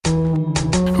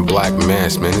Black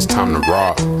mass, man, it's time to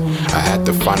rob. I had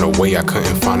to find a way, I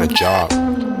couldn't find a job.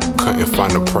 Couldn't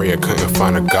find a prayer, couldn't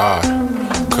find a God.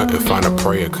 Couldn't find a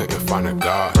prayer, couldn't find a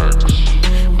God.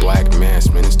 Black mass,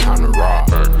 man, it's time to rob.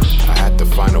 I had to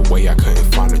find a way, I couldn't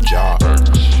find a job.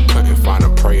 Couldn't find a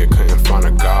prayer, couldn't find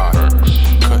a God.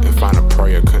 Couldn't find a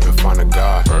prayer, couldn't find a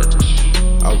God.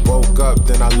 I woke up,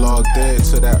 then I logged in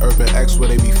to that Urban X where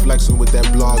they be flexing with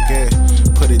that blog in.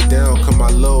 Put it down, cause my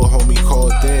little homie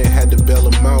called in. Had to bail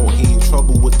him out, he in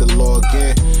trouble with the law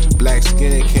again. Black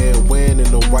skin can't win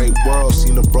in the white world.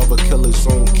 Seen a brother kill his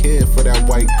own kid for that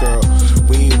white girl.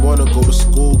 We ain't wanna go to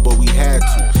school, but we had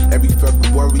to. Every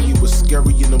February it was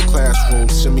scary in them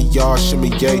classrooms. Shimmy y'all, shimmy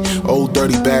yay. Old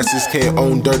dirty bastards can't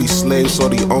own dirty slaves, so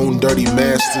they own dirty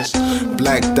masters.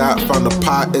 Black Dot found a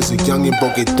pot as a youngin',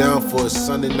 broke it down for his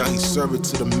son, and now he serve it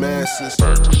to the masses.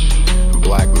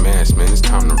 Black mass, man, it's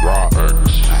time to rob.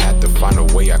 I had to find a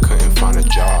way, I couldn't find a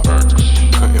job.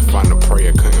 Couldn't find a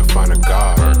prayer, couldn't find a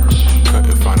God.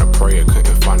 Couldn't find a prayer,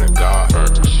 couldn't find a God.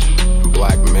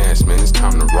 Black mass, man, it's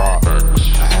time to rob.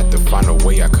 I had to find a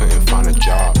way, I couldn't find a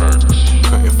job.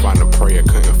 Couldn't find a prayer,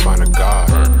 couldn't find a God.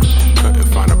 Couldn't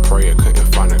find a prayer, couldn't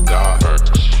find a God.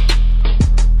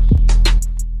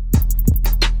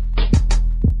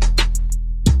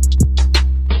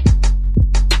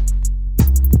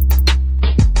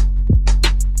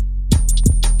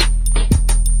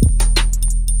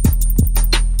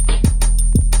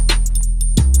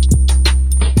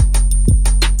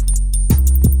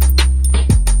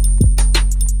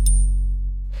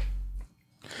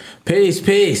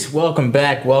 Peace. Welcome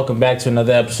back to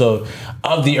another episode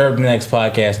of the Urban X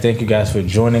Podcast. Thank you guys for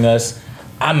joining us.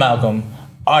 I'm Malcolm,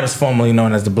 artist formerly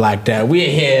known as the Black Dad. We are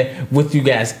here with you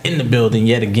guys in the building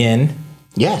yet again.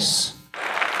 Yes.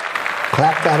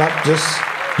 Clap that up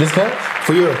just cause?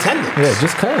 For your attendance. Yeah,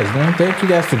 just cause, man. Thank you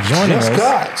guys for joining us. Just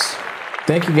cause.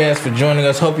 Thank you guys for joining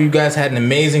us. Hope you guys had an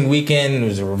amazing weekend. It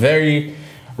was a very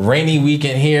rainy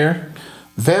weekend here.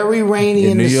 Very rainy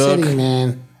in New the York. city,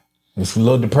 man. It's a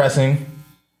little depressing.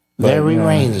 Very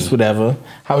rainy. It's whatever.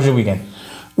 How was your weekend?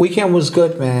 Weekend was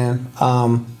good, man.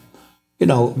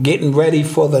 Getting ready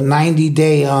for the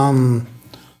 90-day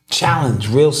challenge,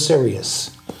 real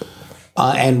serious.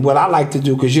 And what I like to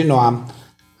do, because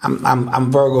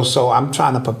I'm Virgo, so I'm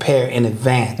trying to prepare in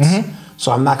advance. Mm-hmm.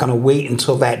 So I'm not going to wait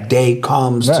until that day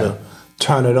comes to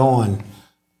turn it on.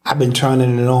 I've been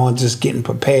turning it on, just getting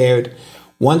prepared.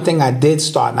 One thing I did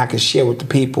start, and I can share with the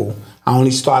people, I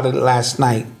only started it last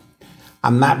night.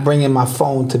 I'm not bringing my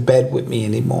phone to bed with me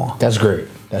anymore. That's great.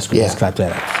 That's great. Yeah. Let's clap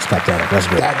that up. That's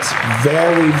great. That's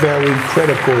very, very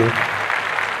critical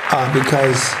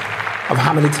because of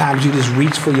how many times you just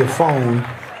reach for your phone.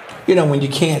 When you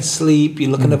can't sleep, you're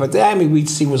looking up at let me reach,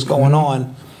 see what's going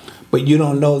on. But you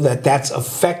don't know that that's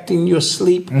affecting your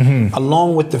sleep,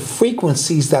 along with the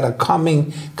frequencies that are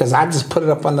coming. Because I just put it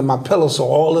up under my pillow, so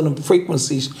all of them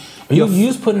frequencies. You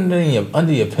just putting it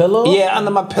under your pillow? Yeah,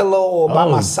 under my pillow or by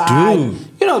my side.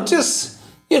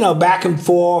 Dude. Back and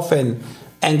forth,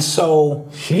 and so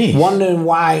Jeez. wondering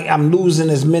why I'm losing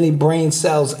as many brain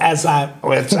cells as I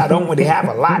don't really have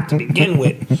a lot to begin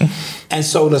with. And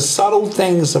so the subtle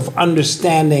things of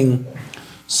understanding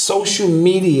social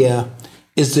media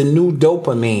is the new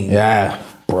dopamine. Yeah,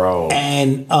 bro.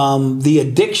 And the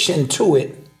addiction to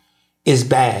it is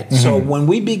bad. Mm-hmm. So when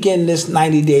we begin this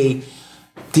 90-day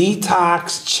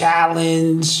detox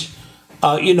challenge,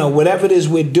 whatever it is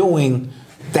we're doing,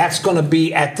 that's going to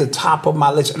be at the top of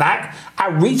my list. And I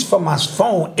reached for my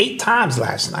phone 8 times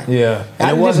last night. Yeah. And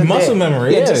it wasn't muscle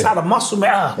memory. Yeah, just out of muscle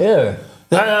memory.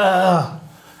 Yeah.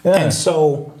 And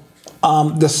so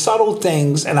the subtle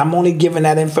things, and I'm only giving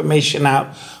that information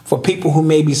out for people who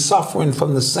may be suffering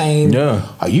from the same. Yeah.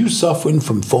 Are you suffering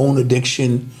from phone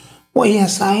addiction? Well,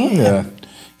 yes, I am. Yeah.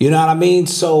 You know what I mean?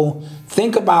 So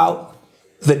think about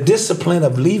the discipline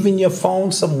of leaving your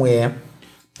phone somewhere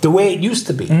the way it used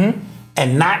to be. Mm-hmm.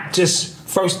 And not just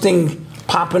first thing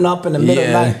popping up in the middle of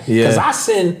the night. Because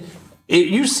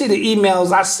you see the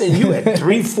emails I send you at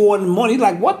 3, 4 in the morning. You're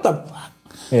like, what the fuck?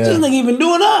 Yeah. This nigga even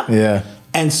doing up. Yeah.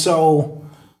 And so,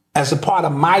 as a part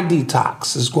of my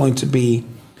detox is going to be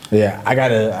I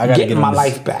gotta getting my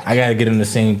life back. I gotta get him the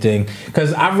same thing.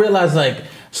 Because I realized,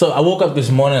 so I woke up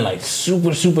this morning,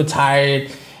 super, super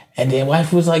tired. And then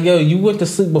wife was like, yo, you went to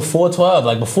sleep before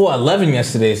 12, before 11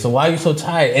 yesterday. So why are you so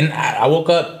tired? And I woke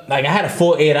up, I had a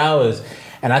full 8 hours.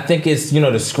 And I think it's,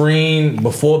 the screen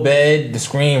before bed, the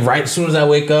screen right as soon as I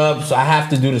wake up. So I have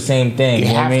to do the same thing. You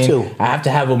know have what I mean? to. I have to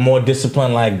have a more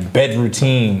disciplined, bed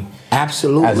routine.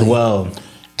 Absolutely. As well.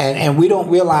 And we don't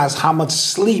realize how much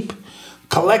sleep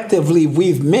collectively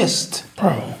we've missed.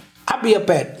 Bro. I be up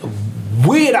at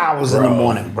Weird hours in the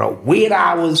morning, bro. Weird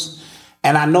hours.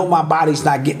 And I know my body's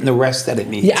not getting the rest that it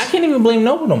needs. Yeah, I can't even blame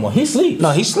Noble no more. He sleeps. No,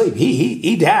 he sleep.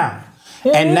 He down.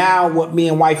 Yeah. And now what me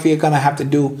and wifey are gonna have to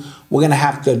do, we're gonna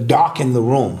have to darken the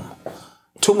room.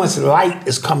 Too much light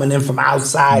is coming in from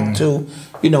outside too.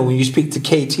 You know, when you speak to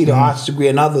KT, the arts degree,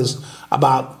 and others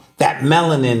about that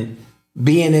melanin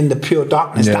being in the pure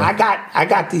darkness. Yeah. Now, I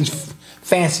got these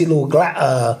fancy little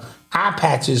eye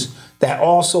patches that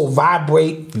also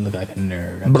vibrate. You look like a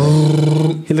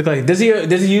nerd. He look like. Do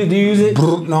you use it?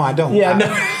 No, I don't. Yeah, I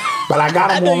know. But I got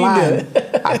them I know you online.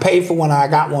 I paid for one. I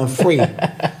got one free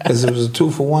because it was a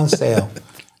 2-for-1 sale.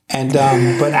 And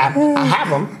but I have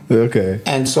them. Okay.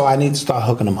 And so I need to start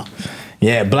hooking them up.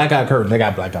 Yeah, blackout curtains. They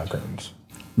got blackout curtains.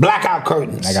 Blackout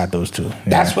curtains. I got those too. Yeah.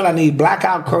 That's what I need.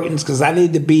 Blackout curtains because I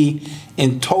need to be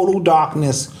in total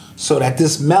darkness so that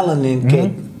this melanin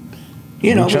can,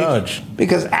 Recharge.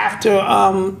 Because after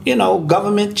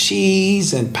government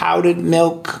cheese and powdered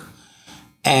milk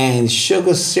and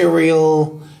sugar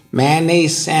cereal,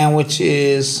 mayonnaise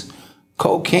sandwiches,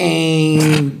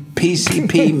 cocaine,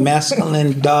 PCP,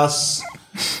 mescaline dust,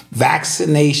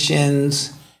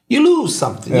 vaccinations, you lose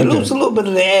something. You lose a little bit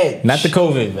of the edge. Not the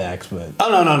COVID vax, but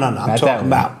Oh, no. I'm talking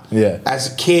about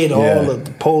as a kid, all of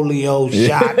the polio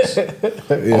shots,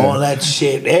 all that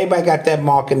shit. Everybody got that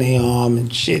mark in their arm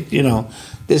and shit,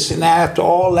 this and that. After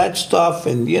all that stuff,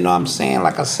 and what I'm saying,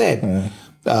 like I said,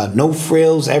 no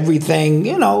frills, everything,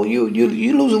 you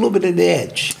lose a little bit of the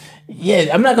edge.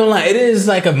 Yeah, I'm not gonna lie. It is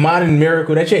like a modern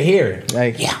miracle that you're here.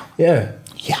 Like, yeah.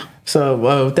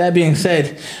 So with that being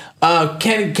said,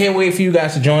 can't wait for you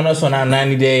guys to join us on our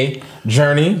 90-day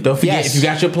journey. Don't forget if you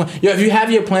got your plan. If you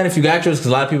have your plan, if you got yours, because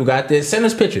a lot of people got this, send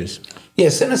us pictures. Yeah,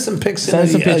 send us some pics. Send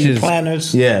us some pictures. Your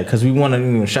planners. Yeah, because we want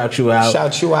to shout you out.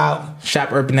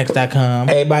 ShopUrbanX.com.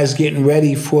 Everybody's getting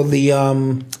ready for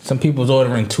the. Some people's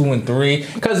ordering 2 and 3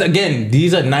 because again,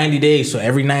 these are 90 days. So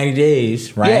every 90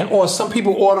 days, right? Yeah, or some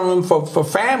people order them for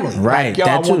family. Right. Like, yo,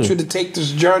 I want you to take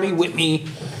this journey with me,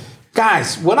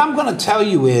 guys. What I'm going to tell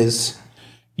you is,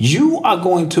 you are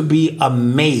going to be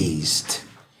amazed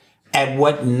at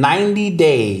what 90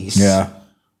 days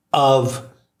of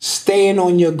staying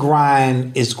on your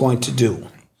grind is going to do.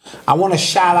 I want to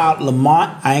shout out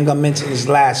Lamont. I ain't going to mention his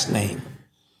last name.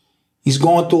 He's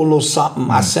going through a little something.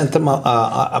 I sent him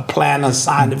a plan and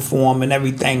signed it for him and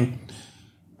everything.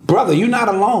 Brother, you're not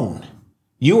alone.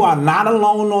 You are not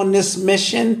alone on this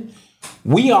mission.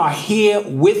 We are here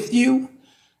with you.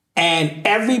 And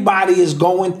everybody is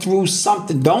going through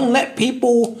something. Don't let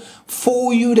people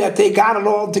fool you that they got it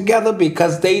all together,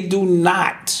 because they do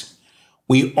not.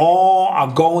 We all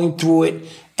are going through it.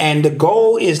 And the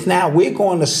goal is now we're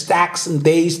going to stack some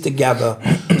days together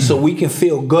so we can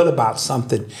feel good about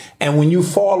something. And when you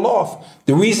fall off,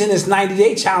 the reason it's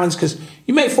 90-day challenge, because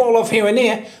you may fall off here and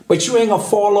there, but you ain't going to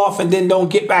fall off and then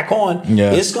don't get back on.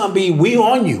 Yeah. It's going to be we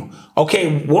on you.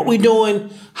 Okay, what we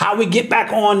doing, how we get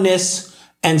back on this,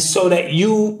 and so that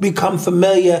you become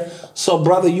familiar. So,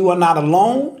 brother, you are not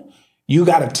alone. You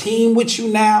got a team with you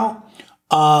now.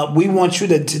 We want you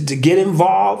to get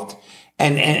involved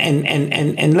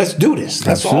and let's do this.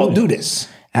 Let's all do this.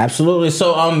 Absolutely.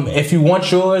 So, if you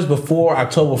want yours before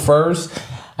October 1st,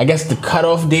 I guess the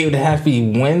cutoff date would have to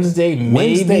be Wednesday,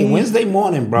 maybe Wednesday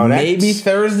morning, bro. Maybe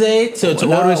Thursday to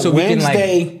order, so we can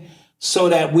Wednesday, so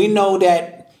that we know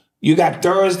that. You got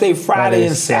Thursday, Friday,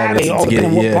 and Saturday, all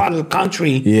depending on what part of the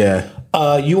country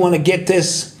you want to get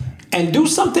this and do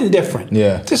something different.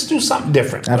 Yeah. Just do something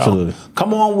different. Absolutely. Bro.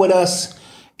 Come on with us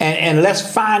and let's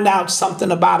find out something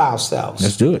about ourselves.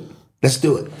 Let's do it.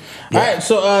 Yeah. All right,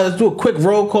 so let's do a quick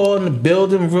roll call in the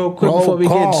building real quick before we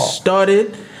get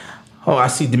started. Oh, I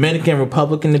see Dominican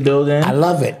Republic in the building. I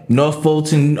love it. North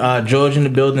Fulton, Georgia in the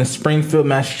building. Springfield,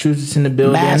 Massachusetts in the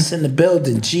building. Mass in the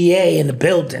building. GA in the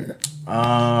building.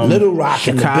 Little Rock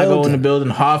Chicago in the building.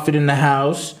 Hartford in the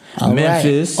house. All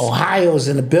Memphis. Right. Ohio's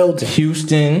in the building.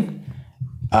 Houston.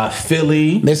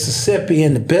 Philly. Mississippi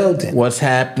in the building. What's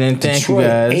happening? Thank Detroit, you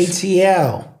guys.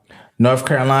 ATL. North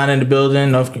Carolina in the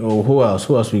building. Who else?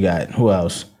 Who else we got? Who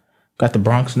else? Got the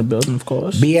Bronx in the building, of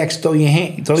course. BX, throw your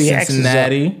X's up.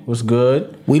 Cincinnati was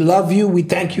good. We love you. We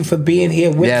thank you for being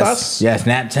here with us. Yes,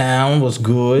 Naptown was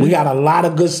good. We got a lot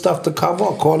of good stuff to cover,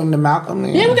 according to Malcolm.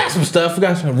 Yeah, we got some stuff.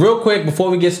 Real quick, before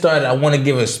we get started, I want to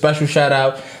give a special shout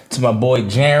out to my boy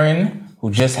Jaron, who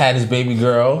just had his baby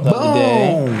girl the other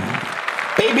day.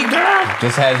 Baby girl.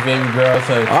 Just had his baby girl.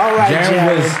 So all right,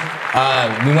 Jaron was...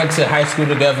 we went to high school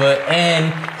together,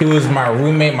 and he was my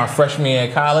roommate my freshman year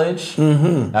in college.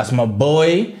 Mm-hmm. That's my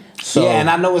boy. So, yeah, and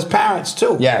I know his parents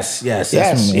too. Yes. Yes.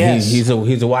 He's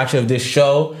a watcher of this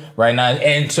show right now,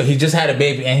 and so he just had a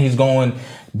baby, and he's going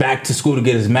back to school to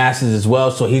get his master's as well.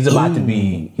 So he's about to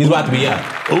be up.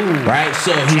 Right?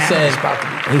 So he said,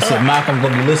 Malcolm, I'm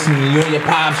gonna be listening to you and your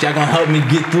pops. Y'all gonna help me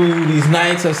get through these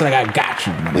nights. I was like, I got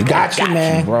you. We got you,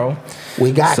 man. Bro.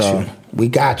 We got you. We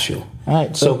got you. All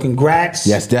right. So congrats.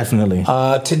 Yes, definitely.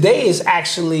 Today is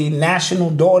actually National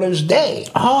Daughters Day.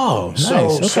 Oh,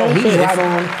 nice. So he's right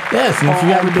on. Yes, and if you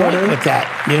have a daughter with that,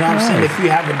 you know what I'm saying? If you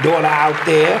have a daughter out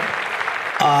there,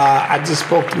 I just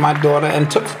spoke to my daughter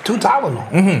and took 2 Tylenol.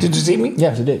 Mm-hmm. Did you see me?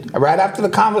 Yes, I did. Right after the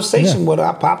conversation with her,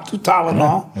 I popped 2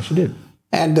 Tylenol. Yes, you did.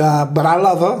 And but I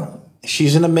love her.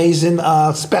 She's an amazing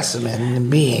specimen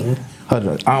and being. Hold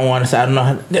on. I don't want to say. I don't know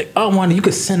how. You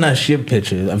could send us your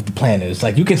pictures of the planners.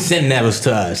 Like you can send those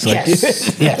to us. Like,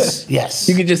 yes.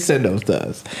 You can just send those to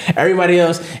us. Everybody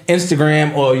else,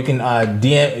 Instagram, or you can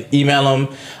email them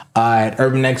at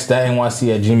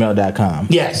urbanx.nyc@gmail.com.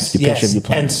 Yes. Picture of your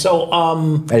planner. And so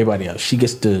everybody else, she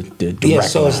gets the yeah.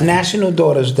 So it's National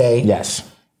Daughters Day. Yes.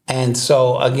 And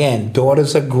so again,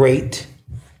 daughters are great.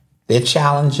 They're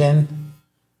challenging.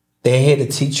 They're here to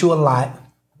teach you a lot.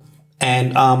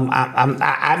 And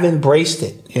I've embraced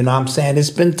it. You know what I'm saying? It's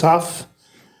been tough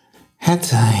at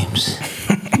times.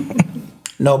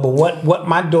 No, but what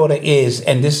my daughter is,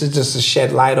 and this is just to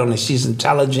shed light on it, she's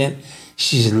intelligent,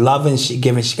 she's loving, she's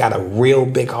giving, she got a real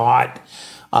big heart.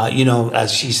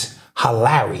 She's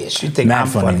hilarious. You think mad I'm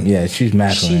funny. Yeah, she's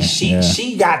mad funny.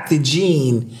 She got the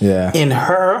gene in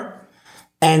her.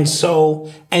 And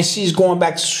she's going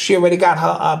back. She already got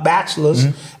her bachelor's,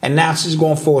 and now she's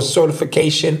going for a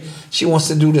certification. She wants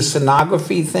to do the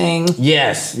sonography thing.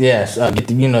 Yes. Get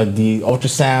the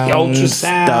ultrasound,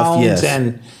 stuff. Yes.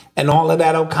 and all of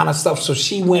that kind of stuff. So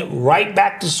she went right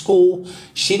back to school.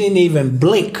 She didn't even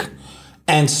blink.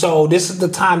 And so this is the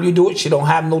time you do it. She don't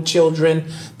have no children.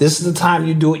 This is the time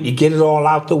you do it. You get it all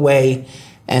out the way.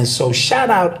 And so shout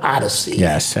out Odyssey.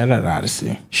 Yes, shout out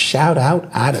Odyssey. Shout out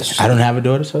Odyssey. I don't have a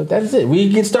daughter, so that's it. We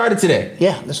get started today.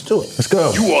 Yeah, let's do it. Let's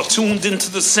go. You are tuned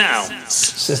into the sounds.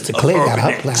 Sister Claire got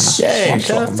her planner. Yeah,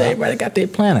 shout out to everybody got their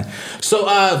planner. So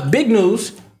big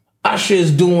news. Usher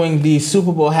is doing the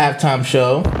Super Bowl halftime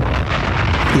show.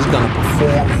 He's going to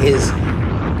perform his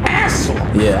ass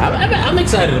off. Yeah, I'm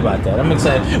excited about that. I'm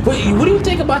excited. What do you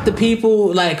think about the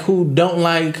people who don't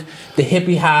like the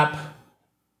hippie hop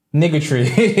niggatry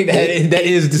that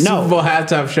is the Super Bowl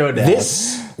halftime show?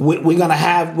 We're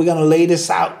gonna lay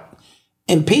this out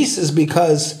in pieces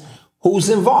because who's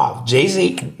involved?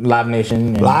 Jay-Z, Live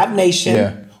Nation,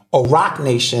 or Rock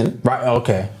Nation, right?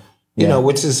 Okay,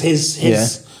 which is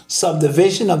his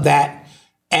subdivision of that.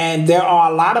 And there are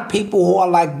a lot of people who are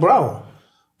like, bro,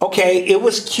 okay, it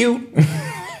was cute.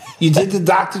 You did the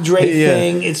Dr. Dre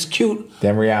thing. It's cute.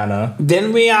 Then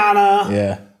Rihanna.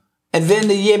 Yeah. And then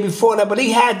the year before that, but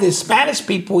he had the Spanish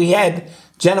people. He had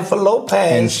Jennifer Lopez.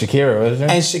 And Shakira,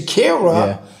 wasn't it?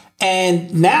 Yeah.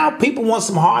 And now people want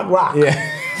some hard rock. Yeah.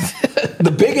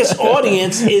 The biggest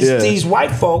audience is these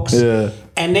white folks. Yeah.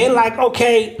 And they're like,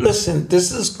 okay, listen,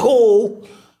 this is cool.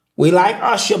 We like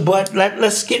Usher, but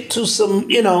let's get to some,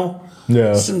 some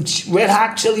Red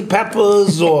Hot Chili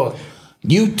Peppers or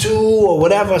U2 or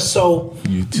whatever. So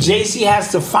Jay-Z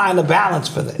has to find a balance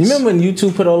for this. You remember when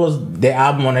U2 put their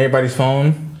album on everybody's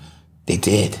phone? They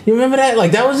did. You remember that?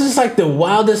 That was just the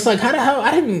wildest. How the hell?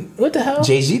 What the hell?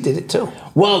 Jay-Z did it too.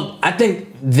 Well, I think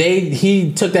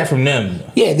he took that from them.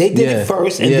 Yeah, they did it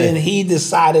first, and then he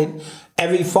decided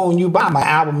every phone you buy, my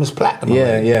album is platinum.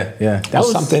 Yeah. That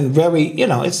was something very,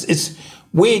 it's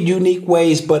weird, unique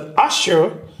ways. But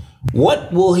Usher,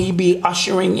 what will he be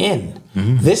ushering in?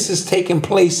 Mm-hmm. This is taking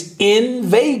place in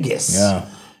Vegas. Yeah.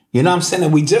 You know what I'm saying?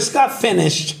 And we just got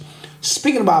finished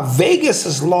speaking about Vegas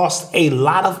has lost a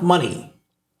lot of money.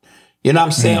 You know what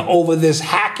I'm saying? Over this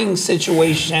hacking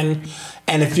situation.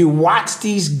 And if you watch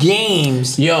these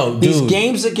games, these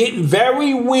games are getting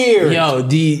very weird.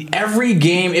 Every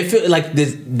game, it feels like the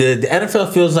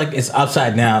NFL feels like it's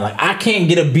upside down. I can't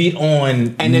get a beat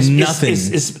on nothing.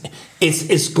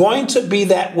 It's going to be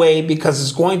that way because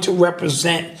it's going to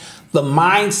represent the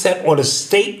mindset or the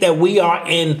state that we are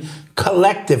in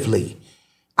collectively.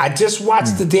 I just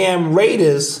watched the damn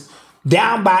Raiders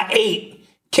down by 8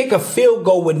 kick a field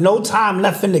goal with no time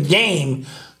left in the game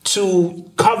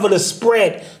to cover the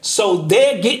spread. So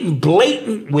they're getting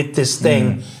blatant with this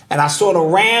thing. And I saw the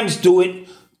Rams do it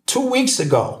 2 weeks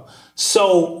ago.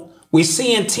 So we're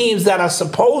seeing teams that are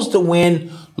supposed to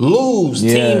win lose.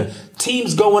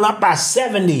 Teams going up by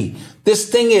 70. This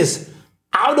thing is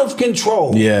out of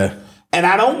control. Yeah. And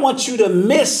I don't want you to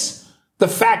miss the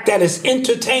fact that it's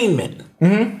entertainment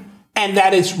and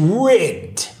that it's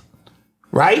rigged.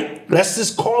 Right? Let's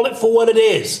just call it for what it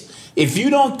is. If you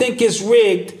don't think it's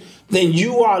rigged, then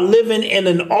you are living in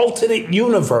an alternate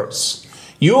universe.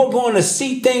 You're going to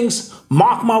see things,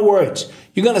 mark my words,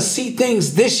 you're going to see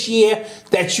things this year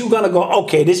that you're going to go,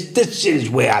 okay, this shit is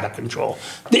way out of control.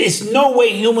 There's no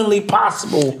way humanly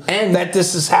possible that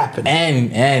this is happening.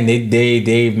 And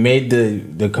they made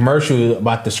the commercial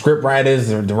about the script writers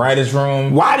or the writers'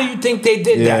 room. Why do you think they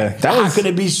did that? How could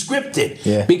it be scripted?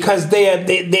 Yeah. Because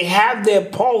they have their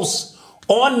pulse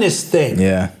on this thing.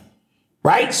 Yeah.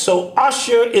 Right? So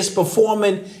Usher is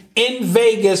performing in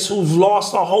Vegas, who's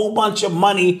lost a whole bunch of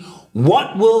money.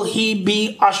 What will he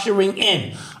be ushering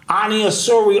in? Ani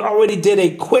Asuri already did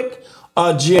a quick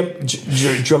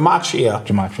gematria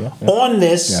on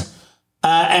this. Yeah.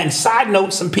 And side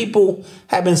note, some people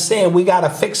have been saying we got to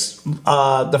fix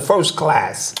the first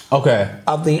class. Okay.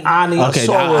 Of the Ani Okay,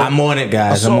 Asuri. I'm on it,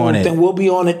 guys. I'm on it. Then we'll be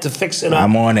on it to fix it up.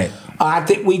 I'm on it. I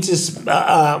think we just...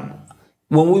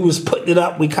 when we was putting it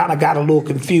up, we kind of got a little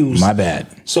confused. My bad.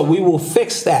 So we will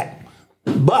fix that.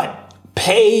 But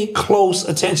pay close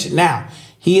attention. Now,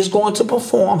 he is going to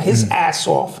perform his ass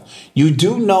off. You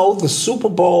do know the Super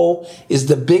Bowl is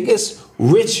the biggest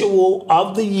ritual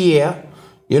of the year.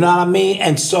 You know what I mean?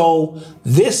 And so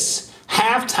this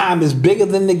halftime is bigger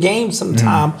than the game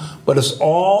sometime, but it's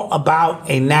all about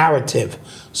a narrative.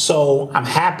 So I'm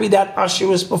happy that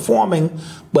Usher is performing,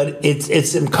 but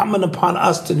it's incumbent upon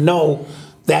us to know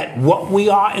that what we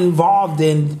are involved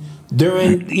in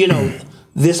during,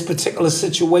 this particular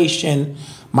situation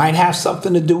might have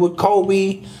something to do with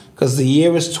Kobe, because the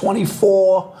year is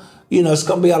 24. It's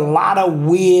going to be a lot of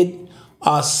weird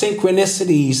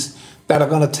synchronicities that are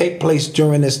going to take place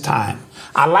during this time.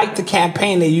 I like the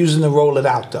campaign they're using to roll it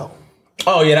out, though.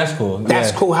 Oh, yeah, that's cool.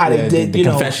 That's cool how they did, the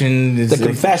confession. The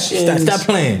confessions. Stop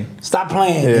playing. Stop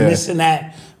playing. Yeah. And this and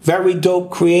that. Very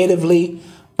dope creatively,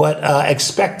 but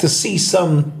expect to see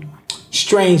some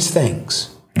strange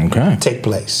things take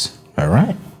place. All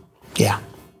right. Yeah.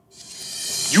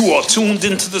 You are tuned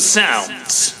into the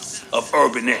sounds of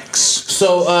Urban X.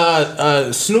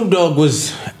 So Snoop Dogg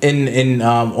was in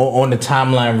on the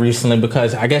timeline recently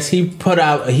because I guess he put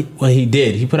out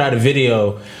he put out a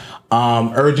video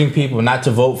urging people not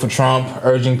to vote for Trump,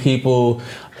 urging people,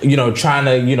 trying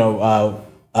to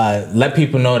let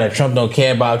people know that Trump don't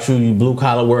care about you blue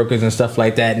collar workers and stuff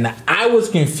like that. And I was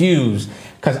confused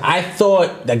because I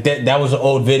thought like that was an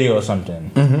old video or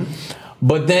something. Mm-hmm.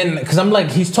 But then, because I'm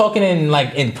like, he's talking in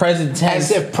present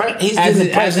tense, as if Trump is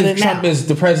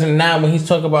the president now. When he's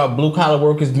talking about blue collar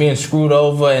workers being screwed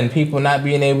over and people not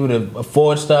being able to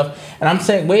afford stuff, and I'm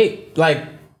saying, wait, like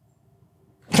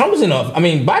Trump is in office. I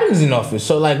mean, Biden's in office.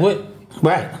 So like, what?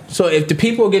 Right. So if the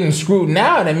people are getting screwed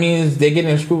now, that means they're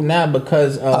getting screwed now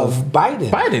because of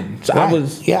Biden. So right. I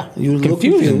was you were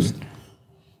confused.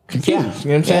 Yeah. You know what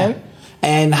I'm saying?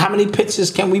 And how many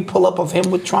pictures can we pull up of him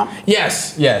with Trump?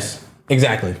 Yes.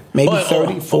 Exactly. Maybe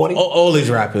 30, 40. All these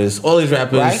rappers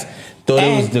right? Thought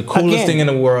it was the coolest thing in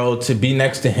the world to be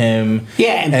next to him.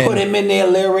 Yeah, and put him in their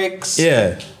lyrics.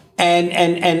 Yeah.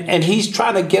 And he's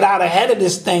trying to get out ahead of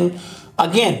this thing.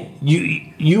 Again,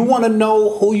 you want to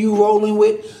know who you rolling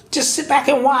with? Just sit back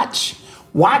and watch.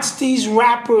 Watch these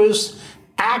rappers,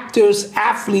 actors,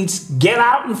 athletes get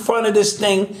out in front of this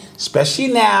thing, especially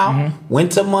now. Mm-hmm.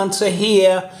 Winter months are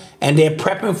here. And they're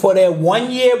prepping for their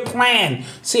 1 year plan.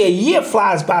 See, a year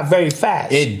flies by very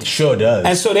fast. It sure does.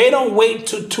 And so they don't wait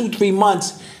till 2-3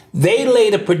 months. They lay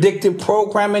the predictive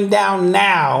programming down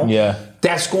now. Yeah.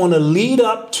 That's going to lead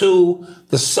up to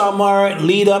the summer,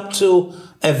 lead up to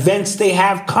events they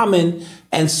have coming.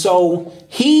 And so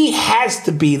he has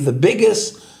to be the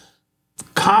biggest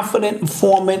confident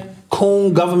informant,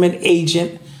 coon government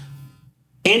agent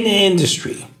in the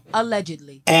industry.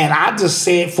 Allegedly. And I just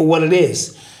say it for what it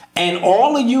is. And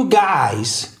all of you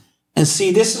guys, and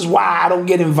see, this is why I don't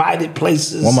get invited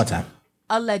places. One more time.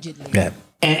 Allegedly. Yeah.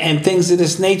 And things of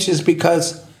this nature is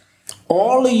because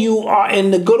all of you are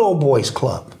in the good old boys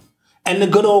club and the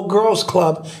good old girls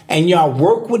club, and y'all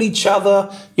work with each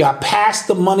other. Y'all pass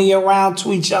the money around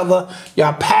to each other.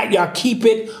 Y'all keep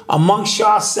it amongst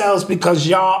yourselves because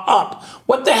y'all up.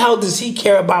 What the hell does he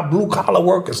care about blue collar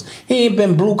workers? He ain't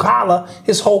been blue collar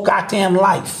his whole goddamn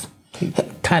life.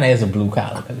 Kind of is a blue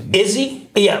collar. Is he?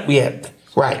 Yeah.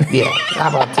 Right, yeah. How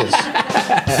about this?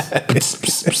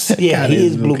 Yeah, he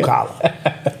is blue collar.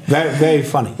 Very, very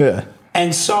funny. Yeah.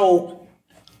 And so,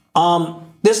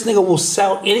 this nigga will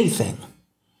sell anything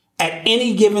at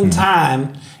any given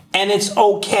time, and it's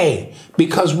okay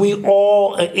because we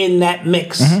all are in that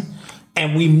mix. Mm-hmm.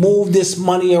 And we move this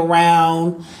money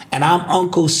around, and I'm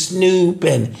Uncle Snoop,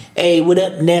 and hey, what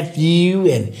up, nephew,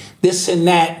 and this and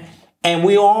that. And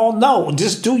we all know,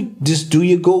 just do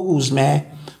your Googles, man.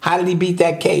 How did he beat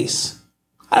that case?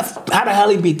 How the hell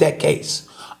he beat that case?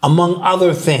 Among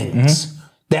other things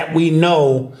that we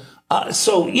know.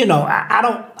 So I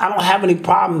don't have any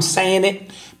problem saying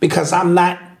it because I'm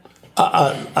not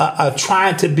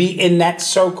trying to be in that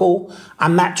circle.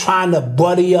 I'm not trying to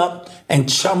buddy up and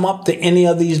chum up to any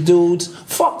of these dudes.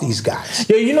 Fuck these guys.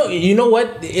 Yo, you know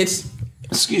what?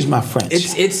 Excuse my French.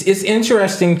 It's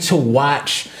interesting to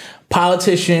watch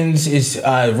politicians,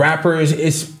 rappers,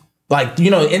 it's like,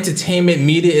 entertainment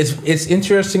media. It's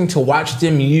interesting to watch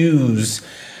them use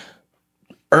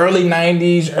early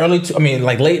 90s,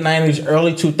 late 90s,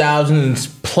 early 2000s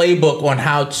playbook on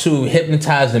how to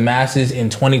hypnotize the masses in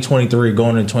 2023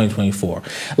 going into 2024.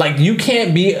 Like, you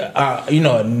can't be a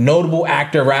notable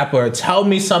actor, rapper, tell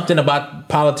me something about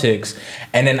politics,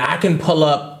 and then I can pull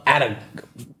up at a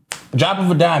drop of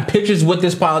a dime pictures with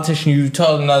this politician you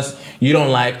telling us you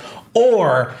don't like,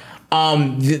 or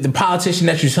the politician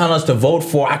that you're telling us to vote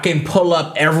for. I can pull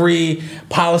up every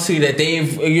policy that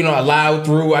they've allowed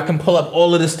through. I can pull up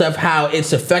all of this stuff, how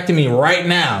it's affecting me right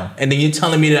now, and then you're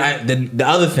telling me that the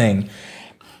other thing.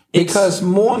 Because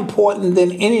more important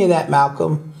than any of that,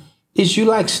 Malcolm, is you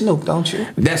like Snoop, don't you?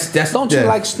 Don't you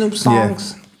like Snoop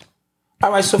songs? Yeah.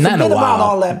 All right, so forget about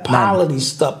all that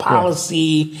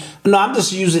policy. No, I'm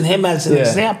just using him as an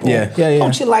example. Yeah.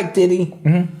 Don't you like Diddy?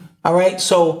 Mm-hmm. All right,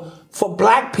 so for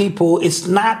black people, it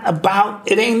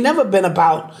ain't never been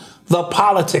about the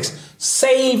politics.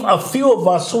 Save a few of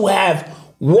us who have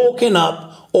woken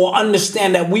up or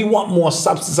understand that we want more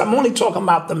substance. I'm only talking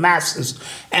about the masses.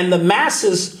 And the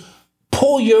masses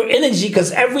pull your energy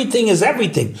because everything is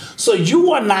everything. So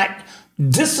you are not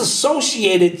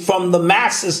disassociated from the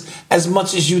masses as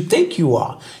much as you think you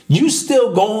are. You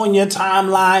still go on your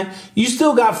timeline. You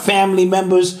still got family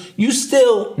members. You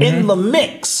still in the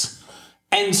mix.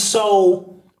 And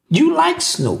so you like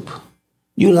Snoop.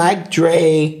 You like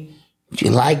Dre. You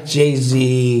like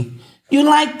Jay-Z. You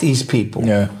like these people.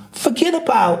 Yeah. Forget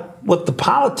about what the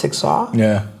politics are.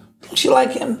 Yeah. Don't you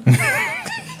like him?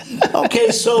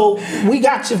 Okay, so we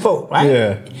got your vote, right?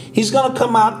 Yeah. He's going to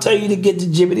come out and tell you to get the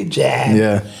jibbity jab.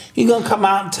 Yeah. He's going to come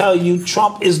out and tell you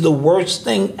Trump is the worst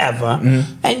thing ever.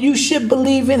 And you should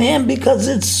believe in him because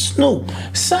it's Snoop.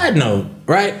 Side note,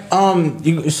 right?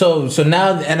 So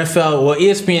now the NFL, well,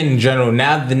 ESPN in general,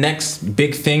 now the next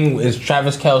big thing is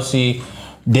Travis Kelce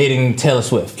dating Taylor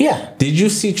Swift. Yeah. Did you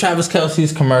see Travis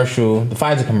Kelce's commercial, the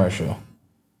Pfizer commercial?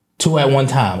 2 at one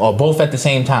time, or both at the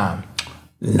same time?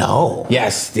 No.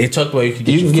 Yes, they talked about you could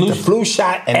get the flu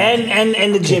shot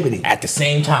and the jibbity at the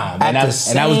same time. And that was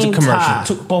the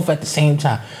commercial. Both at the same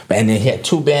time. And then he had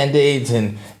 2 Band-Aids,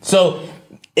 and so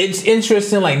it's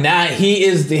interesting. Like, now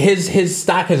his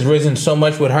stock has risen so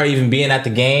much with her even being at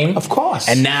the game. Of course.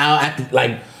 And now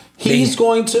he's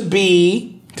going to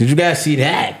be. Did you guys see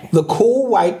that? The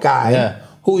cool white guy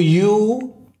who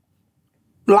you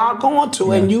log on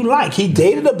to and you like. He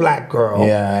dated a black girl.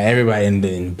 Yeah, everybody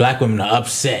and black women are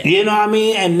upset. You know what I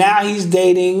mean? And now he's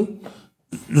dating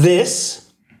this,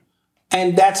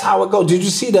 and that's how it goes. Did you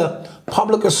see the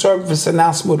public service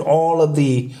announcement with all of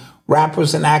the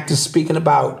rappers and actors speaking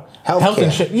about health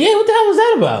insurance? Yeah, what the hell was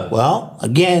that about? Well,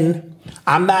 again,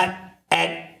 I'm not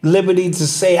at liberty to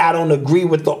say I don't agree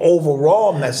with the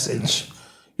overall message.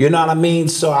 You know what I mean?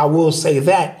 So I will say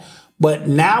that. But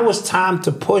now it's time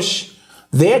to push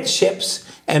their chips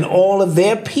and all of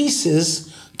their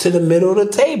pieces to the middle of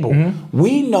the table.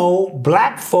 We know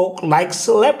black folk like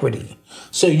celebrity.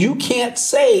 So you can't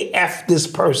say F this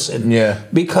person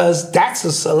because that's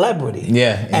a celebrity.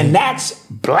 Yeah. And that's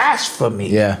blasphemy.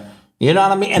 Yeah. You know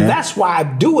what I mean? And that's why I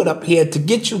do it up here, to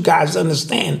get you guys to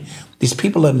understand these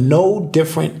people are no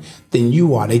different than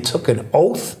you are. They took an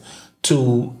oath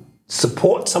to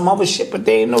support some other shit, but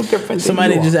they ain't no different.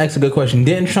 Somebody just asked a good question.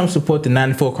 Didn't Trump support the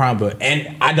 94 crime bill?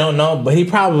 And I don't know, but he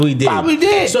probably did. Probably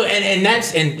did. So and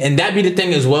that's and that be the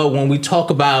thing as well. When we talk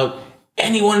about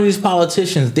any one of these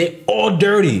politicians, they're all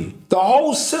dirty. The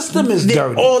whole system is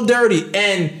dirty. All dirty.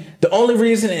 And the only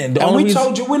reason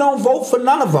told you we don't vote for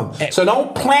none of them. So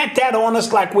don't plant that on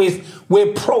us like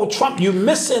we're pro-Trump. You're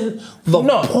missing the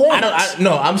point.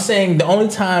 I'm saying the only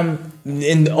time.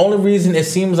 And the only reason it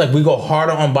seems like we go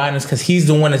harder on Biden is because he's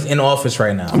the one that's in office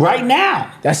right now. Right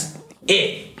now. That's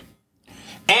it.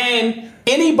 And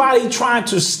anybody trying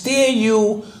to steer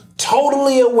you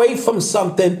totally away from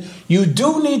something, you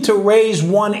do need to raise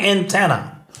one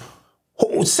antenna.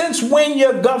 Since when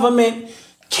your government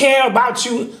care about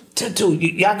you?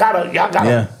 Y'all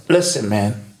gotta listen,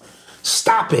 man.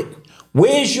 Stop it.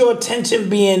 Where's your attention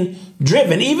being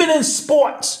driven? Even in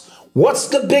sports. What's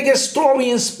the biggest story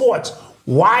in sports?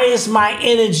 Why is my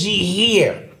energy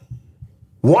here?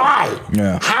 Why?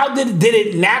 Yeah. How did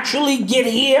it naturally get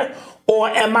here? Or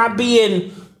am I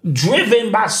being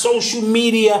driven by social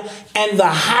media and the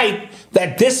hype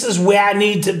that this is where I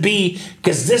need to be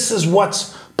because this is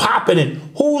what's popping?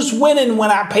 And who's winning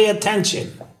when I pay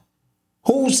attention?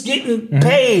 Who's getting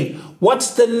paid?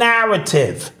 What's the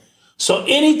narrative? So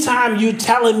anytime you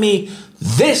telling me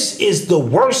this is the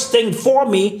worst thing for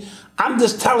me, I'm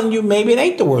just telling you maybe it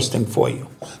ain't the worst thing for you.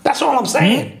 That's all I'm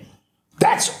saying.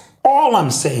 That's all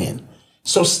I'm saying.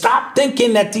 So stop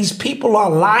thinking that these people are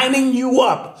lining you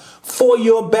up for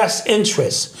your best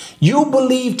interests. You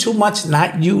believe too much,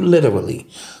 not you literally,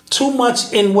 too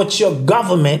much in what your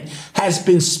government has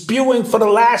been spewing for the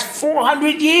last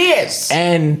 400 years.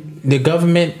 And the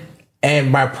government,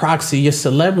 and by proxy, your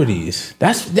celebrities.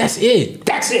 That's it.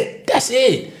 That's it. That's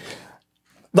it.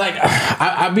 Like,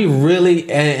 I be really,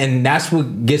 and that's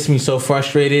what gets me so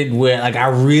frustrated, where like I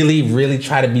really, really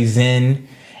try to be zen,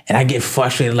 and I get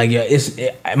frustrated. Like, yo,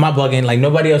 am I bugging? Like,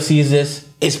 nobody else sees this.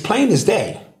 It's plain as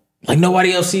day. Like,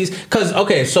 nobody else sees. Because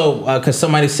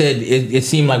somebody said it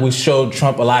seemed like we showed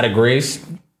Trump a lot of grace,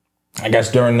 I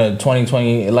guess, during the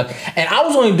 2020 election. And I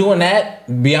was only doing that,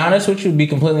 be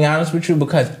completely honest with you,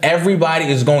 because everybody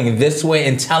is going this way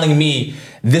and telling me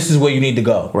this is where you need to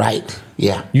go. Right.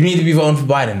 Yeah. You need to be voting for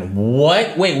Biden.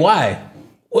 What? Wait, why?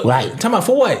 Right. Time out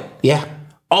for what? Yeah.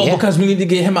 Oh, yeah. Because we need to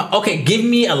get him out. Okay, give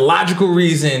me a logical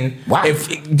reason. Why?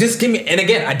 Just give me. And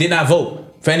again, I did not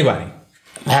vote for anybody.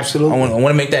 Absolutely. I want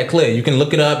to make that clear. You can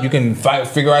look it up. You can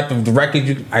figure out the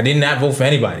record. I did not vote for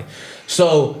anybody.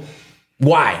 So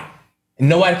why?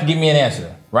 Nobody could give me an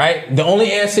answer, right? The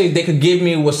only answer they could give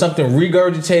me was something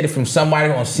regurgitated from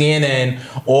somebody on CNN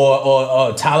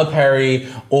or Tyler Perry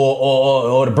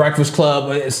or the Breakfast Club,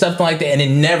 or something like that.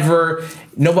 And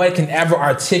nobody can ever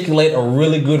articulate a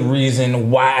really good reason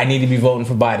why I need to be voting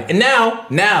for Biden. And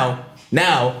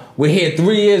now we're here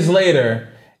 3 years later,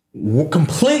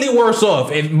 completely worse off,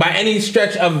 by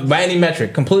any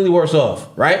metric, completely worse off,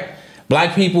 right?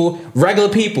 Black people, regular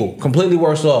people, completely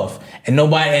worse off. And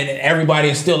everybody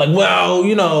is still like, well,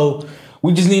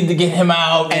 we just need to get him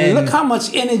out. And look how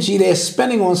much energy they're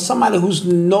spending on somebody who's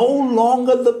no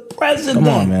longer the president.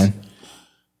 Come on, man.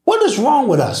 What is wrong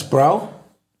with us, bro?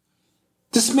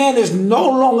 This man is no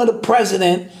longer the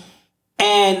president,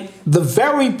 and the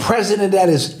very president that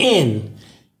is in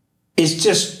is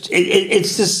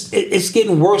it's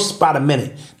getting worse by the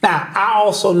minute. Now, I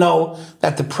also know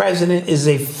that the president is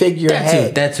a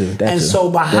figurehead. That too.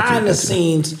 So behind the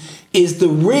scenes is the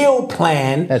real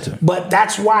plan, but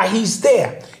that's why he's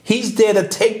there. He's there to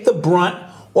take the brunt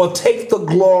or take the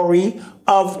glory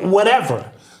of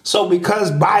whatever. So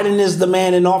because Biden is the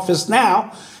man in office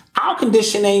now, our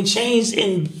condition ain't changed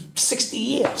in 60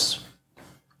 years.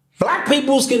 Black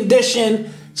people's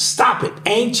condition, stop it,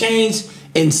 ain't changed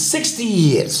in 60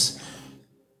 years.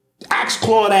 Ask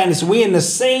Claude Anderson. We in the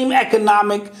same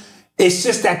economic. It's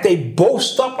just that they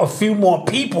boast up a few more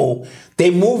people. They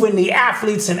moving the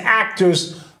athletes and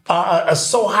actors are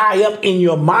so high up in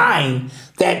your mind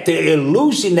that the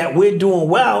illusion that we're doing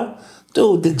well,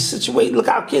 dude, the situation, look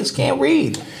how kids can't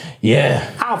read. Yeah.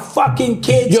 How fucking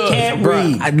kids can't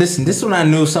read. Listen, this is when I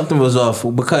knew something was off,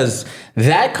 because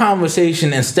that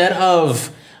conversation, instead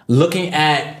of looking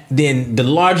at the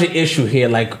larger issue here,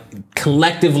 like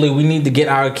collectively, we need to get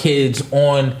our kids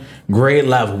on grade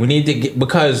level. We need to get,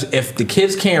 because if the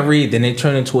kids can't read, then they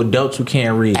turn into adults who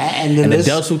can't read, and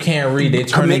adults who can't read, they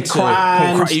turn into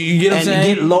crimes. You get what I'm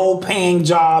saying? Get low-paying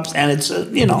jobs, and it's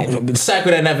the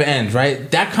cycle that never ends, right?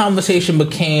 That conversation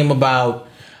became about,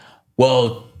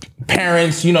 well,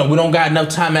 parents, we don't got enough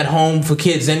time at home for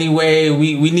kids anyway.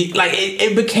 We need, like,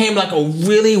 it became like a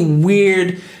really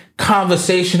weird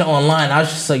conversation online. I was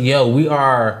just like, yo, we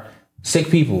are sick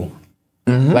people.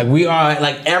 Mm-hmm. Like, we are,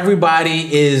 like,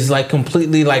 everybody is like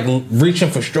completely like reaching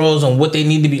for straws on what they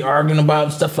need to be arguing about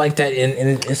and stuff like that.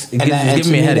 And it's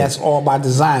giving me a headache. That's all by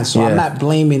design. So I'm not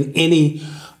blaming any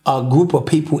group of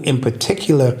people in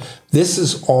particular. This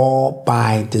is all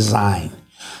by design.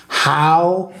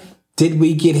 How did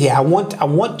we get here? I want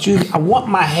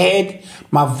my head,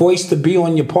 my voice to be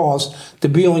on your pulse, to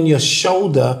be on your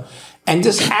shoulder, and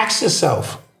just ask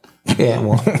yourself. Yeah,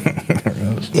 well,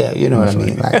 yeah, you know what I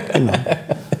mean. Like,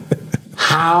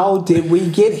 how did we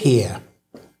get here?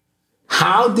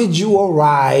 How did you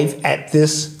arrive at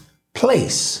this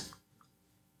place?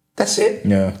 That's it.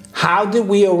 Yeah. How did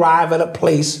we arrive at a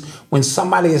place when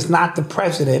somebody is not the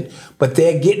president, but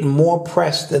they're getting more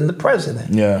press than the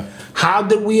president? Yeah. How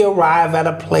did we arrive at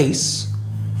a place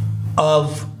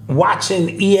of watching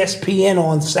ESPN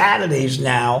on Saturdays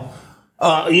now?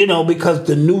 Because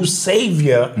the new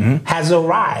savior has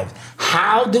arrived.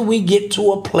 How do we get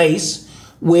to a place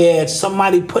where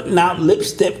somebody putting out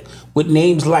lipstick with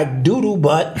names like Doodoo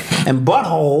Butt and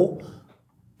Butthole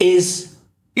is,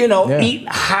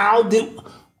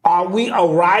 are we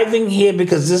arriving here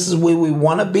because this is where we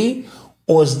want to be,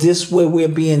 or is this where we're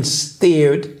being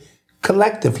steered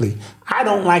collectively? I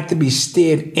don't like to be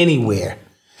steered anywhere.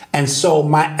 And so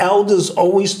my elders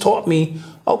always taught me,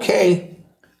 okay,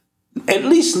 at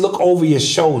least look over your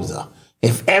shoulder.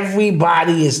 If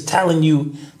everybody is telling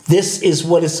you this is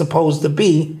what it's supposed to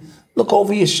be, look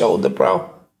over your shoulder, bro.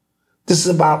 This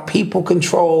is about people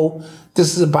control.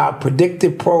 This is about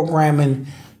predictive programming.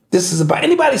 This is about,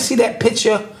 anybody see that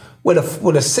picture where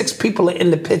the 6 people are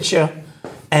in the picture?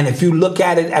 And if you look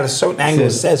at it at a certain angle,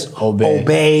 it says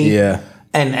obey. Yeah.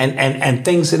 And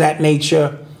things of that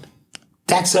nature.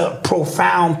 That's a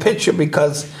profound picture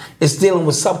because it's dealing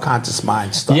with subconscious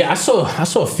mind stuff. Yeah, I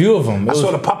saw a few of them. I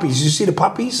saw the puppies. You see the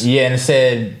puppies? Yeah, and it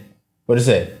said, what is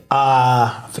it?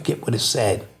 I forget what it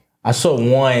said. I saw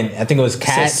one, I think it was It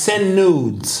cats. said send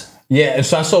nudes. Yeah, and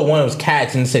so I saw one, it was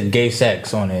cats, and it said gay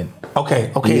sex on it.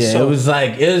 Okay, Yeah, so it was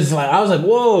like, I was like,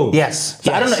 whoa. yes.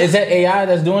 So I don't know, is that AI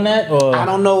that's doing that? Or I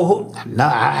don't know who. No,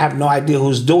 I have no idea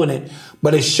who's doing it,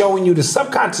 but it's showing you the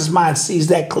subconscious mind sees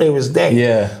that clear as day.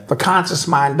 Yeah. The conscious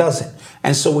mind doesn't.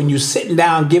 And so when you're sitting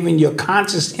down giving your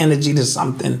conscious energy to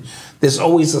something, there's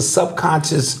always a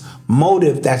subconscious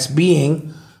motive that's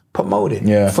being promoted.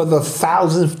 Yeah. For the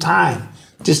 1000th time.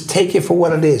 Just take it for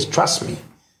what it is. Trust me.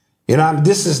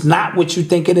 This is not what you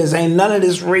think it is. Ain't none of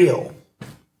this real.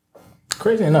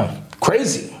 Crazy enough.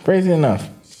 Crazy. Crazy enough.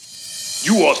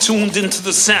 You are tuned into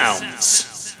the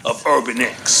sounds of Urban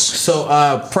X.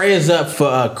 So prayers up for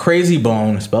Krayzie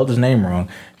Bone. I spelled his name wrong.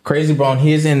 Krayzie Bone.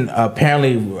 He is in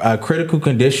apparently critical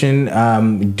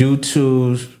condition due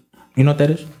to, you know what that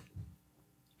is?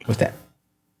 What's that?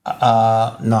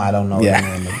 No, I don't know. Yeah. The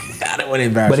name of it. I don't want to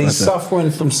embarrass But he's myself.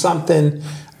 suffering from something.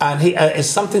 It's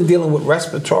something dealing with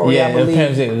respiratory, Yeah, I it believe.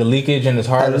 depends. The leakage in his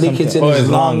heart, or Leakage something. in Or his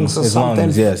lungs or his something.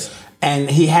 lungs, yes. And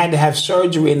he had to have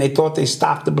surgery, and they thought they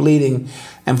stopped the bleeding.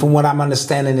 And from what I'm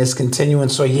understanding, it's continuing.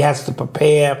 So he has to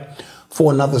prepare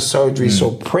for another surgery.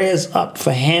 So prayers up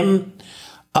for him.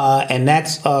 And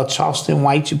that's Charleston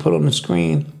White you put on the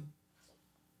screen.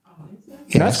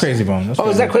 Yeah, that's Krayzie Bone. That's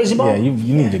Is that Krayzie Bone? Yeah,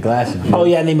 you need your glasses. Dude. Oh,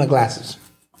 yeah, I need my glasses.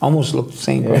 Almost look the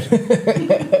same person.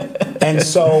 And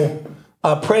so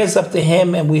prayers up to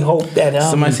him, and we hope that...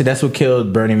 Somebody said that's what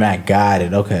killed Bernie Mac. Got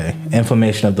it. Okay.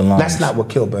 Inflammation of the lungs. That's not what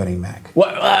killed Bernie Mac.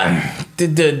 What? On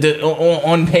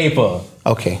paper.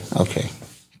 Okay.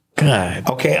 God.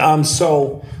 Okay,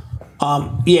 so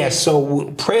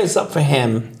prayers up for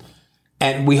him,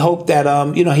 and we hope that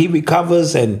he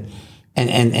recovers and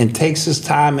takes his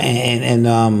time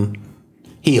and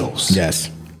heals. Yes.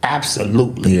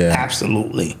 Absolutely. Yeah.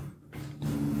 Absolutely.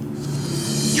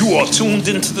 You are tuned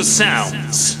into the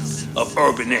sounds of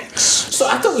Urban X. So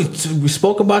I thought we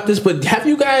spoke about this, but have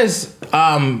you guys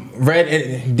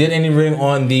did any reading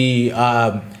on the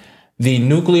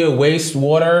nuclear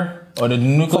wastewater or the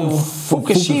nuclear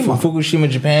Fukushima. Fukushima,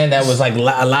 Japan, that was like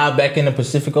allowed back in the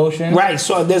Pacific Ocean? Right.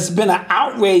 So there's been an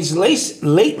outrage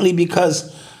lately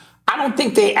because I don't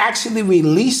think they actually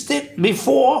released it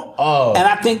before. Oh. And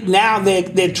I think now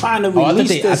they're trying to release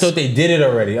this. I thought they did it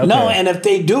already. Okay. No, and if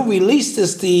they do release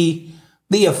this, the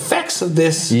effects of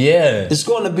this is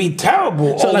going to be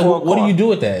terrible. So like, what do you do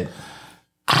with that?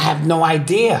 I have no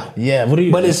idea. Yeah, what do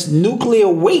you? But it's nuclear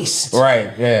waste,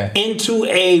 right? Yeah, into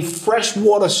a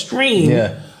freshwater stream.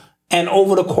 Yeah. And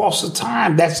over the course of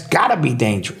time, that's gotta be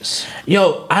dangerous.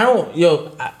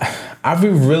 I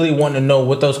really want to know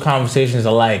what those conversations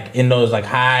are like in those like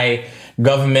high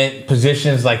government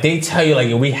positions. Like they tell you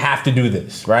like, we have to do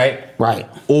this, right? Right.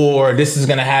 Or this is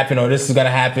gonna happen, or this is gonna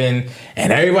happen,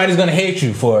 and everybody's gonna hate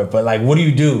you for it. But like, what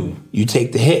do? You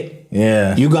take the hit.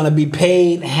 Yeah. You're gonna be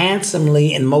paid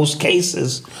handsomely in most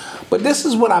cases. But this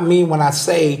is what I mean when I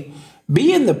say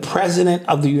being the president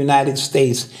of the United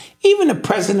States, even the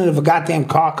president of a goddamn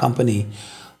car company,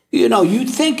 you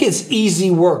think it's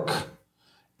easy work.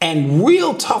 And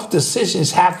real tough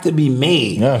decisions have to be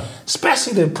made. Yeah.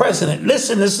 Especially the president.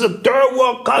 Listen, this is a third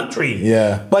world country.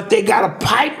 Yeah. But they got a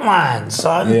pipeline,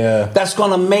 son. Yeah. That's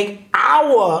gonna make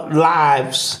our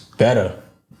lives better.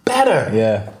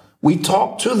 Yeah. We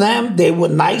talked to them. They were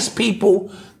nice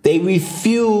people. They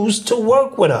refused to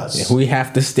work with us. We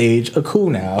have to stage a coup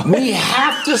now. We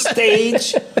have to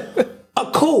stage a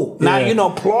coup. Now, Yeah.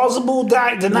 Plausible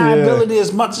deniability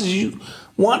as much as you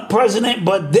want, president,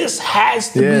 but this has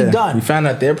to be done. We found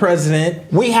out their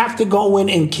president. We have to go in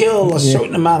and kill a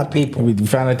certain amount of people. We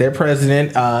found out their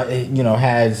president,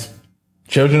 has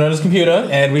children on his computer,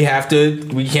 and we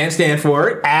can't stand for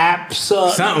it.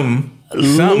 Absolutely. Something.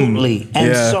 And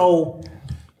Yeah. so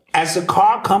as a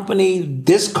car company,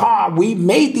 we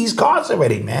made these cars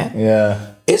already, man.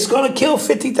 Yeah. It's going to kill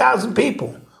 50,000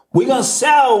 people. We're going to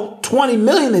sell 20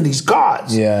 million of these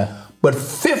cars. Yeah. But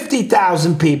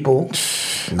 50,000 people,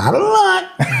 not a lot.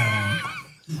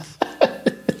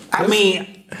 I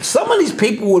mean, some of these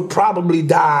people would probably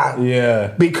die. Yeah.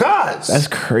 Because. That's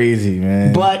crazy,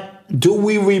 man. But do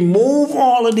we remove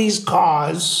all of these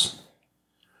cars,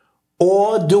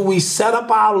 or do we set up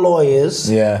our lawyers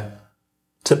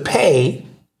to pay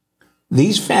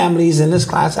these families in this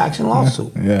class action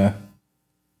lawsuit? Yeah.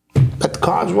 Let the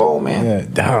cards roll,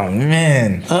 man. Yeah. Oh,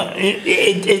 man.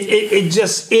 It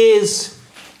just is,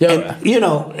 and, you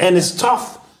know, and it's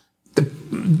tough.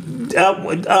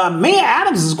 Mayor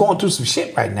Adams is going through some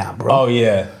shit right now, bro. Oh,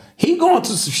 yeah. He going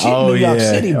through some shit in New York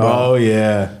City, bro. Oh,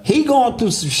 yeah. He going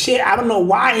through some shit. I don't know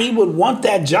why he would want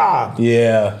that job.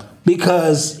 Yeah.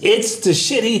 Because it's the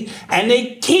shit and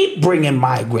they keep bringing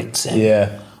migrants in.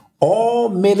 Yeah. All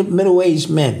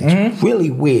middle-aged men. It's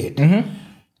really weird.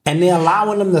 And they're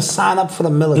allowing them to sign up for the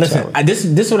military.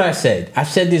 Listen, this is what I said. I've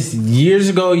said this years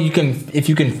ago. If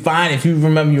you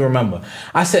remember.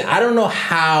 I said, I don't know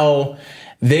how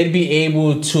they'd be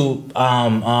able to,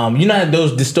 you know,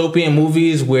 those dystopian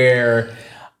movies where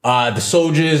the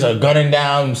soldiers are gunning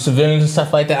down civilians and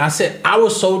stuff like that. I said,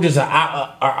 our soldiers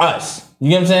are us. You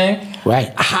know what I'm saying?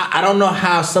 Right. I don't know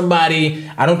how somebody,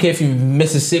 I don't care if you're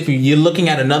Mississippi, you're looking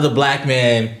at another black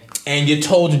man and you're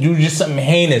told to do just something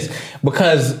heinous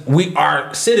because we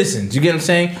are citizens. You get what I'm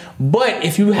saying? But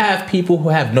if you have people who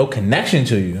have no connection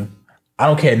to you, I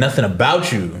don't care nothing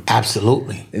about you.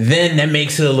 Absolutely. Then that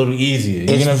makes it a little easier. You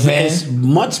know what I'm saying? It's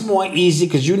much more easy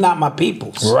because you're not my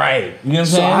people's. Right. You know what I'm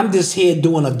so saying? I'm just here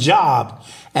doing a job,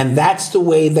 and that's the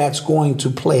way that's going to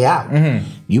play out.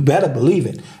 You better believe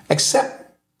it.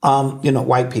 Except, you know,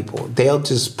 white people. They'll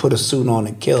just put a suit on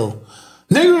and kill.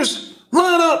 Niggers,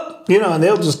 line up! You know, and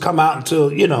they'll just come out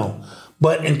until, you know.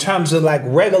 But in terms of like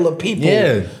regular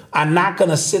people, I'm not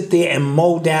gonna sit there and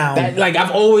mow down. Like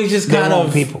I've always just kind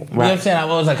of people. Right. You know what I'm saying? I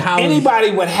was like, how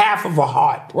anybody with half of a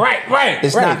heart,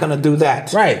 is not gonna do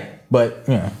that. Right. But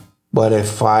you know. But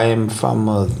if I am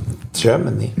from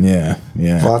Germany,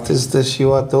 what is this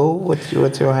you are doing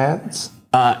with your hands?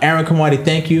 Aaron Kamwadi,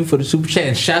 thank you for the super chat,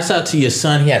 and shouts out to your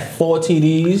son. He had 4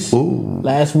 TDs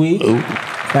last week.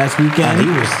 Last weekend. And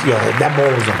that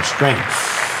ball was on strength.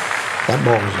 That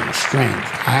ball was on strength.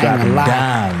 I ain't gonna lie.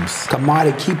 Dimes.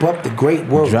 Kamadi, keep up the great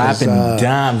work. Dropping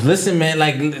dimes. Listen, man,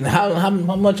 like how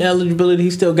much eligibility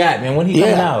he still got, man? When he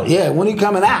coming out? Yeah, when he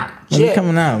coming out? When he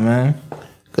coming out, man?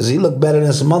 Because he looked better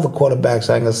than some other quarterbacks.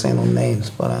 I ain't gonna say no names,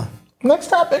 but next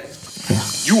topic. Yeah.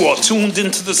 You are tuned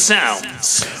into the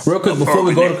sounds. Real quick, before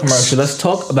we go to commercial, let's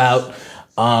talk about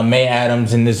May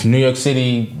Adams and this New York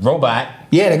City robot.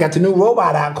 Yeah, they got the new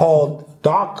robot out called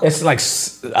Dark. It's like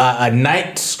a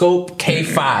Night Scope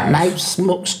K5. Night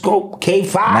Scope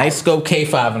K5. Night Scope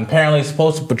K5, and apparently it's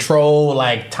supposed to patrol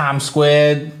like Times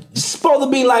Square. It's supposed to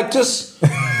be like just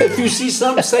if you see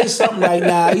something, say something right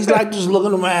now. He's like just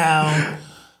looking around.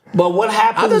 But what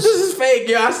happens? I thought this is fake,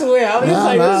 yo. I swear. I was just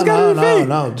like, this is gotta be fake.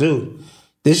 No, dude.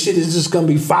 This shit is just gonna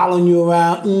be following you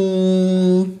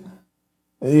around.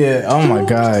 Yeah. Oh my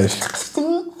gosh.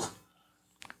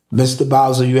 Mr.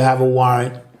 Bowser, you have a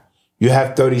warrant. You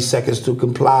have 30 seconds to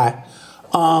comply.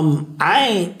 I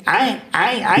ain't.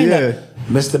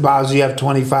 Mr. Bowser, you have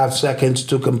 25 seconds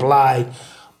to comply.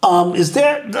 Is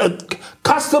there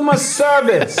customer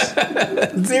service?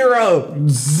 Zero.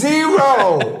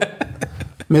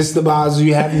 Mr. Bowser,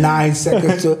 you have 9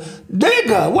 seconds to...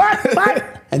 Nigga, what?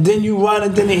 And then you run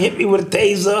and then they hit me with a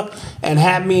taser and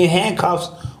have me in handcuffs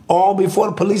all before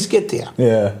the police get there.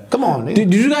 Yeah. Come on, nigga.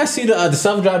 Did you guys see the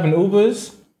self-driving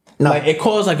Ubers? No. Like it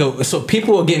caused so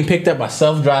people were getting picked up by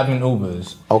self-driving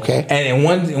Ubers. Okay. And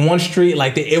in one street,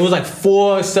 like it was like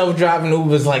 4 self-driving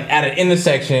Ubers like at an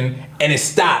intersection, and it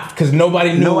stopped because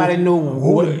nobody knew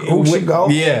who should go.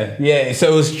 Yeah.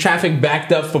 So it was traffic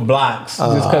backed up for blocks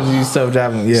just because of these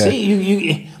self-driving. Yeah. See,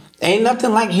 you ain't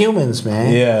nothing like humans,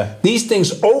 man. Yeah. These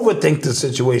things overthink the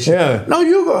situation. Yeah. No,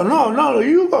 you go. No,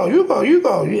 you go.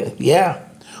 Yeah.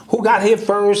 Who got here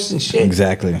first and shit?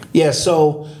 Exactly. Yeah.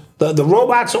 So. The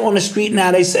robots are on the street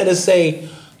now. They said it's a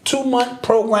 2-month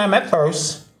program at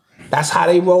first. That's how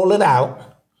they roll it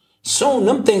out. Soon,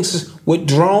 them things with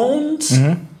drones.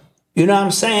 Mm-hmm. You know what I'm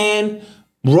saying?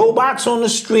 Robots on the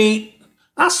street.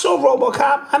 I saw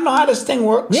RoboCop. I know how this thing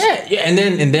works. Yeah. And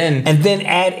then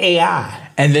add AI.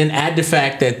 And then add the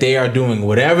fact that they are doing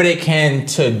whatever they can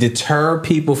to deter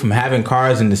people from having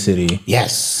cars in the city.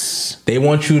 Yes. They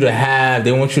want you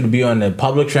to be on the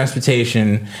public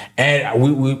transportation, and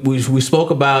we spoke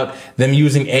about them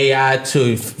using AI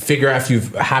to figure out if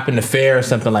you've happened to fare or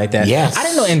something like that. Yes. I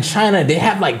didn't know in China they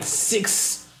have like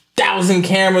 6,000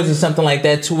 cameras or something like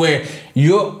that, to where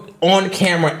you're on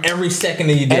camera every second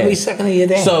of your day. Every second of your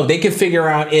day. So they can figure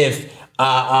out if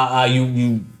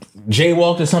you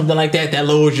jaywalked or something like that. That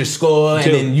lowers your score,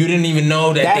 and then you didn't even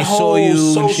know that they saw you.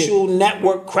 That whole social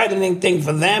network crediting thing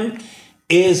for them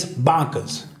is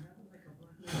bonkers.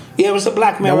 Yeah, it was a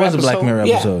Black Mirror episode. That was a Black Mirror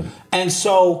episode. Yeah. And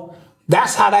so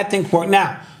that's how that thing worked.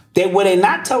 Now, what they're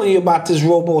not telling you about this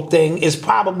robo thing is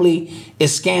probably it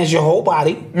scans your whole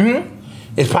body. Mm-hmm.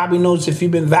 It probably knows if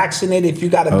you've been vaccinated, if you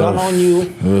got a gun on you.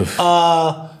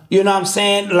 You know what I'm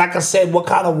saying? Like I said, what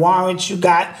kind of warrants you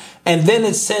got. And then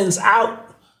it sends out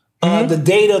the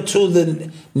data to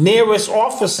the nearest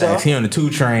officer. He on the 2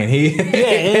 train. He on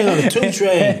the 2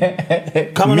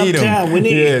 train. Coming uptown. We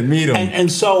need meet him.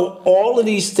 And so all of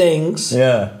these things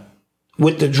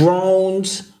with the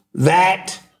drones,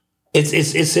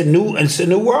 it's a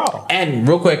new world. And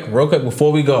real quick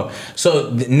before we go. So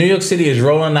New York City is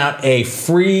rolling out a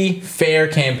free fare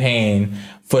campaign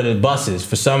for the buses,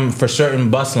 for certain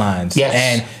bus lines. Yes.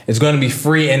 And it's going to be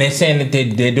free. And they're saying that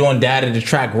they're doing data to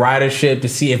track ridership, to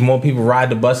see if more people ride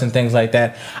the bus and things like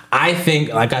that. I think,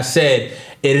 like I said,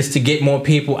 it is to get more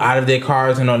people out of their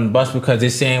cars and on the bus, because they're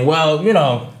saying, well,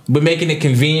 we're making it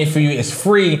convenient for you. It's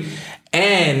free.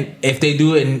 And if they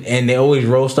do it and they always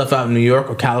roll stuff out in New York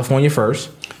or California first.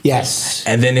 Yes.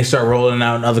 And then they start rolling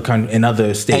out in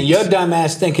other states. And your dumb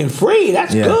ass thinking free,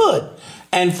 that's good.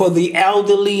 And for the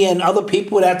elderly and other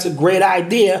people, that's a great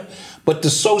idea. But the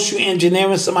social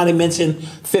engineering, somebody mentioned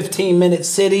 15-minute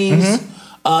cities.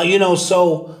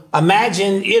 So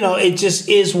imagine, it just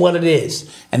is what it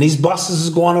is. And these buses is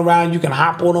going around. You can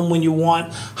hop on them when you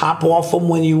want, hop off them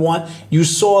when you want. You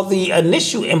saw the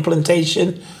initial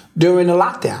implementation during the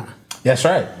lockdown. That's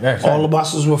right. All the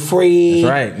buses were free. That's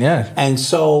right, yeah. And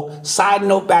so, side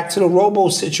note, back to the robo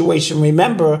situation,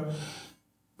 remember,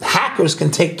 hackers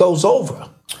can take those over.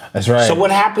 That's right. So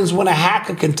what happens when a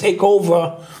hacker can take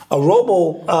over a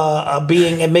robo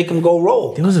being and make them go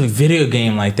rogue? There was a video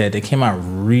game like that came out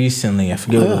recently. I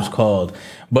forget what it was called.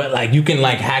 But like you can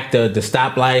like hack the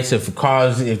stoplights if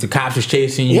the cops is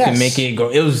chasing you, you can make it go.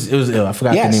 It was ill. I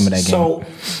forgot the name of that game. So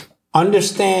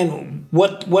understand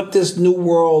what this new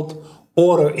world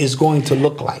order is going to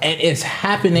look like. And it's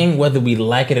happening whether we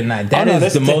like it or not. That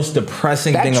is the most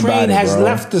depressing thing about it, bro. That train has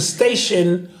left the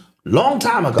station long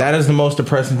time ago. That is the most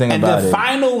depressing thing about it. And the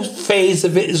final phase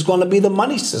of it is going to be the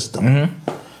money system.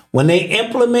 When they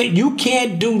implement, you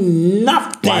can't do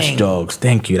nothing. Watch Dogs.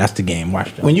 Thank you. That's the game.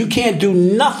 Watch Dogs. When you can't do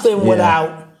nothing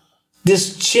without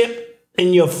this chip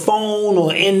in your phone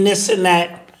or in this and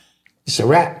that, it's a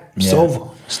wrap. It's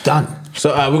over. It's done.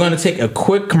 So we're going to take a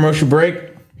quick commercial break,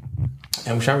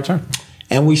 and we shall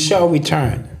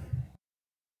return.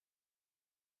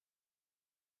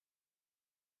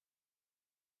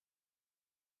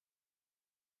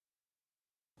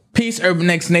 Peace, Urban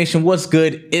X Nation. What's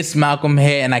good? It's Malcolm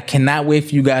here, and I cannot wait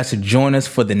for you guys to join us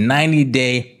for the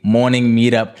 90-day morning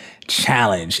meetup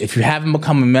challenge. If you haven't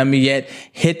become a member yet,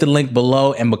 hit the link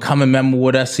below and become a member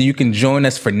with us so you can join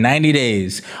us for 90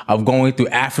 days of going through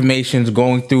affirmations,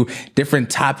 going through different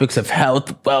topics of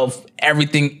health, wealth,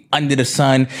 everything under the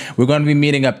sun. We're going to be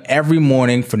meeting up every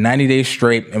morning for 90 days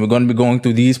straight, and we're going to be going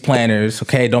through these planners.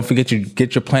 Okay, don't forget to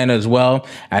get your planner as well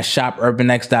at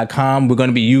shopurbanx.com. We're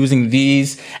going to be using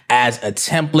these as a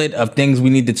template of things we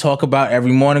need to talk about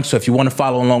every morning. So if you want to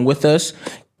follow along with us,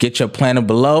 get your planner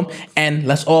below, and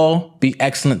let's all be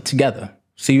excellent together.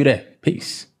 See you there.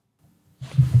 Peace.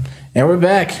 And we're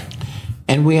back.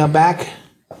 And we are back.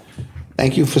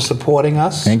 Thank you for supporting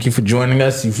us. Thank you for joining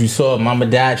us. If you saw Mama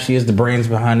Dad, she is the brains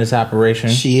behind this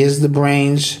operation. She is the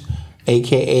brains,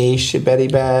 a.k.a.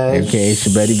 Shabetty Baz. A.k.a.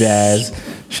 Shabetty Baz.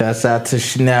 Shouts out to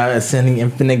Chanel Ascending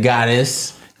Infinite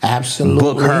Goddess. Absolutely.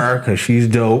 Book her, because she's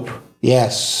dope.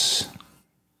 Yes.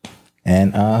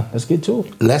 And let's get to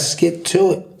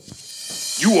it.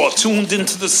 You are tuned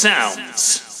into the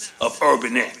sounds of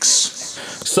Urban X.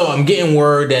 So I'm getting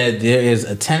word that there is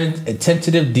a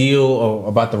tentative deal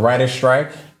about the writer's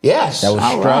strike. Yes. That was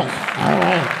struck. All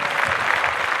right.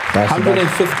 That's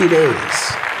 150 days.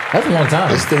 That's a long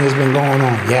time. This thing has been going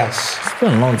on. Yes. It's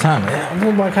been a long time. I'm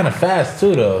moving by kind of fast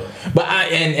too, though. But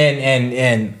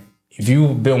and if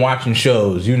you've been watching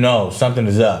shows, you know something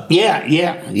is up. Yeah.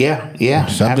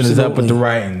 Something is up with the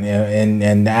writing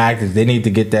and the actors. They need to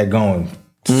get that going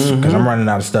because I'm running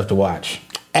out of stuff to watch.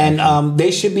 And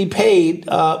they should be paid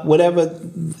whatever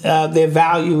their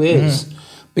value is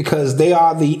because they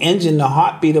are the engine, the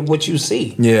heartbeat of what you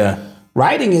see. Yeah.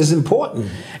 writing is important.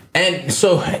 And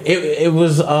so it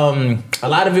was a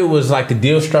lot of it was like the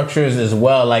deal structures as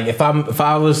well. Like if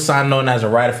I was signed on as a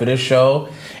writer for this show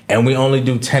and we only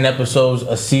do 10 episodes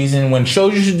a season, when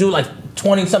shows you should do like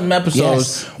 20 something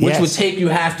episodes, which would take you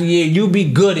half the year, you'd be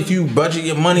good if you budget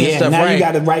your money and stuff, now right? you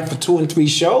got to write for 2 and 3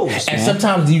 shows. And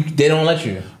sometimes they don't let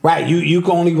you. Right, you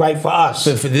can only write for us.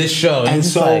 So for this show. And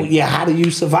so, like, how do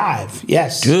you survive?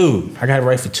 Yes. Dude, I got to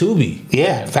write for Tubi.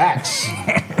 Yeah, facts.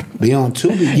 Be on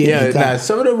Tubi.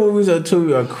 Some of the movies on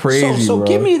Tubi are crazy, So bro.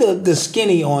 give me the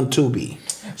skinny on Tubi.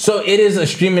 So it is a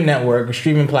streaming network, a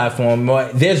streaming platform.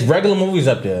 There's regular movies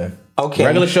up there. Okay.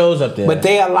 Regular shows up there. But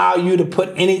they allow you to put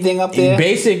anything up there?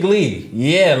 Basically,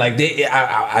 yeah. Like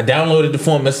I downloaded the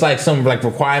form. It's like some like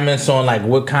requirements on like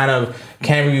what kind of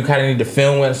camera you kind of need to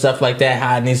film with and stuff like that,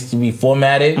 how it needs to be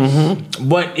formatted. Mm-hmm.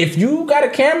 But if you got a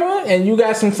camera and you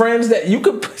got some friends, that you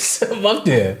could put something up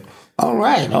there. All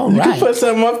right. You can put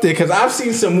something up there because I've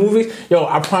seen some movies. Yo,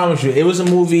 I promise you, it was a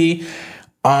movie.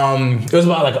 It was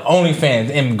about like OnlyFans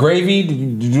and Gravy.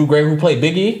 Drew Gravy, who played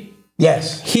Biggie.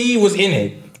 Yes, he was in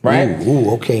it. Right?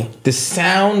 Ooh, okay. The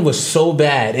sound was so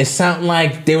bad. It sounded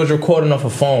like they was recording off a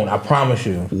phone. I promise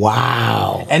you.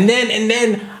 Wow. And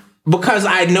then because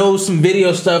I know some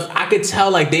video stuff, I could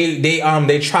tell like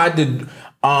they tried to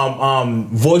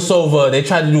voiceover. They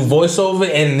tried to do voiceover,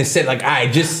 and they said like, "All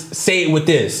right, just say it with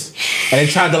this," and they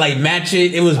tried to like match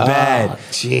it. It was bad.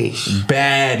 Jeez.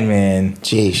 Bad, man.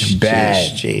 Jeez.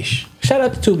 Bad. Jeez. Shout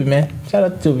out to Tubi, man. Shout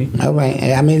out to Tubi. All right.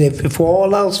 I mean, if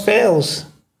all else fails,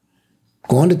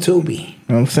 going to Tubi. You know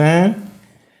what I'm saying?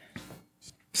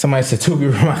 Somebody said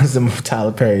Tubi reminds them of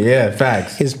Tyler Perry. Yeah,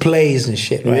 facts. His plays and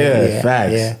shit, right? Yeah,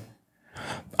 facts.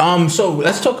 Yeah. So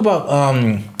let's talk about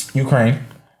Ukraine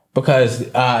because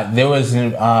there was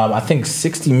I think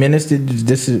 60 Minutes did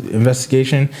this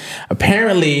investigation.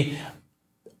 Apparently,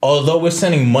 although we're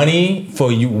sending money for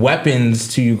weapons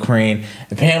to Ukraine,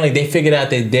 apparently they figured out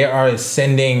that they are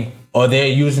sending or they're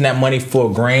using that money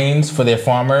for grains for their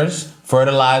farmers.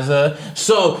 Fertilizer.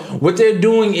 So what they're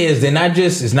doing is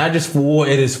it's not just for war,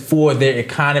 it is for their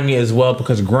economy as well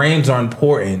because grains are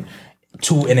important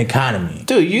to an economy.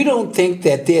 Dude, you don't think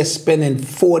that they're spending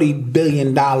 $40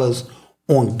 billion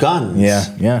on guns?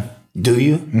 Yeah. Do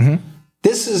you? Mm-hmm.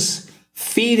 This is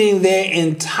feeding their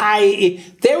entire...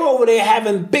 They're over there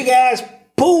having big-ass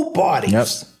pool parties. Yep.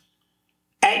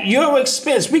 At your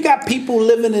expense. We got people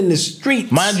living in the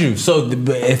streets. Mind you, so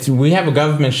if we have a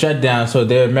government shutdown, so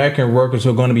there are American workers who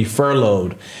are going to be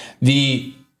furloughed.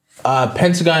 The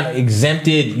Pentagon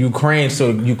exempted Ukraine,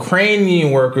 so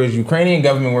Ukrainian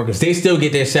government workers, they still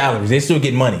get their salaries, they still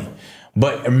get money.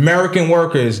 But American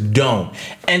workers don't.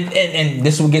 And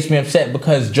this is what gets me upset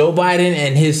because Joe Biden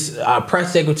and his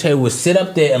press secretary would sit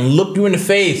up there and look you in the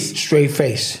face. Straight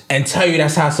face. And tell you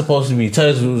that's how it's supposed to be. Tell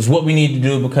us it's what we need to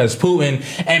do because Putin.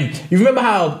 And you remember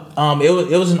how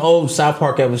it was an old South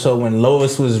Park episode when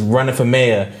Lois was running for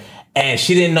mayor and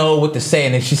she didn't know what to say.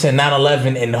 And then she said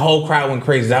 9/11 and the whole crowd went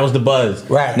crazy. That was the buzz.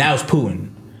 Right. Now it's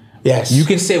Putin. Yes. You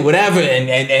can say whatever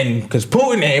and because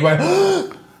Putin,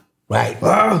 everybody... Right.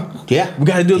 Yeah. We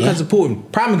got to do it because of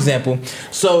Putin. Prime example.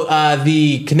 So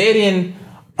the Canadian,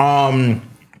 I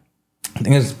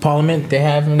think it's Parliament they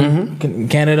have in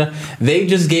Canada. They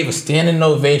just gave a standing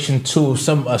ovation to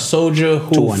a soldier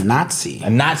to a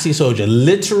Nazi soldier,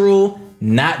 literal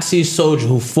Nazi soldier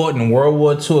who fought in World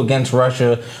War II against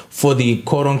Russia for the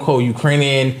quote unquote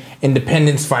Ukrainian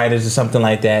independence fighters or something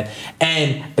like that.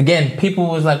 And again, people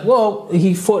was like, "Well,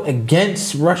 he fought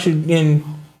against Russia in."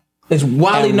 It's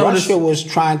widely noted. Russia was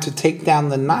trying to take down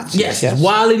the Nazis. Yes, it's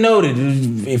widely noted.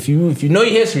 If you know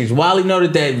your history, it's widely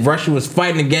noted that Russia was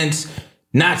fighting against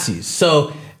Nazis.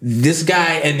 So this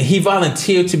guy, and he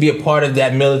volunteered to be a part of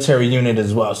that military unit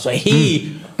as well. So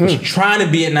he was trying to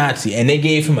be a Nazi, and they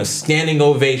gave him a standing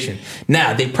ovation.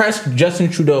 Now, they pressed Justin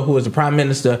Trudeau, who was the Prime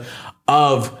Minister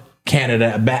of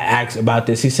Canada, about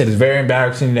this. He said it's very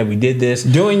embarrassing that we did this.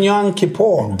 During Yom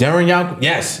Kippur.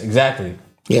 Yes, exactly.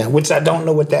 Yeah, which I don't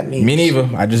know what that means. Me neither.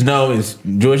 I just know it's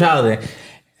Jewish holiday.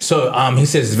 So he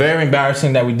says it's very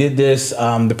embarrassing that we did this.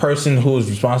 The person who was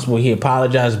responsible, he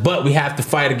apologized, but we have to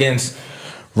fight against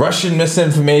Russian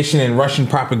misinformation and Russian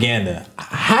propaganda.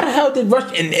 How the hell did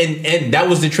Russia... And that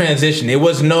was the transition. It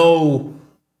was no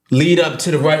lead up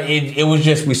to the... It was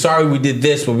just, we're sorry we did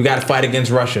this, but we got to fight against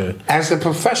Russia. As a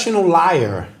professional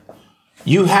liar,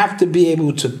 you have to be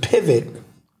able to pivot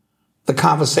the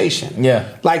conversation.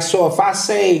 Yeah. Like, so if I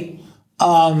say,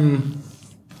 I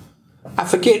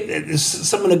forget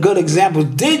some of the good examples.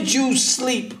 Did you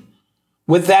sleep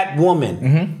with that woman?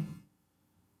 Mm-hmm.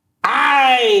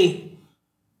 I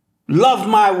love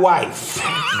my wife.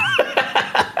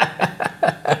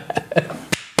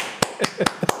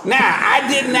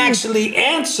 actually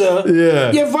answer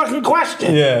Yeah. your fucking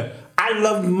question. Yeah. I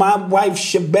love my wife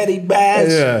Shabetty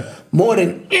Baz more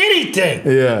than anything.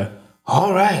 Yeah.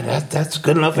 All right, that's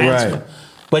good enough answer. Right.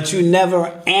 But you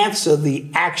never answer the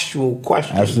actual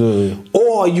question. Absolutely.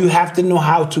 Or you have to know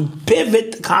how to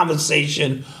pivot the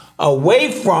conversation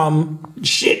away from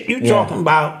shit you talking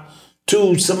about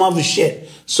to some other shit.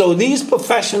 So these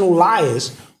professional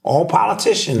liars, all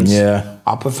politicians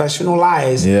are professional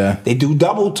liars. Yeah. They do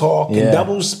double talk and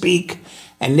double speak,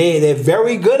 and they're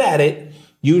very good at it.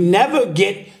 You never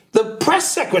get the press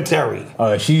secretary.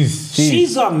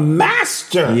 She's a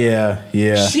master.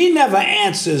 Yeah. She never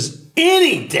answers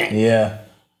anything. Yeah.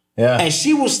 And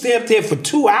she will stay up there for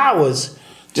 2 hours,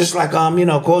 just like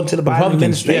according to the Biden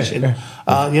administration.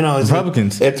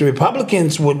 Republicans. If the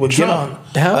Republicans would get on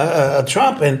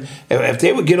Trump, and if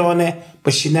they would get on there,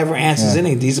 but she never answers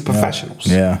anything. These are professionals.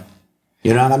 Yeah.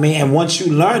 You know what I mean? And once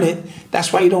you learn it,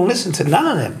 that's why you don't listen to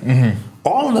none of them. Mm-hmm.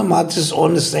 All of them are just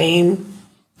on the same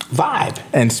vibe.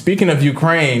 And speaking of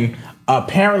Ukraine,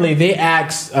 apparently they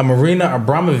asked Marina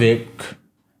Abramovic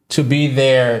to be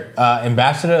their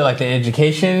ambassador, like the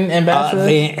education ambassador?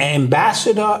 The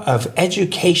ambassador of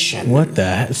education. What the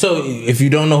heck? So if you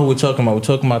don't know who we're talking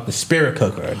about the spirit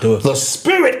cooker. The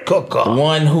spirit cooker. The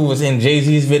one who was in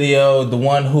Jay-Z's video, the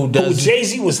one who does... Who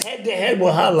Jay-Z was head to head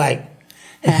with her like...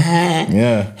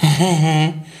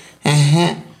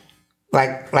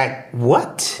 Like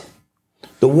what?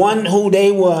 The one who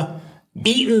they were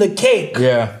eating the cake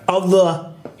of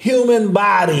the human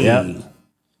body. Yep.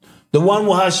 The one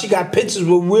with her, she got pictures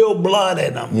with real blood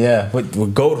in them. Yeah,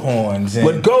 with goat horns.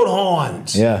 With goat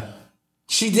horns. Yeah.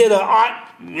 She did an art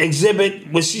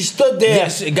exhibit where she stood there.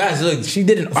 Yes, guys, look, she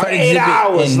did an art for 8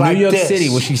 hours exhibit in like New York this. City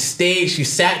where she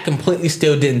sat completely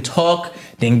still, didn't talk,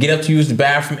 didn't get up to use the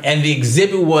bathroom. And the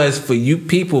exhibit was for you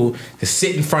people to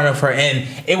sit in front of her. And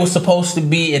it was supposed to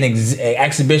be an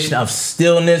exhibition of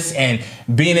stillness and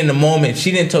being in the moment.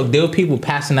 She didn't talk. There were people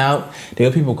passing out. There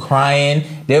were people crying.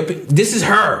 This is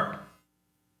her.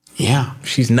 Yeah.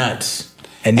 She's nuts.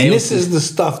 And this is the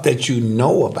stuff that you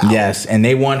know about. Yes, and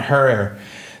they want her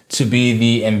to be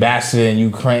the ambassador in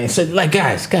Ukraine. So, like,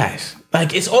 guys,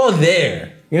 like, it's all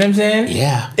there. You know what I'm saying?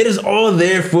 Yeah. It is all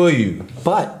there for you.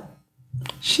 But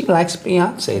she likes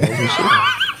Beyonce,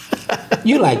 doesn't she?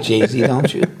 You like Jay-Z,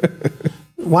 don't you?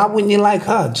 Why wouldn't you like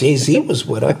her? Jay-Z was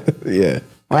with her. Yeah.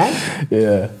 Right?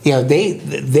 Yeah. Yeah,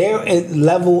 their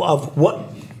level of what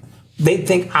they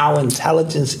think our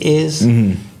intelligence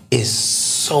is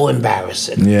so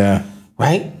embarrassing. Yeah.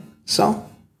 Right? So,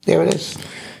 there it is.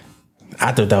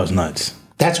 I thought that was nuts.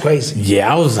 That's crazy.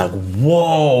 Yeah, I was like,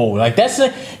 whoa. Like, that's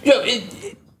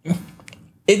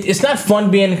it's not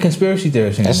fun being a conspiracy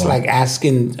theorist anymore. That's like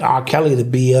asking R. Kelly to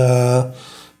be the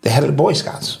head of the Boy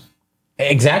Scouts.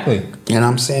 Exactly. You know what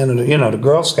I'm saying? The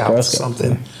Girl Scouts or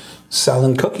something,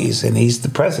 selling cookies, and he's the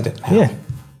president now. Yeah.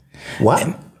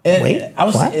 What? Wait,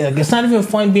 what? It's not even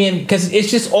fun being, because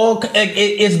it's just all,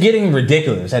 it's getting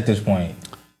ridiculous at this point.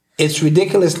 It's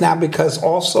ridiculous now because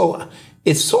also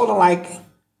it's sort of like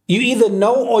you either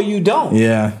know or you don't.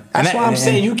 Yeah. That's why I'm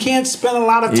saying you can't spend a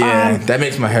lot of time. Yeah, that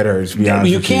makes my head hurt, to be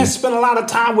honest. You can't spend a lot of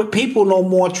time with people no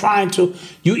more trying to.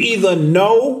 You either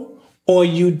know or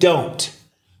you don't.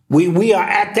 We are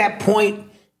at that point.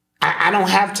 I don't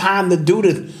have time to do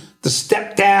the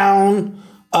step down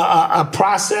a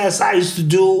process I used to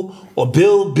do or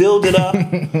build it up.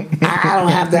 I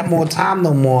don't have that more time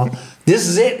no more. This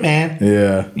is it, man.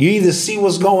 Yeah. You either see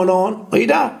what's going on or you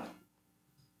don't.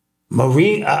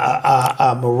 Maria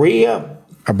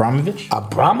Abramovich?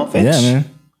 Abramovich? Yeah, man.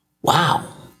 Wow.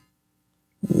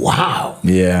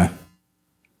 Yeah.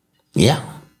 Yeah.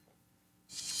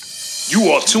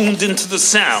 You are tuned into the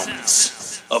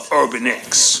sounds of Urban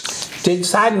X.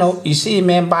 Side note, you see your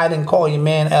man Biden call your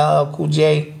man LL Cool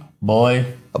J boy.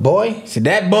 A boy? See,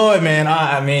 that boy, man,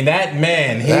 I mean, that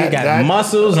man, he got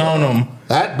muscles on him.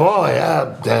 That boy,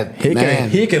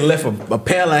 He can lift a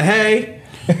pail of hay.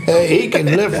 He can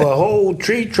lift a whole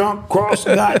tree trunk across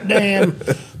goddamn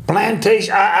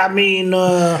plantation. I mean,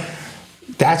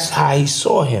 that's how he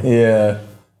saw him. Yeah.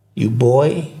 You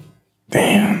boy.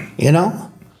 Damn. You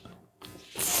know?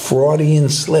 Freudian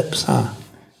slips, huh?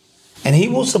 And he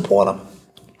will support him.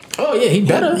 Oh, yeah, he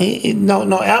better. No,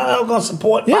 LL gonna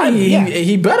support Biden.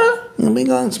 He better. He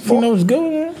gonna support. He knows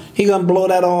good, man. He gonna blow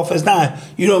that off as not.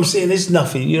 You know what I'm saying? It's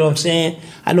nothing. You know what I'm saying?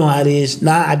 I know how it is.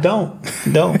 Nah, I don't,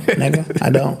 nigga. I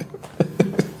don't.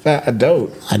 I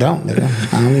don't, nigga.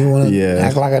 I don't even want to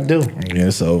act like I do. Yeah,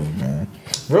 it's over, man.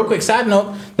 Real quick side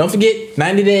note, don't forget,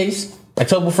 90 days.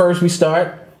 October 1st, we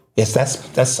start. Yes,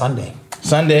 that's Sunday.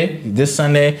 Sunday, this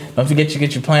Sunday. Don't forget to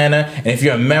get your planner. And if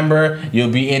you're a member,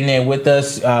 you'll be in there with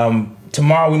us.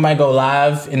 Tomorrow we might go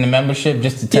live in the membership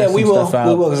just to test some stuff out.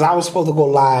 We will, because I was supposed to go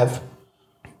live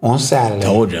on Saturday.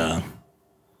 Told y'all.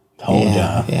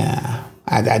 Yeah.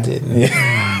 I didn't. Yeah.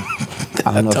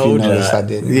 I don't know if you noticed. I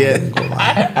didn't. Yeah. I didn't go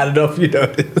live. I don't know if you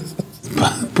noticed.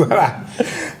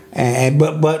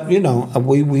 but you know,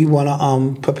 we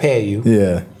want to prepare you.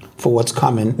 Yeah. For what's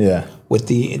coming. Yeah. With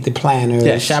the planners.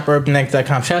 Yeah,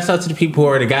 shopurbanex.com. Shouts out to the people who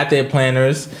already got their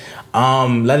planners.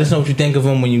 Let us know what you think of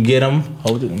them when you get them.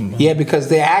 Yeah, because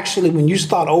they're actually, when you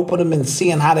start opening them and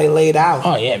seeing how they laid out.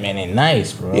 Oh, yeah, man, they're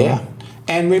nice, bro. Yeah.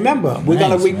 And remember, we're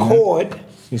going to record.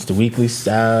 It's the weekly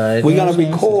side. We're going to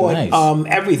record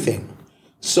everything.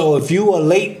 So if you are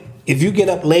late, if you get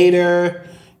up later,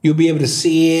 you'll be able to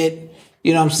see it.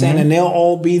 You know what I'm saying? And they'll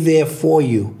all be there for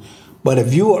you. But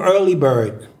if you are early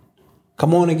bird,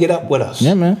 come on and get up with us.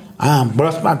 Yeah, man.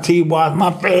 Brush my teeth, wash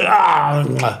my face.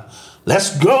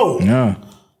 Let's go. Yeah.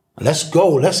 Let's go.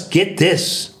 Let's get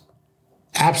this.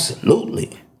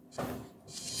 Absolutely.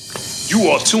 You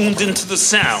are tuned into the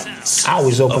sounds. I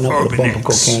always open of up with a bump of Urban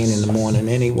X. cocaine in the morning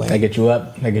anyway. I get you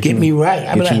up. Get me right.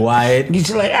 I be Get you wired. Get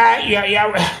you like,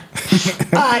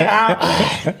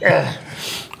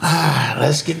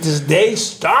 let's get this day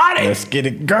started. Let's get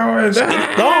it going. Let's get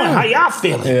it going. How y'all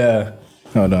feeling? Yeah.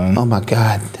 Hold on. Oh my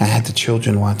God. I had the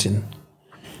children watching.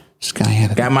 This guy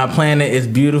had Got my planner. It's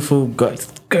beautiful.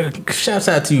 Shouts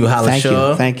out to you, Holly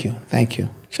Shaw. Thank you.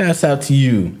 Shouts out to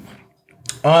you.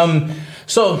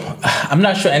 So I'm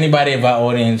not sure anybody of our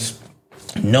audience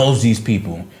knows these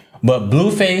people, but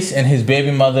Blueface and his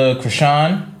baby mother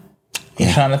Krishan,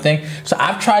 I think. So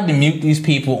I've tried to mute these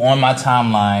people on my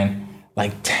timeline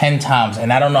like 10 times,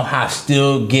 and I don't know how I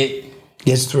still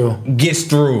gets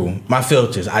through my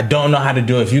filters. I don't know how to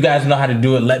do it. If you guys know how to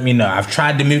do it, let me know. I've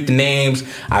tried to mute the names.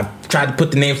 I've tried to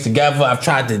put the names together. I've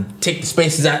tried to take the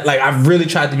spaces out. Like, I've really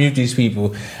tried to mute these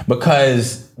people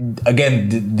because, again,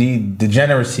 the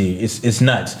degeneracy is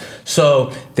nuts.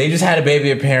 So they just had a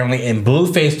baby apparently, and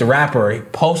Blueface, the rapper,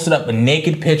 posted up a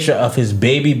naked picture of his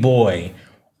baby boy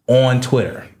on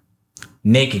Twitter.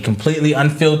 Naked, completely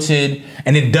unfiltered,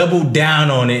 and it doubled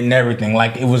down on it and everything.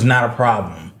 Like, it was not a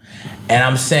problem. And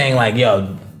I'm saying, like,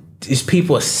 yo, these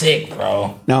people are sick,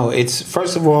 bro. No, it's,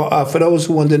 first of all, for those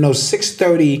who want to know,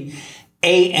 6:30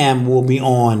 a.m. will be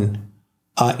on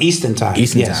Eastern time.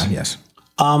 Eastern time, yes.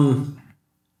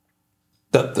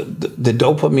 The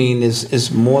dopamine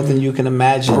is more than you can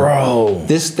imagine. Bro.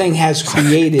 This thing has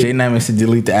created... J9 needs to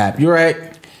delete the app. You're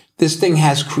right. This thing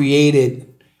has created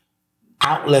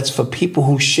outlets for people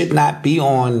who should not be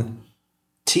on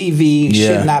TV,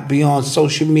 should not be on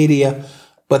social media,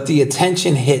 but the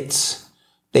attention hits,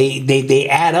 they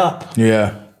add up.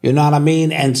 Yeah. You know what I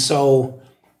mean? And so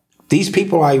these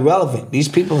people are irrelevant. These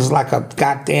people is like a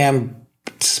goddamn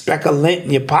speck of lint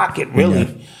in your pocket, really.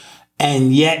 Yeah.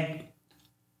 And yet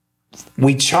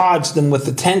we charge them with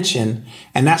attention.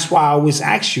 And that's why I always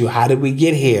ask you, how did we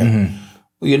get here?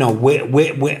 Mm-hmm. You know,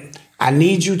 I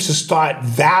need you to start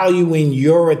valuing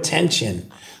your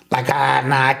attention. Like,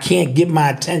 I can't give my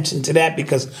attention to that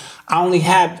because I only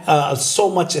have so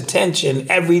much attention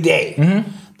every day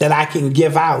that I can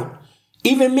give out.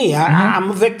 Even me, I'm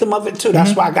a victim of it too.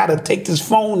 That's why I got to take this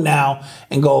phone now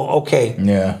and go, okay.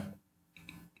 Yeah.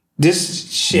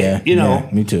 This shit, you know.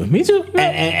 Yeah, me too.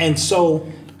 And so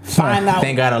find out.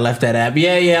 Thank God I left that app.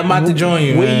 Yeah, I'm about to join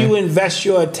you, where you invest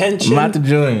your attention. I'm about to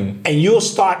join. And you'll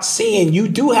start seeing you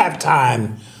do have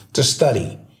time to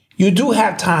study. You do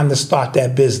have time to start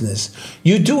that business.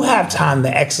 You do have time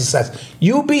to exercise.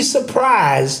 You'll be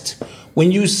surprised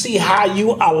when you see how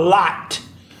you allot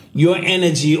your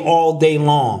energy all day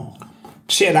long.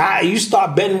 Shit, you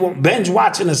start binge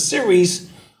watching a series,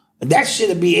 that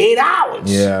shit'll be 8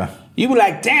 hours. Yeah. You be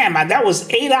like, damn, that was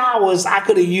 8 hours I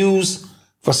could have used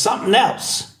for something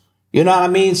else. You know what I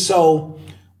mean? So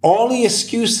all the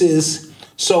excuses,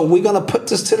 so we're going to put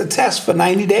this to the test for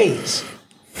 90 days.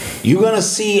 You're going to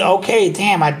see, okay,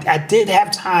 damn, I did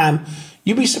have time.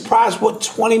 You'd be surprised what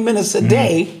 20 minutes a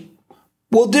day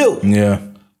will do. Yeah.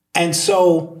 And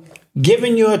so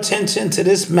giving your attention to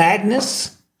this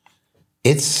madness,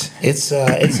 it's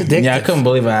addictive. Yeah, I couldn't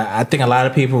believe it. I think a lot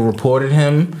of people reported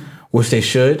him, which they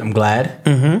should. I'm glad.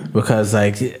 Because,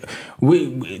 like,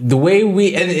 the way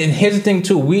we, and here's the thing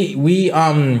too, we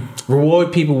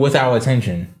reward people with our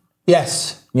attention.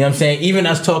 Yes. You know what I'm saying? Even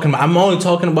us talking about, I'm only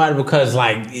talking about it because,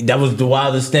 like, that was the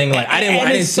wildest thing. Like, I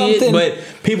didn't see it, but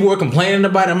people were complaining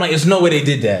about it. I'm like, there's no way they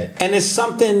did that. And it's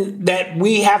something that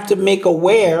we have to make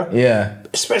aware. Yeah.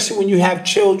 Especially when you have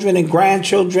children and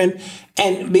grandchildren.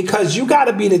 And because you got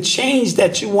to be the change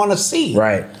that you want to see.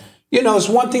 Right. You know, it's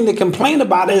one thing to complain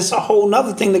about it. It's a whole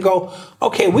nother thing to go,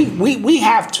 okay, we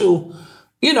have to,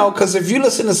 you know, because if you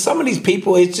listen to some of these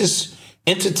people, it's just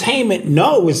entertainment.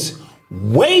 No, it's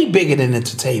way bigger than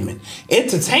entertainment.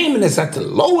 Entertainment is at the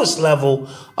lowest level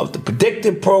of the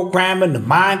predictive programming, the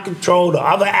mind control, the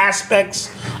other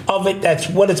aspects of it. That's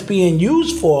what it's being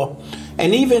used for.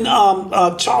 And even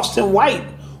Charleston White,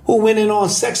 who went in on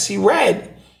Sexy Red,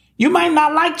 you might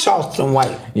not like Charleston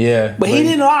White. Yeah. But he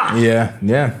didn't lie.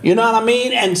 Yeah. You know what I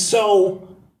mean? And so,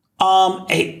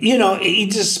 you know, he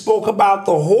just spoke about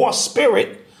the horse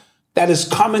spirit that is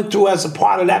coming through as a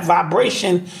part of that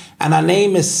vibration. And her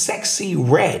name is Sexy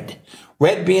Red.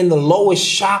 Red being the lowest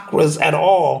chakras at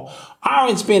all.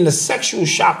 Orange being the sexual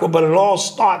chakra, but it all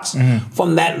starts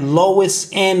from that lowest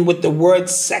end with the word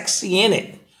sexy in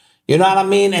it. You know what I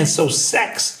mean? And so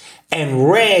sex and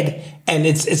red, and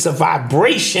it's a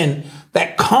vibration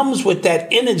that comes with that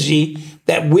energy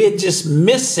that we're just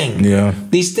missing. Yeah.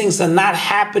 These things are not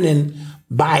happening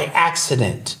by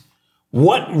accident.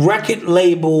 What record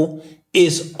label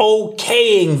is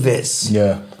okaying this?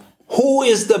 Yeah. Who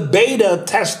is the beta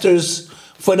testers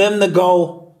for them to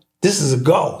go, this is a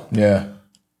go? Yeah.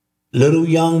 Little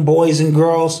young boys and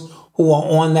girls who are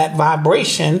on that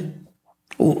vibration,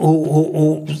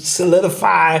 who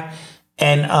solidify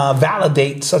and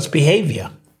validate such behavior.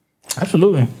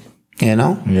 Absolutely. You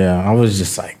know? Yeah, I was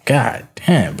just like, God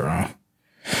damn, bro.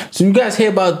 So you guys hear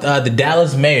about the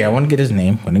Dallas mayor? I want to get his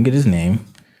name.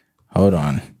 Hold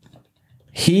on.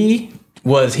 He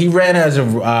ran as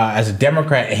a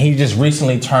Democrat, and he just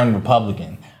recently turned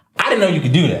Republican. I didn't know you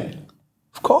could do that.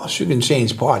 Of course, you can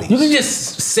change parties. You can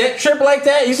just set trip like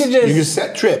that. You can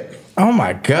set trip. Oh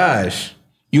my gosh.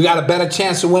 You got a better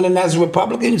chance of winning as a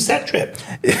Republican. You set trip.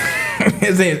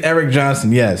 His name is Eric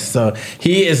Johnson. Yes, so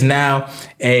he is now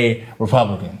a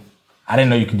Republican. I didn't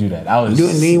know you could do that. You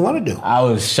didn't even want to do. I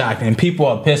was shocked, and people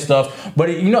are pissed off.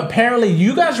 But you know, apparently,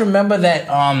 you guys remember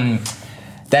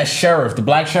that sheriff, the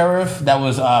black sheriff that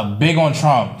was big on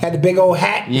Trump, had the big old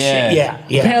hat. And shit? Yeah.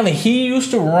 Apparently, he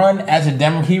used to run as a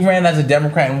Democrat. He ran as a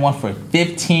Democrat and won for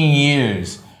 15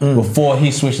 years before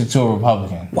he switched it to a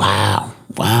Republican. Wow.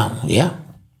 Yeah.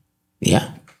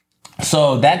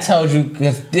 So that tells you,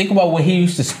 because think about what he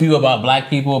used to spew about black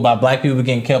people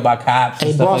getting killed by cops and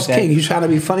Hey, stuff Boss like that. King, you trying to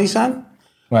be funny, son?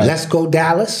 Right. Let's go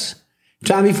Dallas.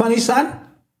 Trying to be funny, son?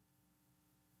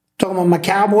 Talking about my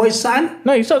Cowboys, son?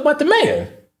 No, you talking about the mayor.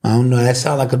 I don't know. That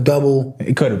sound like a double.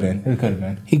 It could have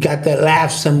been. He got that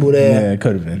laugh symbol there. Yeah, it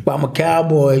could have been. About my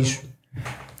Cowboys.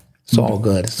 It's all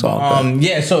good.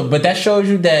 Yeah, but that shows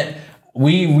you that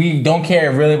we don't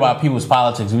care really about people's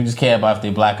politics. We just care about if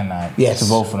they're black or not. Yes. To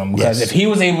vote for them. Because if he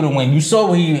was able to win, you saw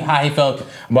how he felt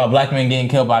about black men getting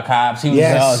killed by cops. He was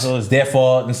like, so it's their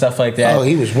fault and stuff like that. Oh,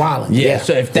 he was wilding. Yeah.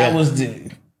 So if that was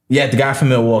the guy from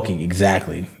Milwaukee,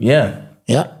 exactly. Yeah.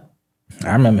 Yep.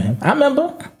 I remember him. I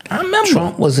remember.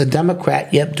 Trump was a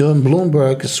Democrat. Yep. During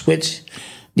Bloomberg switch.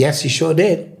 Yes, he sure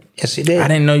did. Yes, he did. I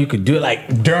didn't know you could do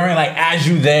it during as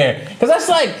you there. Because that's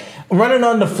like running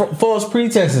on the false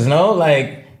pretenses, no?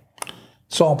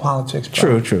 It's all politics,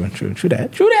 bro. True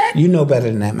that. You know better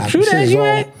than that, man. True that. This is You all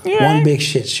right. one big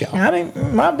shit show.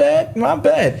 My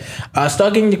bad.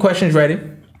 Start getting your questions ready.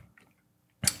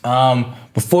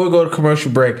 Before we go to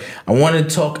commercial break, I want to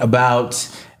talk about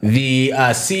the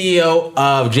CEO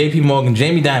of JP Morgan,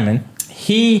 Jamie Dimon.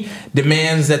 He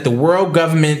demands that the world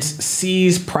government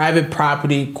seize private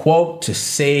property, quote, to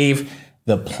save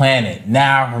the planet.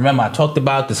 Now, remember, I talked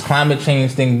about this climate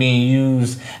change thing being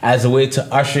used as a way to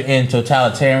usher in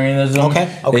totalitarianism.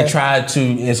 Okay. They tried to,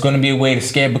 it's going to be a way to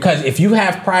scare, because if you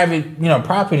have private,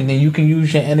 property, then you can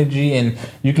use your energy and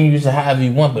you can use it however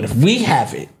you want. But if we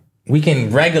have it, we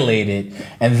can regulate it,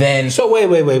 and then... So wait.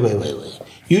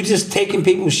 You just taking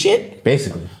people's shit?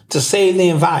 Basically. To save the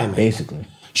environment? Basically.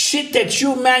 Shit that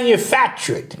you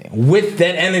manufactured. With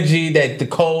that energy that the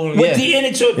coal... With the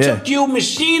energy, it took you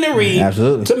machinery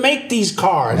to make these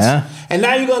cars. Yeah. And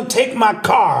now you're going to take my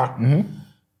car. Mm-hmm.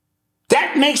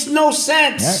 That makes no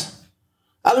sense.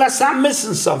 Yeah. Unless I'm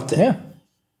missing something. Yeah.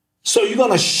 So you're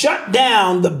going to shut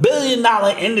down the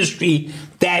billion-dollar industry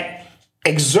that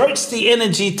exerts the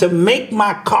energy to make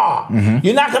my car. Mm-hmm.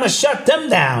 You're not going to shut them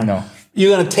down. No.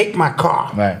 You're going to take my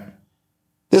car. Right.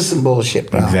 This is some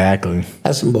bullshit, bro. Exactly.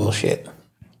 That's some bullshit.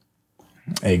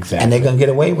 Exactly. And they're going to get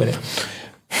away with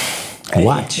it.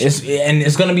 Watch.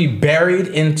 It's going to be buried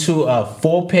into a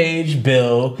 4-page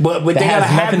bill but that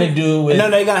has nothing to do with... No,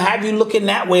 they're going to have you looking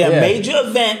that way, a major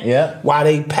event, while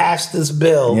they pass this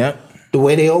bill the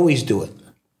way they always do it.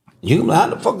 How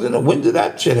the fuck when did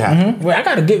that shit happen? Mm-hmm. Well, I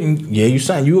got to get... Yeah,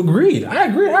 you agreed. I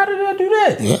agreed. How did I do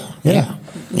that? Yeah.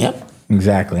 Yep.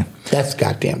 Exactly. That's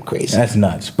goddamn crazy. That's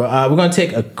nuts. But we're going to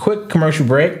take a quick commercial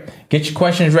break. Get your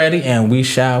questions ready, and we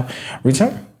shall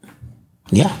return.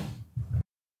 Yeah.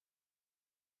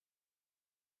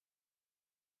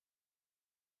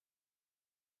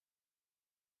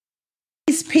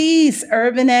 Peace,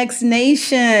 Urban X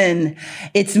Nation.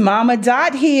 It's Mama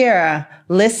Dot here.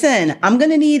 Listen, I'm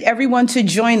going to need everyone to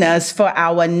join us for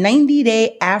our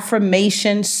 90-day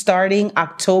affirmation starting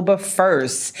October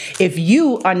 1st. If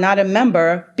you are not a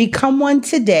member, become one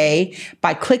today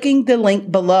by clicking the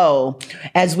link below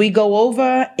as we go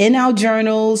over in our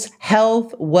journals,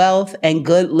 health, wealth, and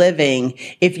good living.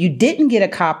 If you didn't get a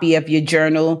copy of your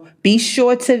journal, be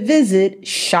sure to visit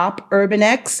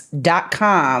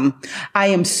shopurbanx.com. I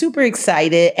am super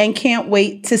excited and can't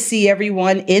wait to see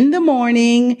everyone in the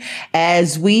morning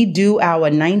as we do our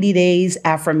 90 days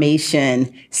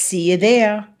affirmation. See you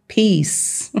there.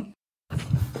 Peace.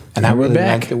 And I really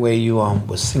like the way you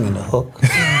was singing the hook.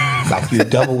 Like you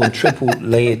double and triple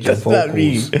layered your vocals. Not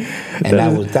me.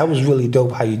 And that was really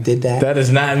dope how you did that. That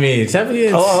is not me.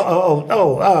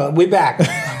 We back.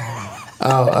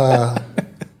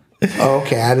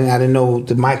 Okay. I didn't know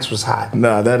the mics was hot.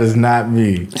 No, that is not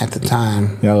me. At the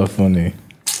time. Y'all are funny.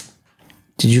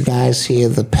 Did you guys hear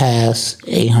the past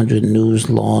 800 news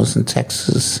laws in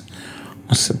Texas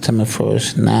on September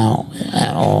 1st? Now,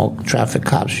 at all traffic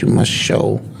cops, you must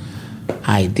show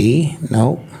ID.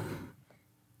 Nope.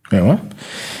 Wait, what?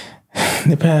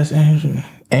 The past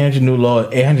 800 new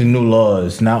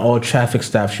laws. Now all traffic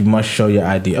stops, you must show your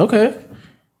ID. Okay.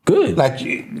 Good. Like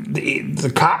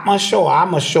the cop must show, or I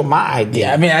must show my ID.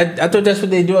 Yeah, I mean, I thought that's what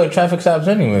they do at traffic stops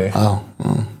anyway. Oh.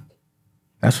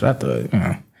 That's what I thought. You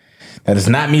know. That is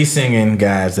not me singing,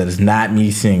 guys. That is not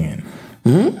me singing.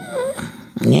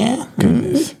 Mm-hmm. Yeah.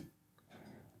 Goodness.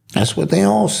 That's what they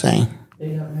all say.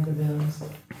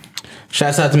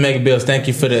 Shouts out to Mega Bills. Thank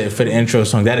you for the intro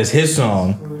song. That is his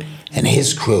song. And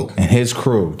his crew.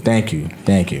 Thank you.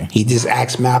 He just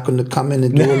asked Malcolm to come in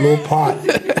and do a little part.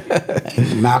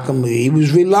 And Malcolm, he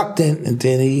was reluctant, and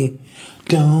then he,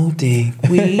 don't think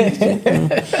we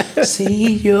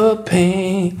see your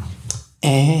pain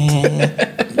and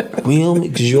wheel me,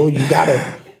 because you gotta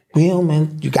wheel,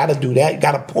 man. You gotta do that. You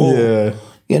gotta pull. Yeah.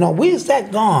 You know, where's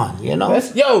that gone? You know, I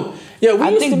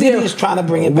think Diddy's trying to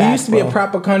bring it back. We used to be a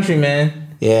proper country,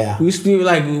 man. Yeah. We used to be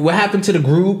like, what happened to the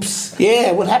groups?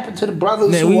 Yeah, what happened to the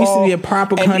brothers? Man, we used to be a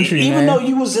proper country, even man. though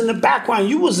you was in the background,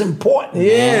 you was important.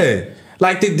 Yeah. Man.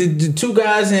 Like the two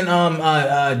guys in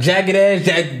Jagged Edge,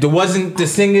 that wasn't the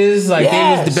singers, like they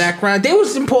was the background. They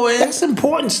was important. That's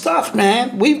important stuff,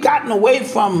 man. We've gotten away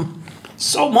from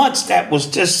so much that was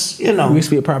just, We used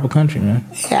to be a proper country, man.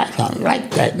 Yeah, I don't like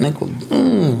that, nickel.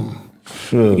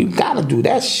 Sure. You gotta do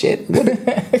that shit. What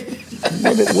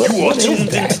You are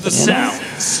tuned into the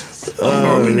sounds of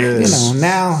Urban X.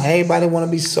 Now everybody want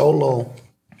to be solo.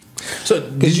 So,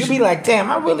 because you be like,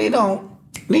 damn, I really don't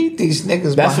need these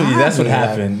niggas. That's what me.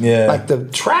 happened. Like, Yeah, like the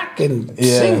track and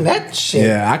sing that shit.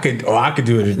 Yeah, I could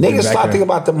do it. Niggas start thinking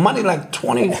about the money like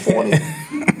 20, 40.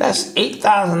 That's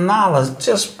 $8,000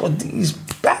 just for these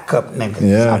backup niggas.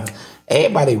 Yeah. Like,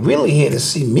 everybody really here to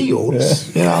see me,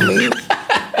 Otis. Yeah. You know what I mean?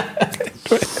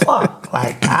 Fuck,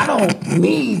 like I don't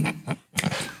need.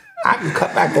 I can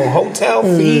cut back on hotel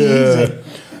fees and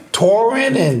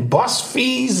touring and bus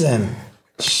fees and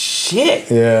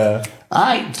shit. Yeah. All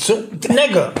right, so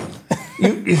nigga,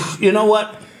 you know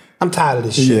what? I'm tired of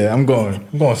this shit. Yeah, I'm going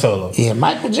solo. Yeah,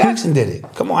 Michael Jackson did it.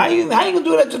 Come on, how you gonna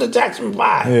do that to the Jackson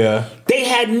 5? Yeah. They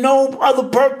had no other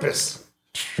purpose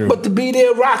but to be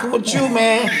there rocking with you,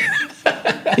 man.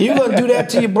 You gonna do that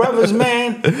to your brothers,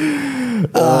 man?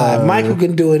 Michael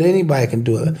can do it. Anybody can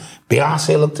do it.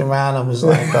 Beyonce looked around and was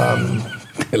like,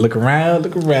 look around.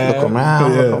 Like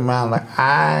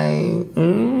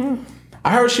I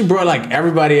heard she brought like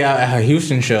everybody out at her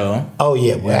Houston show. Oh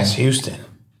yeah, well, that's Houston.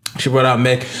 She brought out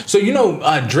Meg. So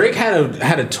Drake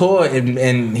had a tour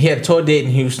and he had a tour date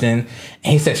in Houston,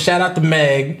 and he said shout out to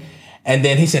Meg. And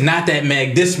then he said, not that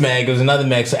Meg, this Meg. It was another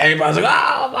Meg. So everybody's like,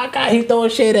 oh my God, he's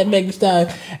throwing shade at Meg Thee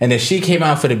Stallion. And then she came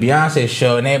out for the Beyonce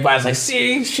show, and everybody's like,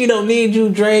 see, she don't need you,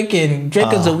 Drake. And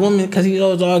Drake is a woman because he's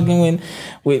always arguing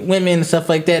with women and stuff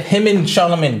like that. Him and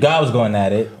Charlamagne God was going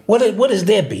at it. What is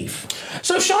their beef?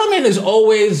 So Charlamagne is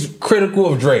always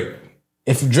critical of Drake.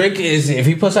 If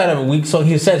he puts out a weak song,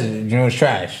 he says it, it's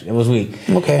trash. It was weak.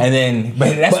 Okay. And then,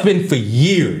 but that's been for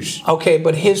years. Okay,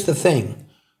 but here's the thing.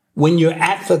 When you're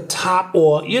at the top,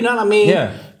 or you know what I mean,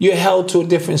 you're held to a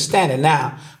different standard.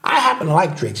 Now, I happen to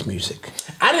like Drake's music.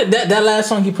 I did that last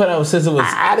song he put out with SZA was.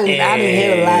 I didn't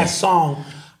hear the last song.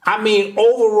 I mean,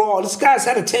 overall, this guy's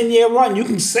had a 10-year run. You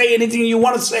can say anything you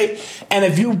want to say. And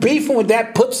if you beefing with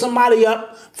that, put somebody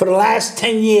up for the last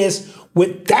 10 years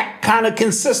with that kind of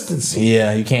consistency.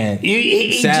 Yeah, you can't.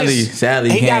 Sadly,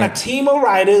 he got a team of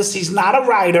writers. He's not a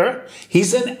writer.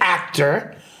 He's an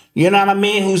actor. You know what I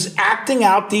mean? Who's acting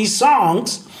out these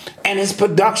songs. And his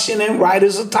production and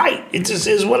writers are tight. It just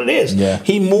is what it is. Yeah.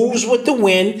 He moves with the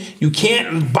wind. You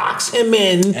can't box him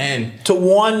in to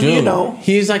one, dude,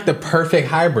 He's like the perfect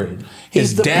hybrid.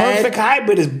 He's the perfect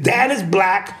hybrid. His dad is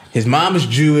black. His mom is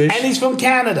Jewish. And he's from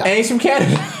Canada.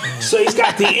 So he's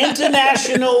got the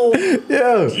international,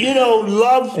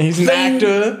 love and he's an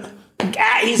actor.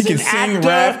 He's he an can sing, actor.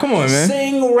 rap. Come on, man.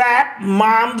 Sing, rap.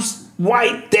 Mom's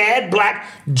white, dad black,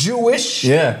 Jewish.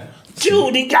 Yeah.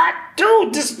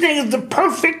 Dude, this thing is the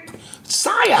perfect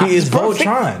psyop. He is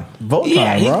Voltron.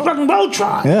 Yeah, he's fucking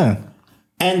Voltron. Yeah.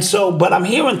 And so, but I'm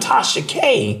hearing Tasha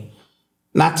K,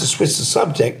 not to switch the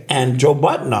subject, and Joe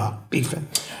Budden are beefing.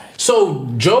 So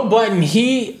Joe Budden,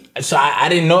 I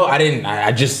didn't know.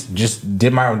 I just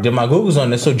did my Googles on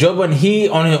this. So Joe Budden,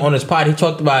 on his pod, he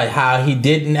talked about how he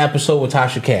did an episode with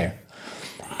Tasha K,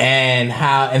 and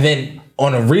then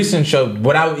on a recent show,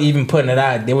 without even putting it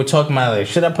out, they were talking about like,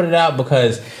 should I put it out?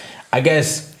 Because I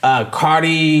guess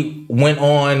Cardi went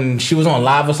on, she was on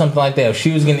live or something like that.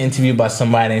 She was getting interviewed by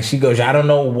somebody, and she goes, I don't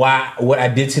know what I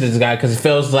did to this guy, because it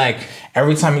feels like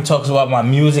every time he talks about my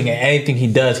music and anything he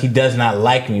does not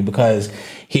like me, because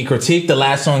he critiqued the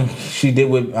last song she did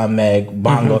with Meg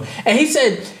Bongo, and he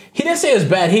said. He didn't say it was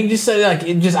bad. He just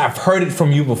said I've heard it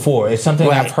from you before. It's something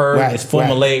I've heard. It's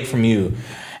formulaic from you.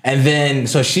 And then,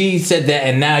 so she said that,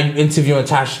 and now you interviewing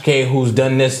Tasha K, who's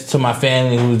done this to my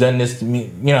family, who's done this to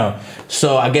me,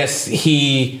 So I guess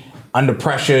he, under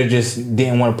pressure, just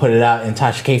didn't want to put it out, and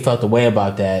Tasha K felt the way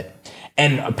about that.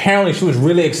 And apparently she was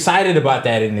really excited about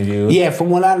that interview. Yeah, from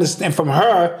what I understand from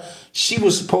her, she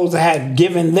was supposed to have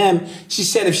given them, she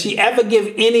said if she ever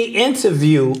give any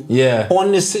interview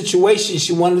on this situation,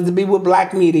 she wanted to be with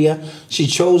black media. She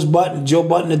chose Joe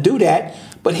Budden to do that.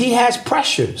 But he has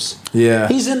pressures. Yeah.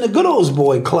 He's in the good old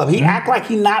boy club. He act like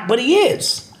he not, but he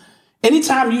is.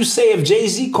 Anytime you say if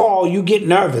Jay-Z call, you get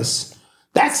nervous.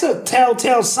 That's a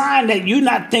telltale sign that you're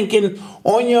not thinking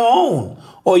on your own.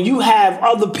 Or you have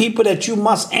other people that you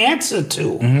must answer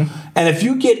to. And if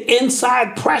you get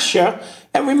inside pressure,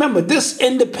 and remember, this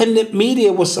independent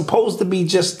media was supposed to be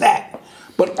just that.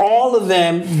 But all of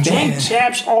them, Drink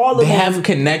Champs, all of them. They have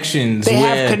connections. They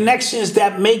have connections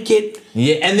that make it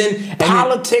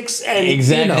politics and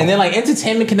exactly. And then like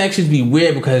entertainment connections be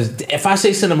weird, because if I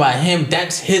say something about him,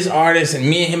 that's his artist, and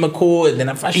me and him are cool. And then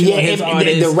if I show his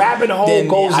artist, the rabbit hole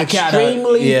goes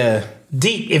extremely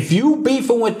deep. If you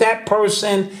beefing with that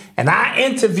person and I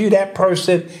interview that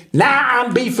person, now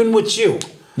I'm beefing with you.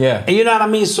 Yeah, and you know what I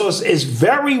mean. So it's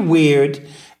very weird.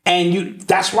 And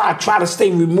that's why I try to stay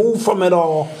removed from it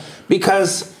all,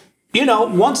 because,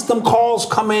 once them calls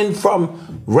come in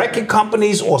from record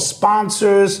companies or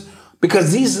sponsors,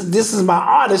 because this is my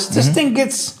artist, this thing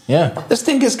gets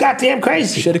goddamn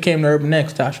crazy. Should have came to Urban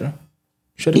X, Tasha.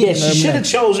 She should have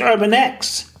chose Urban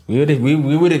X. We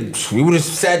would have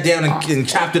sat down and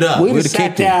chopped it up. We would have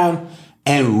sat down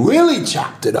and really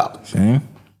chopped it up. See?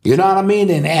 You know what I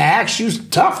mean? And ask you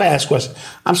tough ass questions.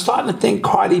 I'm starting to think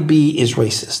Cardi B is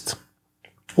racist.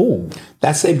 Ooh.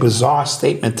 That's a bizarre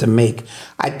statement to make.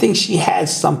 I think she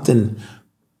has something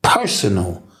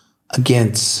personal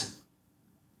against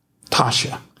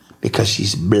Tasha because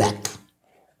she's black.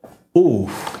 Ooh.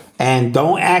 And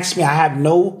don't ask me, I have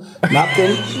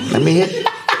nothing. Let me hit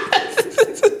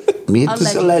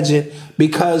this alleged.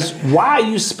 Because why are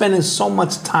you spending so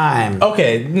much time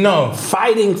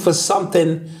fighting for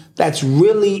something that's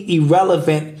really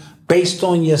irrelevant based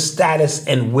on your status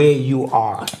and where you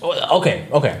are? Okay.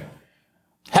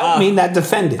 Help me not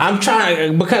defend it. I'm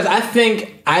trying, because I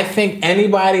think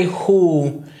anybody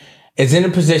who is in a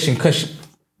position, because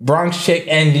Bronx chick,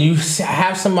 and you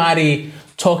have somebody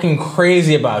talking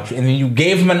crazy about you, and then you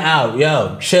gave them an out,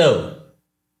 yo, chill,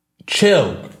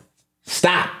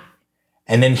 stop.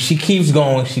 And then she keeps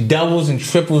going. She doubles and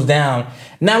triples down.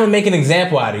 Now we make an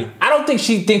example out of you. I don't think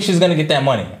she thinks she's going to get that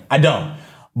money. I don't.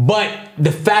 But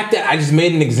the fact that I just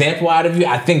made an example out of you,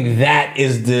 I think that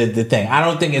is the thing. I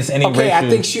don't think it's any racial. I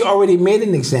think she already made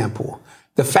an example.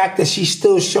 The fact that she's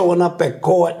still showing up at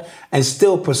court and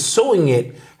still pursuing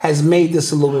it has made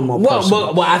this a little bit more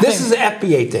personal. Well, this is an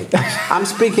FBA thing. I'm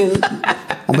speaking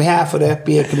on behalf of the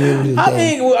FBA community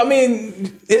today. I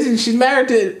mean, she's married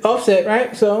to Offset,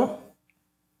 right? So...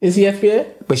 Is he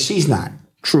FBA? But she's not.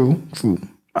 True.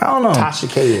 I don't know. Tasha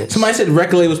K is. Somebody said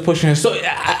Record Label was pushing her. So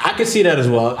I could see that as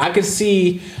well. I could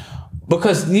see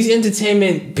Because these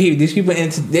entertainment people, these people,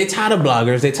 they're tired of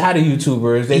bloggers, they're tired of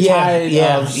YouTubers, they're tired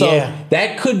of... So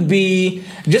that could be...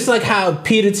 Just like how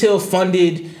Peter Thiel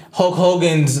funded Hulk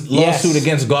Hogan's lawsuit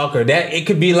against Gawker. That it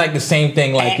could be like the same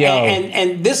thing. Like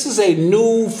and this is a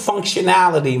new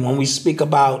functionality when we speak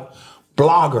about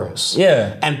bloggers,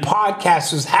 and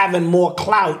podcasters having more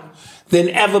clout than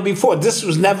ever before. This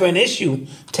was never an issue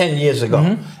 10 years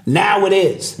ago. Now it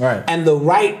is. Right. And the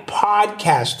right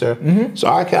podcaster. So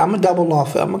I'm gonna double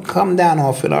off it. I'm gonna come down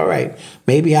off it. All right.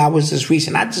 Maybe I was just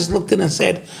recent. I just looked in and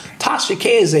said, Tasha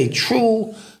K is a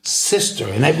true sister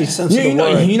in every sense of the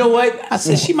word. You know what? I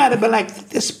said she might have been like,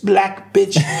 this black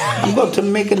bitch. I'm going to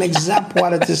make an example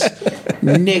out of this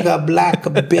nigga black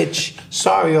bitch.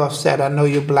 Sorry, Offset. I know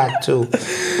you're black too,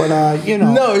 but you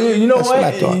know. No, you know that's what?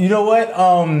 I thought. You know what?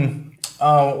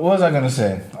 What was I gonna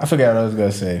say? I forgot what I was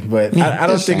gonna say, but I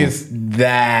don't think it's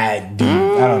that deep.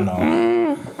 I don't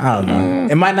know.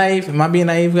 Am I naive? Am I being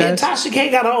naive, guys? Yeah, Tasha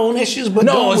K got her own issues, but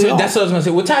no, that's what I was gonna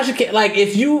say. With Tasha K, like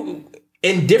if you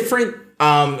in different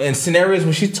in scenarios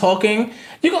when she's talking,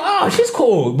 you go, oh, she's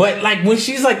cool. But like when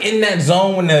she's like in that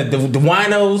zone when the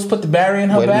winos put the barrier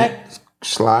in her back.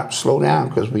 Slow down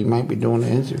because we might be doing an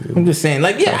interview. I'm just saying,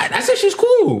 like, yeah, I said she's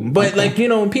cool, but like you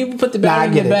know, when people put the barrier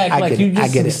in your back, like you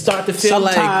just start to feel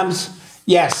sometimes,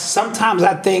 yes. Sometimes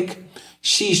I think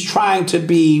she's trying to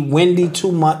be windy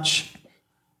too much.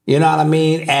 You know what I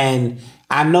mean? And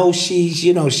I know she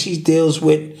deals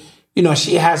with,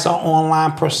 she has her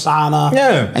online persona,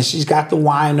 and she's got the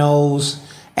winos,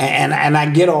 and I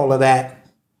get all of that,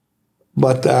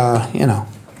 but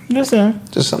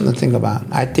just something to think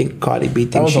about. I think Cardi B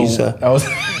thinks she's a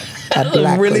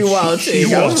black really wild.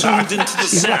 You are tuned into the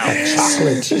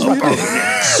sounds. She's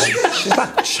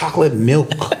like chocolate milk.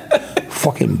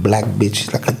 Fucking black bitch.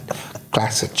 She's like a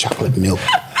glass of chocolate milk.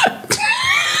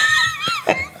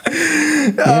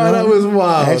 That was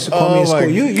wild. They used to call me in school.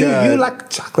 You like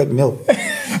chocolate milk.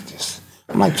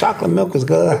 I'm like, chocolate milk is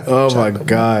good. Oh chocolate my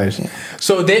gosh. Yeah.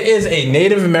 So there is a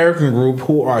Native American group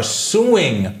who are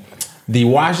suing the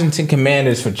Washington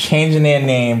Commanders for changing their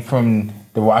name from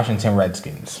the Washington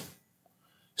Redskins.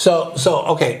 So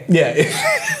okay. Yeah.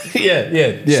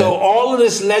 yeah. So all of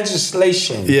this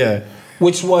legislation,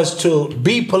 which was to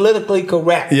be politically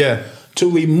correct, to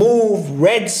remove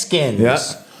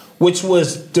Redskins, which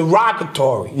was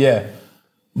derogatory. Yeah.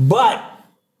 But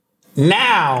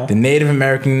now the Native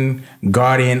American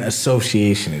Guardian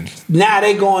Association. Now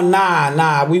they going,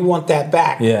 nah, we want that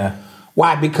back. Yeah.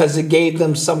 Why? Because it gave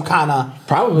them some kind of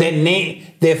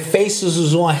their faces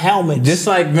was on helmets. Just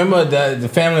like remember the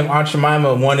family of Aunt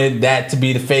Jemima wanted that to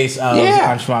be the face of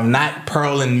Aunt Jemima, not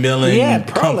Pearl and Millen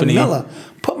Company. And Miller.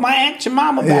 Put my Aunt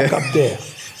Jemima back up there.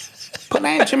 Put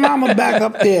Aunt Jemima back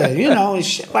up there, and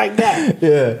shit like that.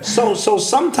 Yeah. So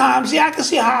sometimes, I can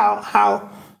see how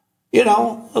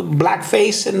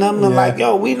blackface and them are like,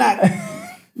 yo, we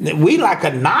like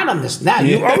anonymous now.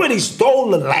 You already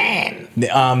stole the land.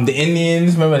 The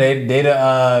Indians, remember they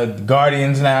the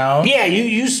Guardians now. Yeah,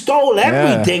 you stole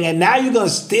everything, and now you're gonna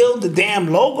steal the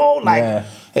damn logo. Like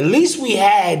at least we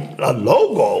had a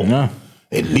logo. Yeah.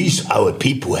 At least our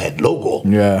people had logo.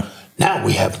 Yeah. Now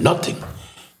we have nothing.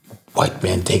 White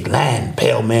man take land,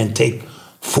 pale man take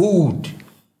food.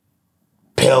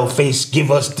 Pale face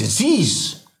give us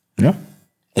disease. Yeah.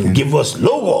 And give us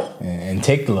logo. And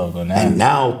take the logo now. And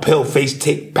now pale face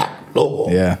take back logo.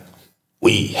 Yeah.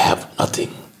 We have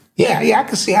nothing. Yeah, I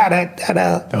can see how that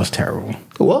was terrible.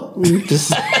 What?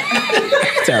 Just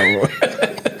terrible.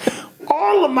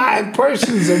 All of my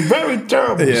impressions are very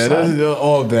terrible. Yeah, son. those are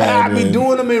all bad. I be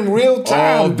doing them in real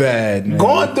time. All bad, man.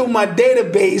 Going through my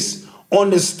database on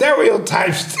the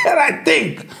stereotypes that I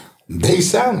think they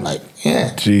sound like.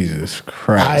 Yeah. Jesus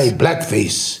Christ.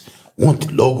 Blackface want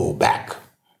the logo back.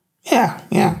 Yeah.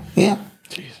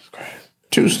 Jesus Christ.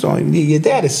 True story. Your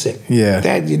dad is sick. Yeah.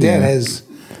 Your dad has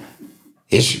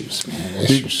issues, man.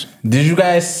 Issues. Did you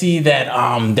guys see that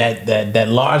that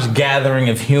large gathering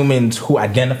of humans who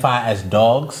identify as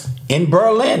dogs? In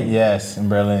Berlin. Yes, in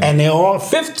Berlin. And they're all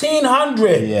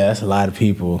 1,500. Yeah, that's a lot of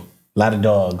people. A lot of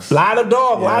dogs. A lot of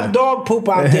dog poop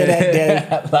out there that day.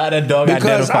 A lot of dog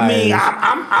because identifiers.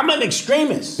 I'm an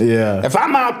extremist. Yeah. If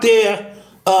I'm out there,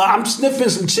 I'm sniffing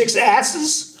some chicks'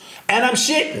 asses and I'm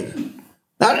shitting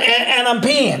and I'm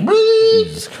peeing.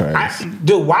 Jesus Christ.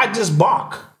 Dude, why just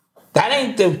bark? That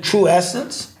ain't the true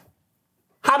essence.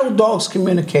 How do dogs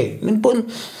communicate?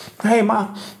 Hey,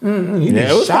 ma,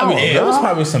 it was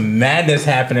probably some madness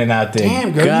happening out there.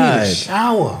 Damn, girl, you need a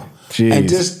shower. Jeez. And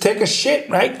just take a shit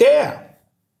right there.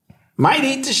 Might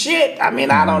eat the shit. I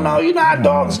mean, I don't know. You know how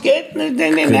dogs get? They're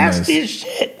nasty as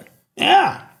shit.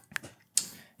 Yeah.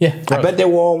 Yeah, I bet they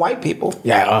were all white people.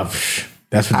 Yeah,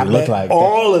 that's what I they look bet like.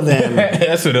 all of them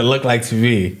That's what it looked like to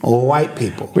me. were white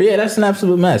people. But yeah, that's an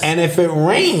absolute mess. And if it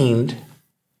rained,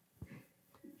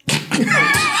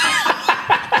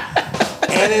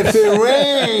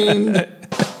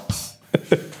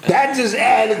 that just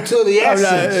added to the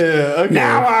essence.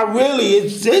 Now I really,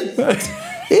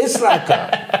 it's like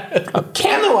a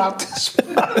candle out this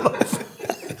motherfucker.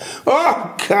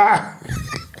 Oh God.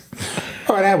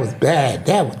 Oh, that was bad.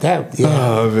 That yeah.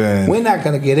 Oh man, We're not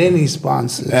gonna get any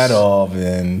sponsors at all,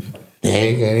 man. They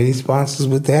ain't got any sponsors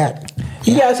with that.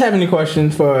 You guys have any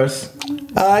questions for us?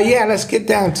 Yeah, let's get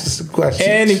down to some questions.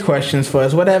 Any questions for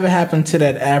us? Whatever happened to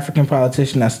that African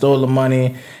politician that stole the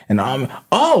money and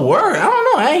oh, word! I don't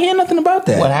know. I ain't hear nothing about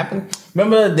that. What happened?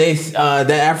 Remember that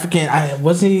African?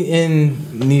 Was he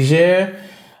in Niger?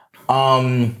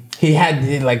 He had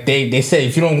they said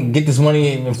if you don't get this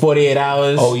money in 48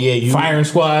 hours, firing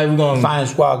squad. We're gonna firing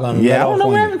squad gonna. Yeah, I don't know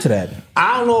what happened to that.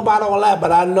 I don't know about all that,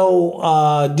 but I know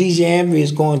DJ Envy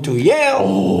is going to Yale.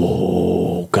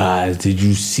 Oh, guys, did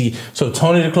you see? So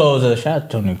Tony the Closer, shout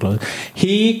out to Tony the Closer.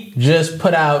 He just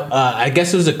put out, I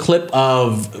guess it was a clip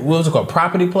of, what was it called?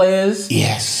 Property Players?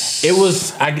 Yes. It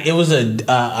was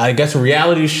I guess a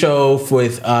reality show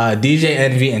with DJ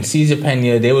Envy and Cesar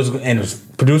Pena. And it was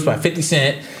produced by 50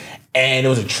 Cent. And it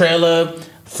was a trailer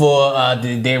for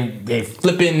they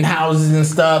flipping houses and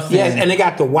stuff. Yes, and they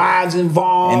got the wives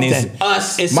involved. And it's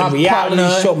us. It's a reality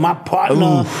partner. show. My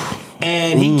partner. Oof.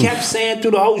 And he kept saying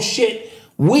through the whole shit,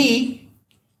 my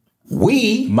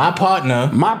partner,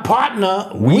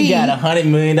 we got $100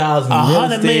 million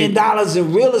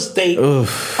in real estate.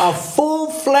 Oof. A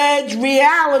full-fledged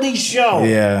reality show.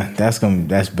 Yeah, that's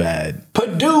bad.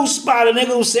 Produced by the nigga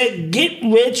who said, "Get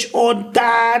rich or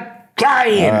die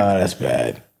trying." That's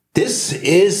bad. This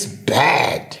is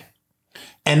bad.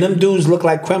 And them dudes look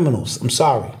like criminals. I'm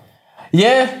sorry.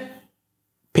 Yeah.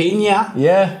 Pena.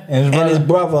 Yeah. And his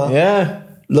brother. Yeah.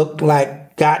 Look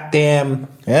like goddamn.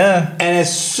 Yeah. And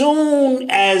as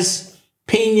soon as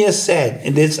Pena said,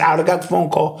 and this, I got the phone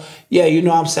call. Yeah, you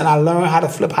know what I'm saying? I learned how to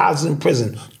flip houses in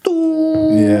prison.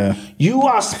 Yeah. You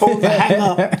are supposed to hang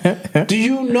up. Do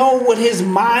you know what his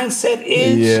mindset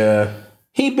is? Yeah.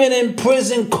 He been in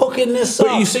prison cooking this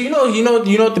up. So you know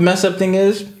what the mess up thing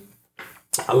is?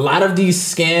 A lot of these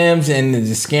scams and the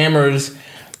scammers,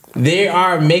 they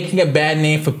are making a bad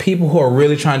name for people who are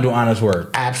really trying to do honest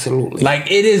work. Absolutely. Like,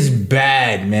 it is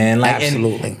bad, man. Like,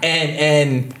 absolutely.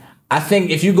 And I think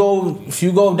if you go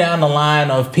down the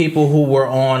line of people who were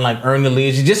on like Earn the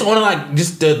Legion, just on like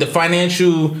just the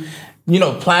financial,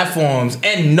 platforms,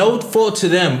 and no fault to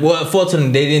them. Well, fault to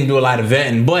them, they didn't do a lot of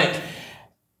vetting, but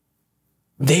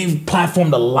they've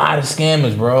platformed a lot of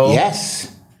scammers, bro. Yes.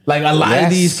 Like a lot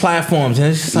of these platforms. And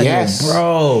it's just like,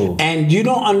 bro. And you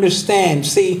don't understand.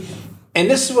 See, and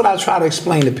this is what I try to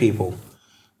explain to people.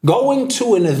 Going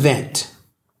to an event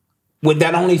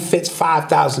that only fits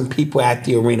 5,000 people at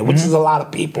the arena, which is a lot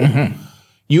of people. Mm-hmm.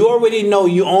 You already know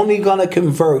you're only going to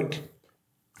convert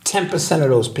 10% of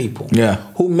those people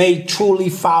who may truly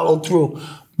follow through.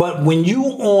 But when you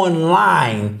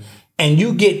online and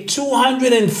you get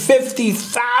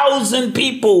 250,000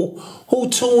 people who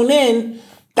tune in,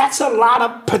 that's a lot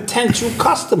of potential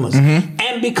customers. Mm-hmm.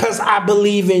 And because I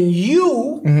believe in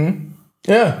you,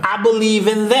 I believe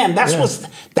in them.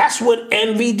 That's what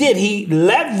Envy did. He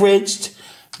leveraged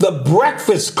the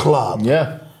Breakfast Club.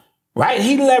 Yeah. Right?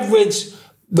 He leveraged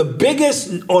the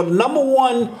biggest or number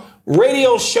one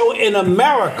radio show in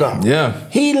America. Yeah.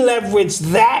 He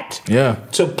leveraged that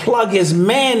to plug his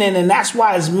man in, and that's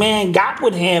why his man got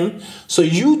with him. So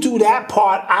you do that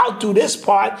part, I'll do this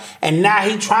part, and now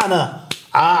he trying to,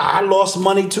 I lost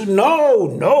money too.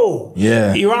 No.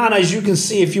 Yeah. Your Honor, as you can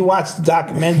see if you watch the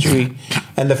documentary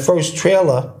and the first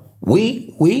trailer,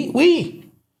 we.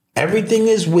 Everything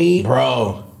is we.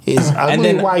 Bro. His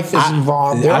ugly wife is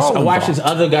involved. I watched this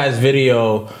other guy's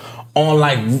video on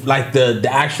like the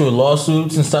actual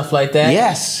lawsuits and stuff like that.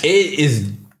 Yes. It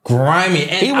is grimy.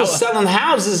 And he was selling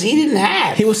houses he didn't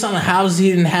have. He was selling houses he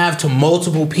didn't have to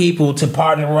multiple people to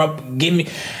partner up. I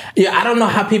don't know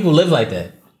how people live like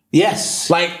that. Yes.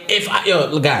 Like,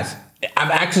 guys, I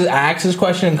asked this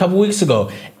question a couple weeks ago.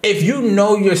 If you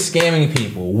know you're scamming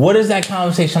people, what is that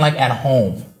conversation like at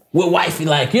home? With wifey,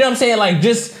 like, you know what I'm saying? Like,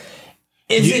 just,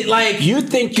 it like you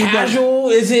think you casual?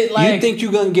 Is it like, you think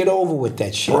you're gonna get over with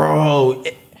that shit? Bro.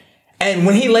 And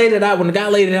when the guy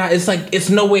laid it out, it's like,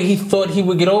 it's no way he thought he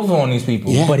would get over on these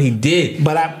people. Yeah. But he did.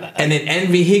 And then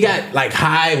Envy, he got like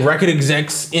high record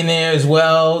execs in there as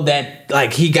well that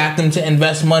like he got them to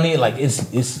invest money. Like it's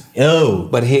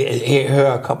But here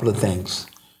are a couple of things.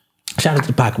 Shout out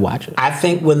to the Pocket Watcher. I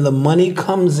think when the money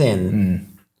comes in,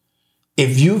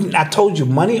 I told you,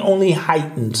 money only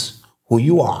heightens who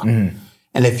you are. And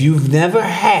if you've never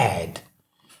had,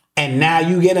 and now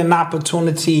you get an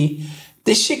opportunity,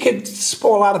 this shit could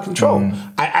spoil out of control.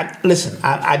 Listen,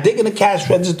 I dig in the cash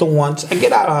register once, I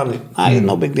get out 100,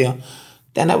 no big deal.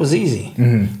 Then that was easy.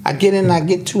 I get in, I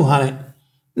get 200.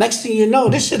 Next thing you know,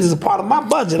 this shit is a part of my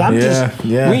budget. I'm just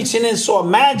reaching in. So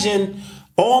imagine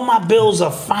all my bills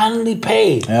are finally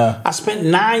paid. I spent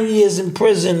 9 years in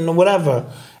prison or whatever.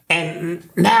 And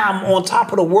now I'm on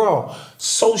top of the world.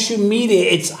 Social media,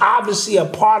 it's obviously a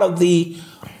part of the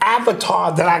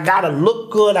avatar that I gotta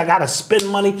look good, I gotta spend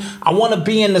money. I wanna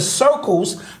be in the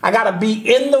circles. I gotta be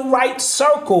in the right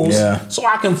circles so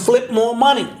I can flip more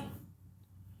money.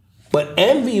 But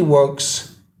Envy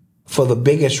works for the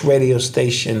biggest radio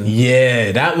station.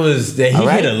 Yeah, that was, he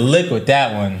hit a lick with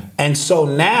that one. And so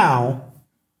now,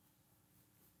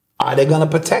 are they gonna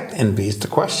protect Envy is the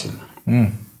question.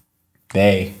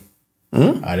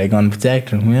 Are they gonna protect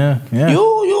him? Yeah. You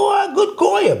are a good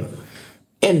goyim,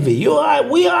 Envy.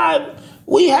 We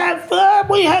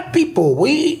have people.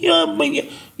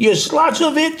 You're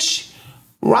Slotchovich,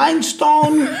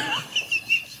 Rhinestone,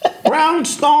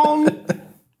 Brownstone,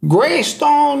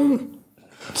 Greystone,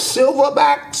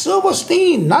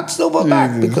 Silverstein, not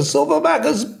Silverback, because Silverback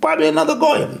is probably another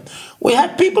goyim. We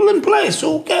have people in place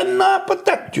who can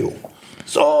protect you.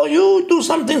 So you do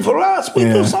something for us, we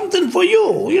do something for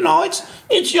you. You know,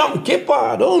 it's Yom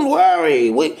Kippur. Don't worry,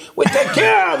 we take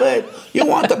care of it. You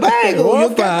want the bagel,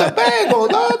 you get the bagel.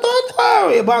 Don't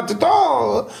worry about it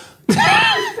all.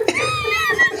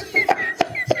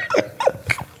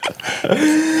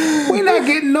 We're not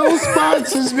getting no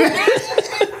sponsors, man.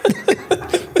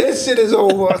 This shit is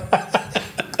over.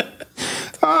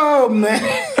 Oh man.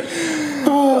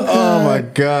 Oh my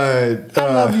God. I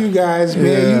love you guys,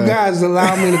 man. You guys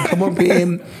allow me to come up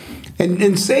here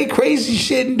and say crazy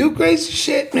shit and do crazy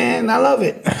shit, man. I love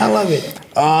it.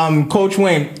 Coach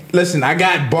Wayne, listen, I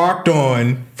got barked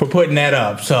on for putting that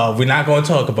up, so we're not going to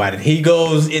talk about it. He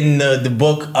goes in the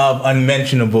book of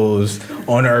unmentionables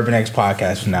on the Urban X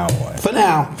podcast from now on. For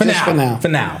now.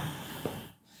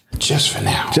 Just for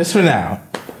now.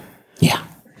 Yeah.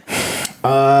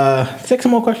 Let's take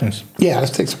some more questions. Yeah,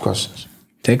 let's take some questions.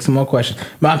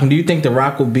 Malcolm, do you think The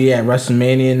Rock will be at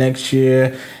WrestleMania next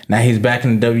year? Now he's back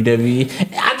in the WWE.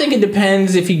 I think it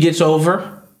depends if he gets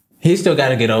over. He's still got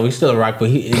to get over. He's still a Rock,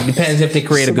 but it depends if they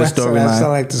create a good storyline. That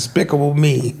sound like Despicable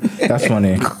Me. That's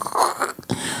funny.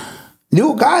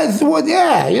 You guys, well,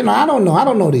 yeah, I don't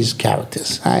know these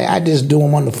characters. I just do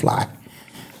them on the fly.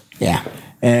 Yeah.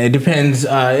 And it depends.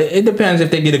 It depends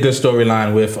if they get a good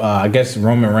storyline with, I guess,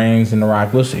 Roman Reigns and The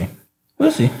Rock. We'll see.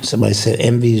 Somebody said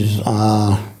Envy's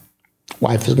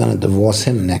wife is going to divorce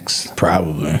him next.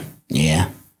 Probably. Yeah.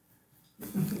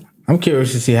 I'm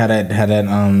curious to see how that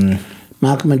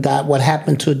Malcolm and Dot, what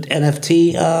happened to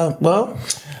NFT?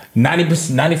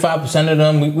 95% of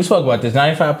them, we spoke about this,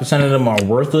 95% of them are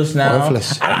worthless now.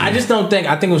 I just don't think,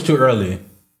 I think it was too early.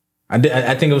 I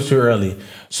think it was too early.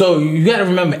 So you got to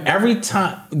remember, every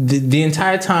time, the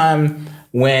entire time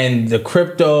when the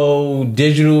crypto,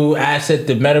 digital asset,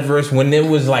 the metaverse, when it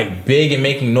was like big and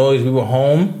making noise, we were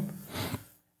home.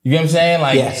 You get what I'm saying?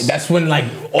 Like, yes. That's when like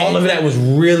all of that was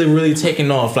really, really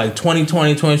taking off. Like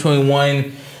 2020,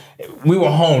 2021, we were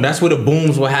home. That's where the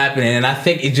booms were happening. And I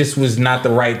think it just was not the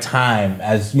right time,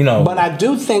 as you know. But I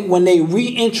do think when they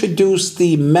reintroduced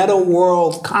the meta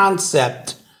world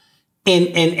concept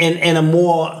in a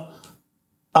more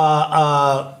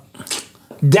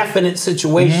definite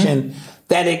situation,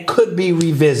 that it could be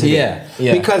revisited. Yeah.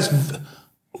 Because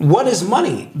what is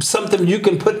money? Something you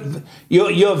can put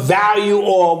your value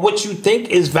or what you think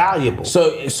is valuable.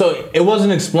 So it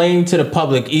wasn't explained to the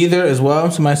public either as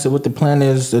well. Somebody said what the plan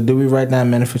is. Do we write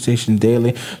down manifestation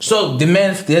daily? So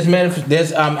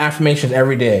there's affirmations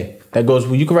every day. That goes,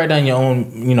 well, you can write down your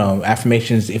own,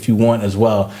 affirmations if you want as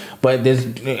well. But there's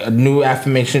a new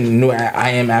affirmation, I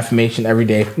am affirmation every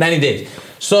day, 90 days.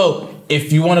 So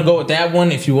if you want to go with that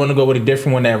one, if you want to go with a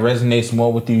different one that resonates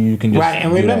more with you, you can just right.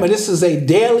 And remember, this is a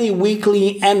daily,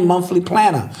 weekly, and monthly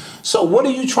planner. So what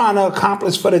are you trying to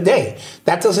accomplish for the day?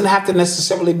 That doesn't have to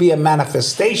necessarily be a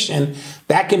manifestation.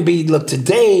 That can be, look,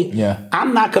 today,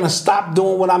 I'm not going to stop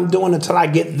doing what I'm doing until I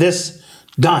get this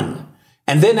done.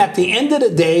 And then at the end of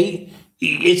the day,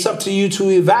 it's up to you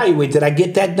to evaluate. Did I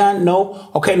get that done?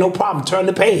 No. Okay, no problem. Turn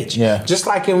the page. Yeah. Just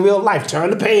like in real life, turn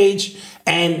the page.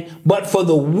 But for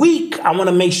the week, I want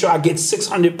to make sure I get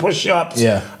 600 push-ups.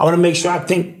 Yeah. I want to make sure I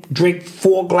drink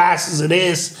 4 glasses of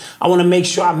this. I want to make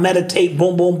sure I meditate.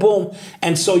 Boom, boom, boom.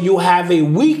 And so you have a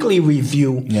weekly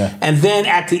review. Yeah. And then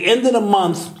at the end of the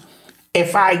month,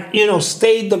 if I,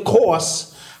 stayed the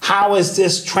course, how is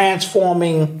this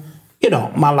transforming,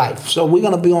 my life? So we're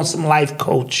gonna be on some life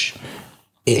coach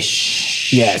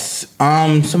ish. Yes.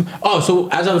 So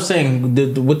as I was saying,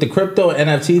 with the crypto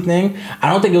NFT thing, I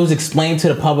don't think it was explained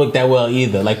to the public that well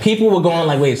either. Like people were going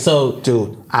like, wait, so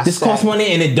dude, this costs money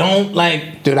and it don't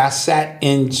like. Dude, I sat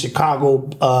in Chicago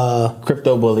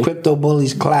Crypto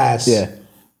Bullies class. Yeah.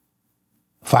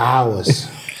 For hours.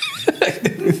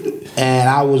 And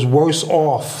I was worse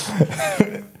off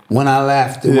when I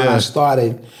left than when I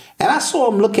started. And I saw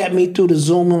him look at me through the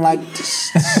Zoom and like, this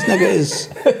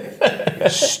nigga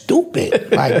is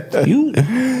stupid. Like, you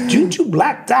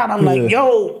blacked out. I'm like,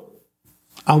 yo,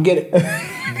 I don't get it.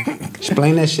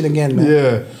 Explain that shit again, man.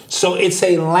 Yeah. So it's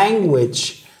a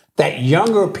language that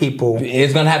younger people,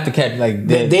 it's gonna have to catch. Like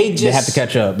they have to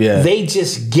catch up. Yeah. They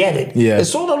just get it. Yeah. It's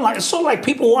sort of like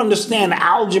people who understand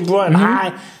algebra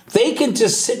and they can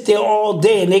just sit there all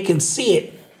day and they can see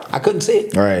it. I couldn't see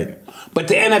it. Right. But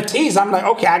the NFTs, I'm like,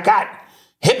 okay, I got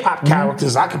hip hop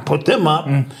characters. I can put them up.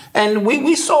 And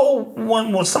we sold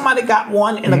one. Well, somebody got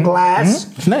one in a glass.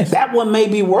 It's nice. That one may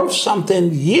be worth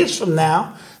something years from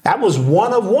now. That was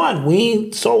one of one. We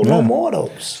ain't sold no more of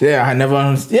those. Yeah, I never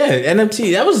understood. Yeah,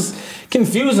 NFT. That was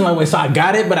confusing. Like, wait, so I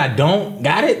got it, but I don't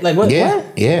got it? Like, what? Yeah,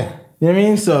 what? yeah. You know what I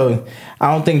mean? So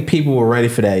I don't think people were ready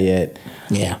for that yet.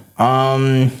 Yeah.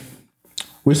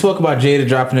 We spoke about Jada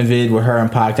dropping a vid with her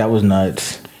and Pac. That was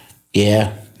nuts.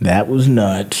 Yeah. That was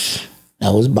nuts.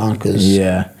 That was bonkers.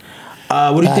 Yeah.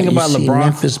 What do you think about see LeBron?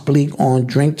 Memphis Bleak on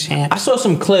Drink Champs? I saw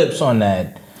some clips on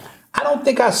that. I don't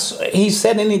think he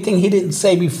said anything he didn't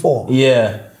say before.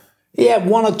 Yeah. He had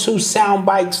 1 or 2 sound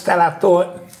bites that I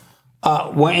thought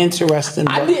were interesting.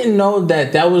 I didn't know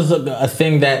that was a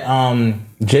thing that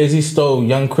Jay-Z stole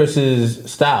Young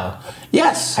Chris's style.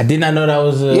 Yes. I did not know that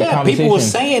was a conversation. People were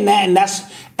saying that,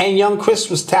 and Young Chris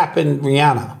was tapping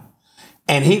Rihanna.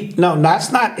 And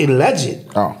that's not alleged.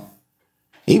 Oh.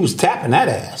 He was tapping that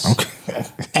ass. Okay.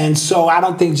 And so I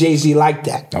don't think Jay-Z liked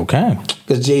that. Okay.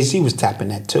 Because Jay-Z was tapping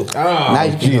that too. Oh, now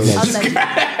you can Jesus. alleged.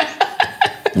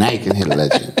 Now you can hit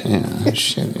alleged. Yeah,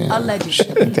 shit. Yeah, Alleged.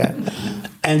 Shit like that.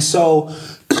 And so,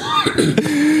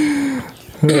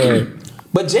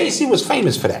 but Jay-Z was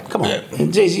famous for that. Come on,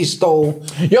 and Jay-Z stole.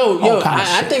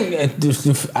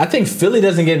 I think Philly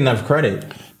doesn't get enough credit.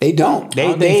 They don't. I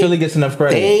don't think Philly gets enough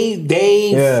credit.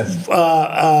 They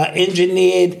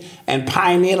engineered and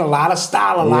pioneered a lot of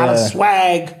style, a lot of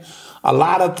swag, a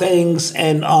lot of things,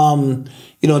 and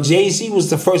Jay-Z was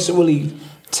the first to really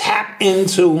tap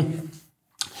into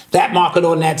that market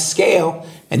on that scale,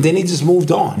 and then he just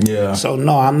moved on. Yeah. So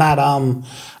no, I'm not.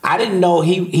 I didn't know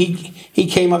he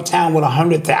came uptown with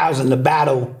 100,000 to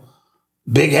battle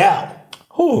Big L.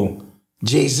 Who?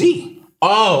 Jay-Z.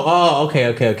 Oh,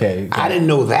 okay. I didn't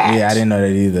know that. Yeah, I didn't know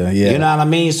that either. Yeah. You know what I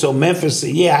mean? So Memphis, I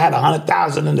had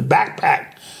 100,000 in the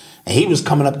backpack, and he was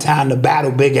coming uptown to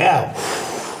battle Big L.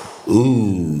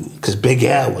 Ooh, because Big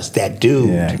L was that dude.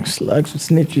 Yeah, slugs with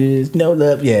snitches, no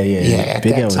love. Yeah. At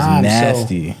Big that L was time,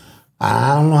 nasty. So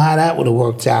I don't know how that would have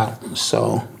worked out.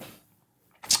 So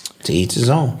to each his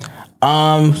own.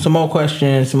 Some more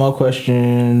questions.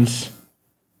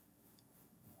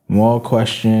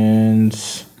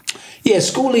 Yeah,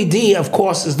 Schoolie D, of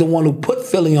course, is the one who put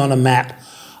Philly on the map,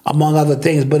 among other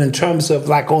things. But in terms of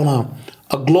like on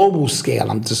a global scale,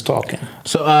 I'm just talking.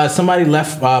 So somebody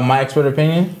left My Expert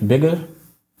Opinion, bigger?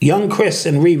 Young Chris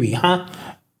and Riri, huh?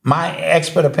 My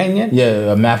Expert Opinion?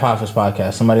 Yeah, a Math Office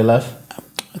podcast. Somebody left?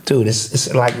 Dude,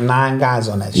 it's like 9 guys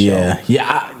on that show.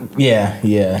 Yeah.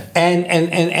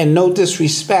 And no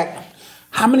disrespect,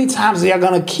 how many times are y'all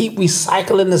gonna keep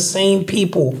recycling the same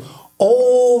people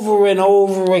over and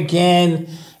over again?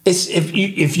 It's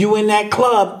if you in that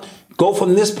club, go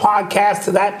from this podcast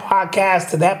to that podcast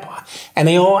to that and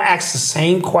they all ask the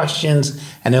same questions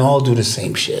and they all do the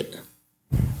same shit.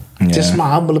 Yeah. Just my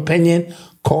humble opinion.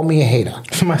 Call me a hater.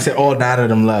 Somebody said all 9 of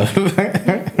them left.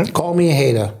 Call me a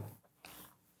hater.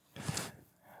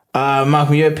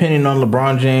 Malcolm, your opinion on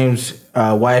LeBron James'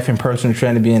 wife and personal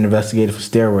trainer being investigated for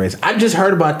steroids? I just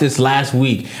heard about this last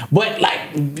week, but like,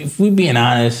 if we being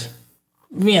honest,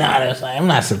 like, I'm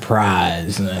not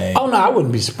surprised. Like, oh no, I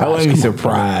wouldn't be surprised. I wouldn't be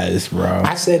surprised, bro.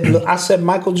 I said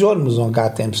Michael Jordan was on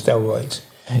goddamn steroids.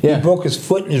 Yeah. He broke his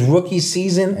foot in his rookie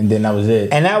season. And then that was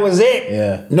it. And that was it.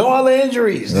 Yeah. No other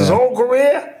injuries. His whole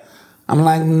career. I'm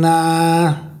like,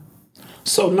 nah.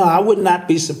 So, no, I would not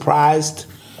be surprised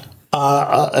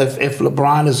if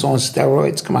LeBron is on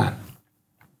steroids. Come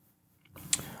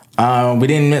on. We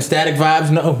didn't miss Static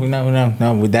Vibes.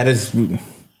 No. That is...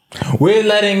 We're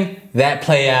letting that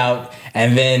play out.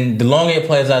 And then the longer it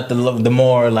plays out, the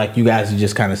more like you guys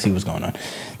just kind of see what's going on.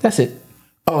 That's it.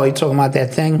 Oh, you talking about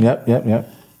that thing? Yep.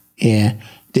 Yeah.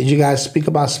 Did you guys speak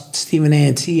about Stephen A.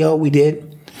 and T.O.? We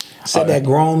did. Said that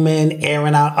grown men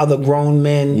airing out other grown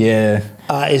men. Yeah.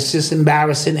 It's just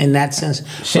embarrassing in that sense.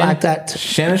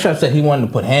 Shannon Sharp said he wanted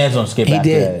to put hands on Skip. He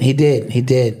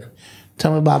did.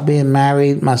 Tell me about being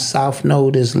married. My South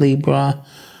Node is Libra.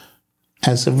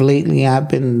 As of lately, I've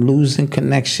been losing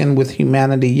connection with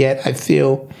humanity, yet I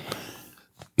feel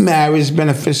marriage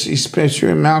beneficially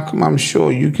spiritual. Malcolm, I'm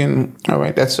sure you can. All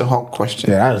right, that's a hard question.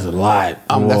 Yeah, that is a lot.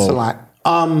 That's a lot.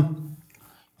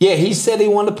 Yeah, he said he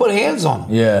wanted to put hands on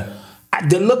him. Yeah.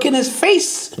 The look in his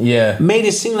face made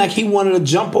it seem like he wanted to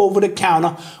jump over the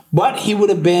counter, but he would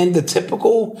have been the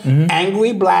typical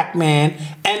angry black man,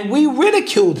 and we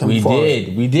ridiculed him for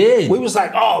it. We did. We was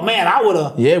like, oh man, I would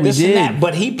have we did. and that.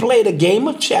 But he played a game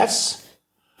of chess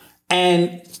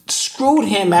and screwed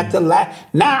him at the last.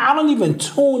 Now I don't even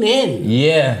tune in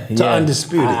to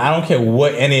Undisputed. I don't care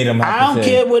what any of them have to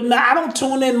say. I don't care what. I don't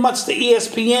tune in much to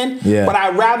ESPN, but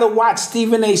I'd rather watch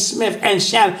Stephen A. Smith and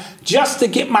Shannon just to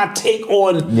get my take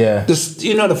on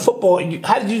the football.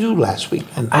 How did you do last week?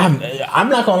 I'm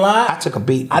not gonna lie. I took a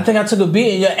beating. I think I took a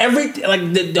beating. Yeah,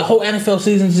 the whole NFL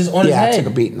season's just on his head. I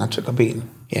took a beating.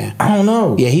 Yeah. I don't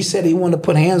know. Yeah, he said he wanted to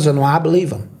put hands on him. I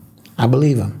believe him.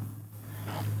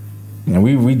 And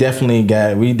we definitely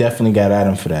got at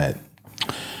him for that.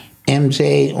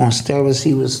 MJ on steroids,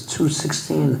 he was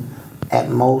 216 at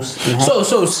most. So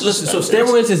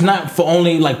steroids is not for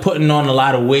only like putting on a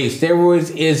lot of weight.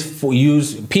 Steroids is for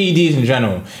use PEDs in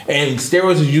general, and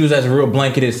steroids is used as a real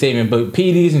blanketed statement. But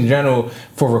PEDs in general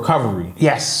for recovery.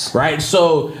 Yes. Right.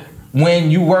 So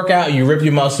when you work out, you rip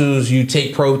your muscles, you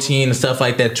take protein and stuff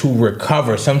like that to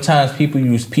recover. Sometimes people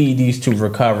use PEDs to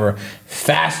recover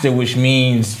faster, which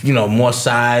means, more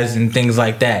size and things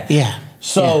like that. Yeah.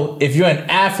 So if you're an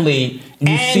athlete,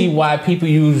 you see why people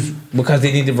use, because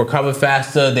they need to recover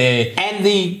faster. And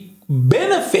the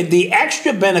benefit, the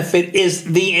extra benefit is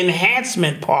the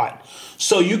enhancement part.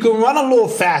 So you can run a little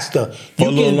faster. You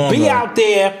can be out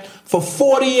there for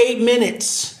 48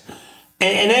 minutes.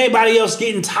 And everybody else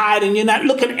getting tired, and you're not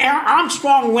looking.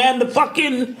 Armstrong ran the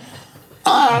fucking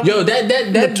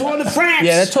that Tour de France.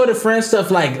 Yeah, that Tour de France stuff.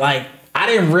 Like I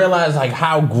didn't realize like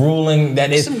how grueling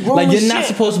that is. Like you're not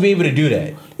supposed to be able to do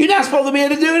that. You're not supposed to be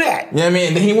able to do that. You know what I mean?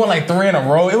 And then he won like 3 in a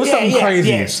row. It was something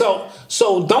crazy. Yeah.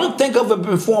 So don't think of a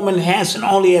performance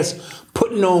enhancement only as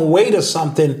putting on weight or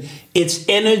something. It's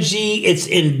energy. It's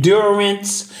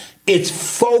endurance. It's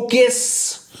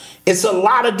focus. It's a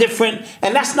lot of different,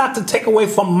 and that's not to take away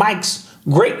from Mike's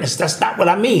greatness. That's not what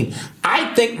I mean.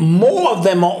 I think more of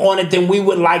them are on it than we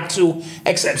would like to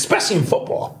accept, especially in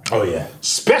football. Oh, yeah.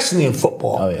 Especially in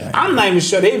football. Oh, yeah. I'm not even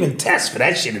sure they even test for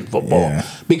that shit in football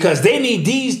because they need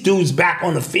these dudes back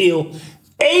on the field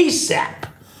ASAP.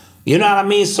 You know what I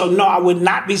mean? So, no, I would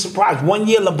not be surprised. One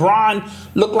year, LeBron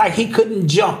looked like he couldn't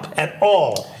jump at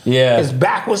all. Yeah. His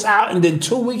back was out, and then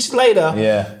 2 weeks later,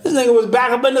 this nigga was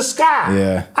back up in the sky.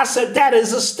 Yeah. I said, that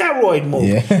is a steroid move.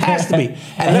 Yeah. Has to be.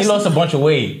 And he lost a bunch of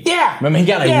weight. Yeah. Remember, he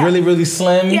got like really, really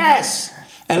slim? Yes.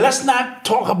 And let's not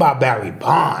talk about Barry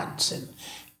Bonds and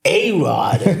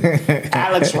A-Rod and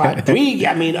Alex Rodriguez.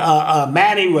 I mean,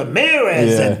 Manny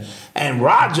Ramirez and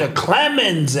Roger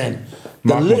Clemens and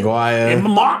Mark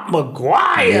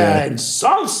McGuire and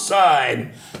Sosa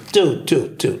and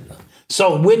dude.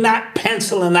 So we're not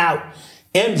penciling out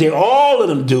MJ. All of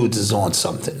them dudes is on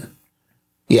something.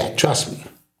 Yeah, trust me.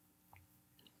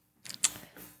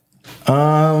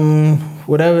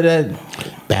 Whatever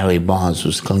that. Barry Bonds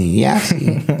was clean. Yeah, I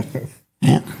see.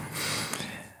 Yeah.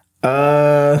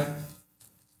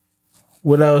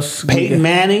 What else? Peyton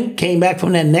Manning came back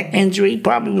from that neck injury.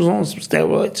 Probably was on some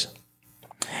steroids.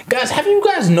 Guys, have you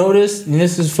guys noticed, and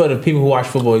this is for the people who watch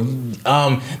football,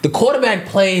 the quarterback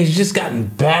play has just gotten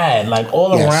bad, like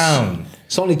all around.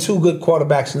 It's only 2 good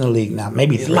quarterbacks in the league now,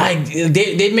 maybe 3. Like,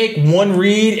 they make one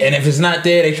read, and if it's not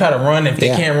there, they try to run. If they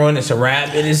can't run, it's a wrap.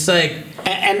 And it's like...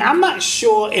 And I'm not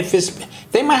sure if it's...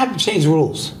 They might have to change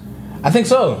rules. I think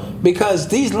so. Because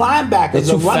these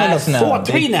linebackers are running a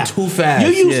 4-3 now. Too fast.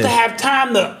 You used to have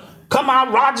time to come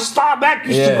out. Roger Staubach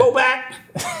used to go back.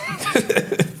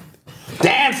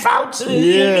 Dan Fouts,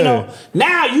 you know.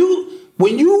 Now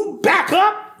when you back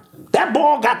up, that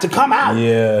ball got to come out.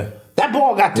 Yeah. That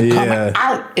ball got to come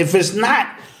out. If it's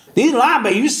not, these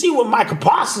linebackers, you see what Michael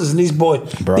Parsons and these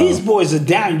boys, these boys are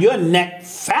down your neck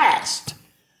fast.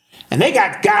 And they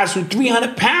got guys with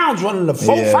 300 pounds running the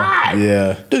 4.5.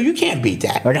 Yeah. Dude, you can't beat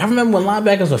that. Like, I remember when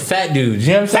linebackers were fat dudes.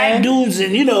 You know what I'm saying? Fat dudes,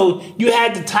 and you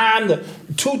had the time to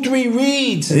 2-3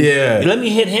 reads. And let me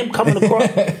hit him coming across.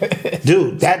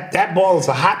 Dude, that ball is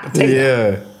a hot potato.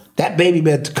 Yeah. That baby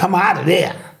better come out of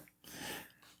there.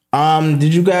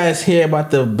 Did you guys hear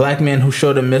about the black man who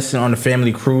showed up missing on the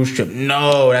family cruise trip?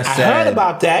 No, that's sad. I heard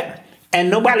about that. And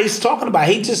nobody's talking about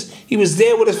it. He was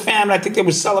there with his family. I think they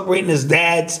were celebrating his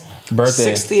dad's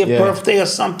birthday. 60th birthday or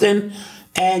something.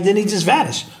 And then he just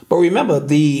vanished. But remember,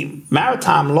 the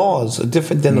maritime laws are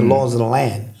different than the laws of the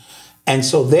land. And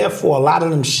so therefore, a lot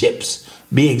of them ships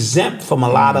be exempt from a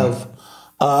lot of,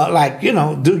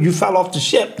 dude, you fell off the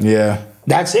ship. Yeah.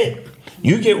 That's it.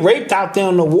 You get raped out there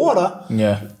in the water.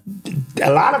 Yeah.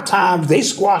 A lot of times they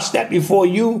squash that before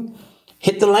you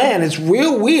hit the land. It's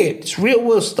real weird. It's real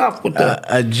weird stuff with the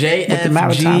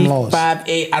maritime laws.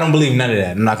 JFG58. I don't believe none of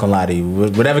that. I'm not gonna lie to you.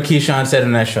 Whatever Keyshawn said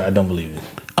in that show, I don't believe it.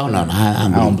 Oh no, I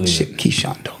don't believe shit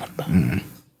Keyshawn talking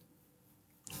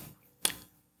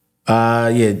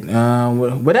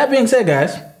about. With that being said,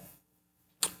 guys.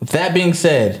 With that being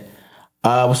said,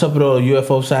 what's up with all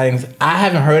UFO sightings? I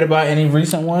haven't heard about any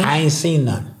recent ones. I ain't seen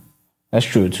none. That's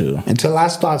true too. Until I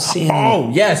start seeing.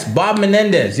 Oh yes, Bob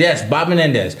Menendez. Yes, Bob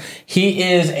Menendez. He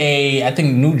is I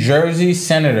think New Jersey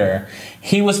senator.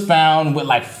 He was found with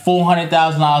like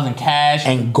 $400,000 in cash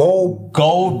and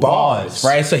gold bars.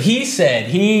 Right. So he said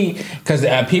because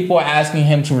people are asking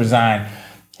him to resign.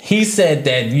 He said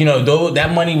that though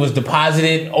that money was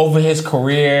deposited over his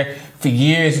career for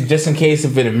years, just in case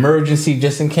of an emergency,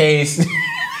 just in case.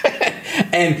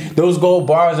 And those gold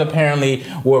bars apparently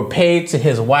were paid to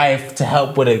his wife to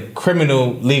help with a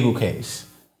criminal legal case.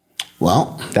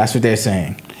 Well, that's what they're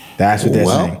saying. That's what they're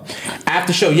saying.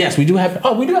 After show, yes, we do have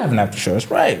an after show.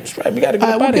 That's right. We got to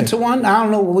get we'll get to one. I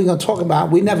don't know what we're going to talk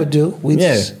about. We never do. We'll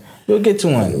get to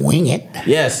one. Wing it.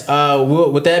 Yes.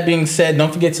 With that being said,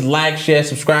 don't forget to like, share,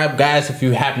 subscribe. Guys, if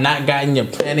you have not gotten your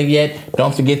planner yet,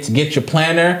 don't forget to get your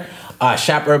planner.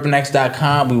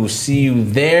 ShopUrbanX.com. We will see you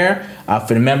there.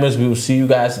 For the members, we will see you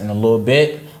guys in a little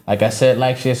bit. Like I said,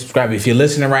 like, share, subscribe. If you're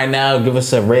listening right now, give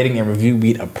us a rating and review.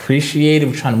 We'd appreciate it.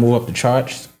 We're trying to move up the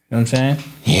charts. You know what I'm saying?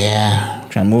 Yeah.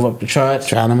 Trying to move up the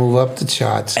charts.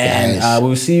 Guys. And we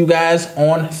will see you guys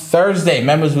on Thursday.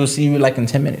 Members, we'll see you in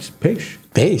 10 minutes.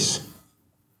 Peace.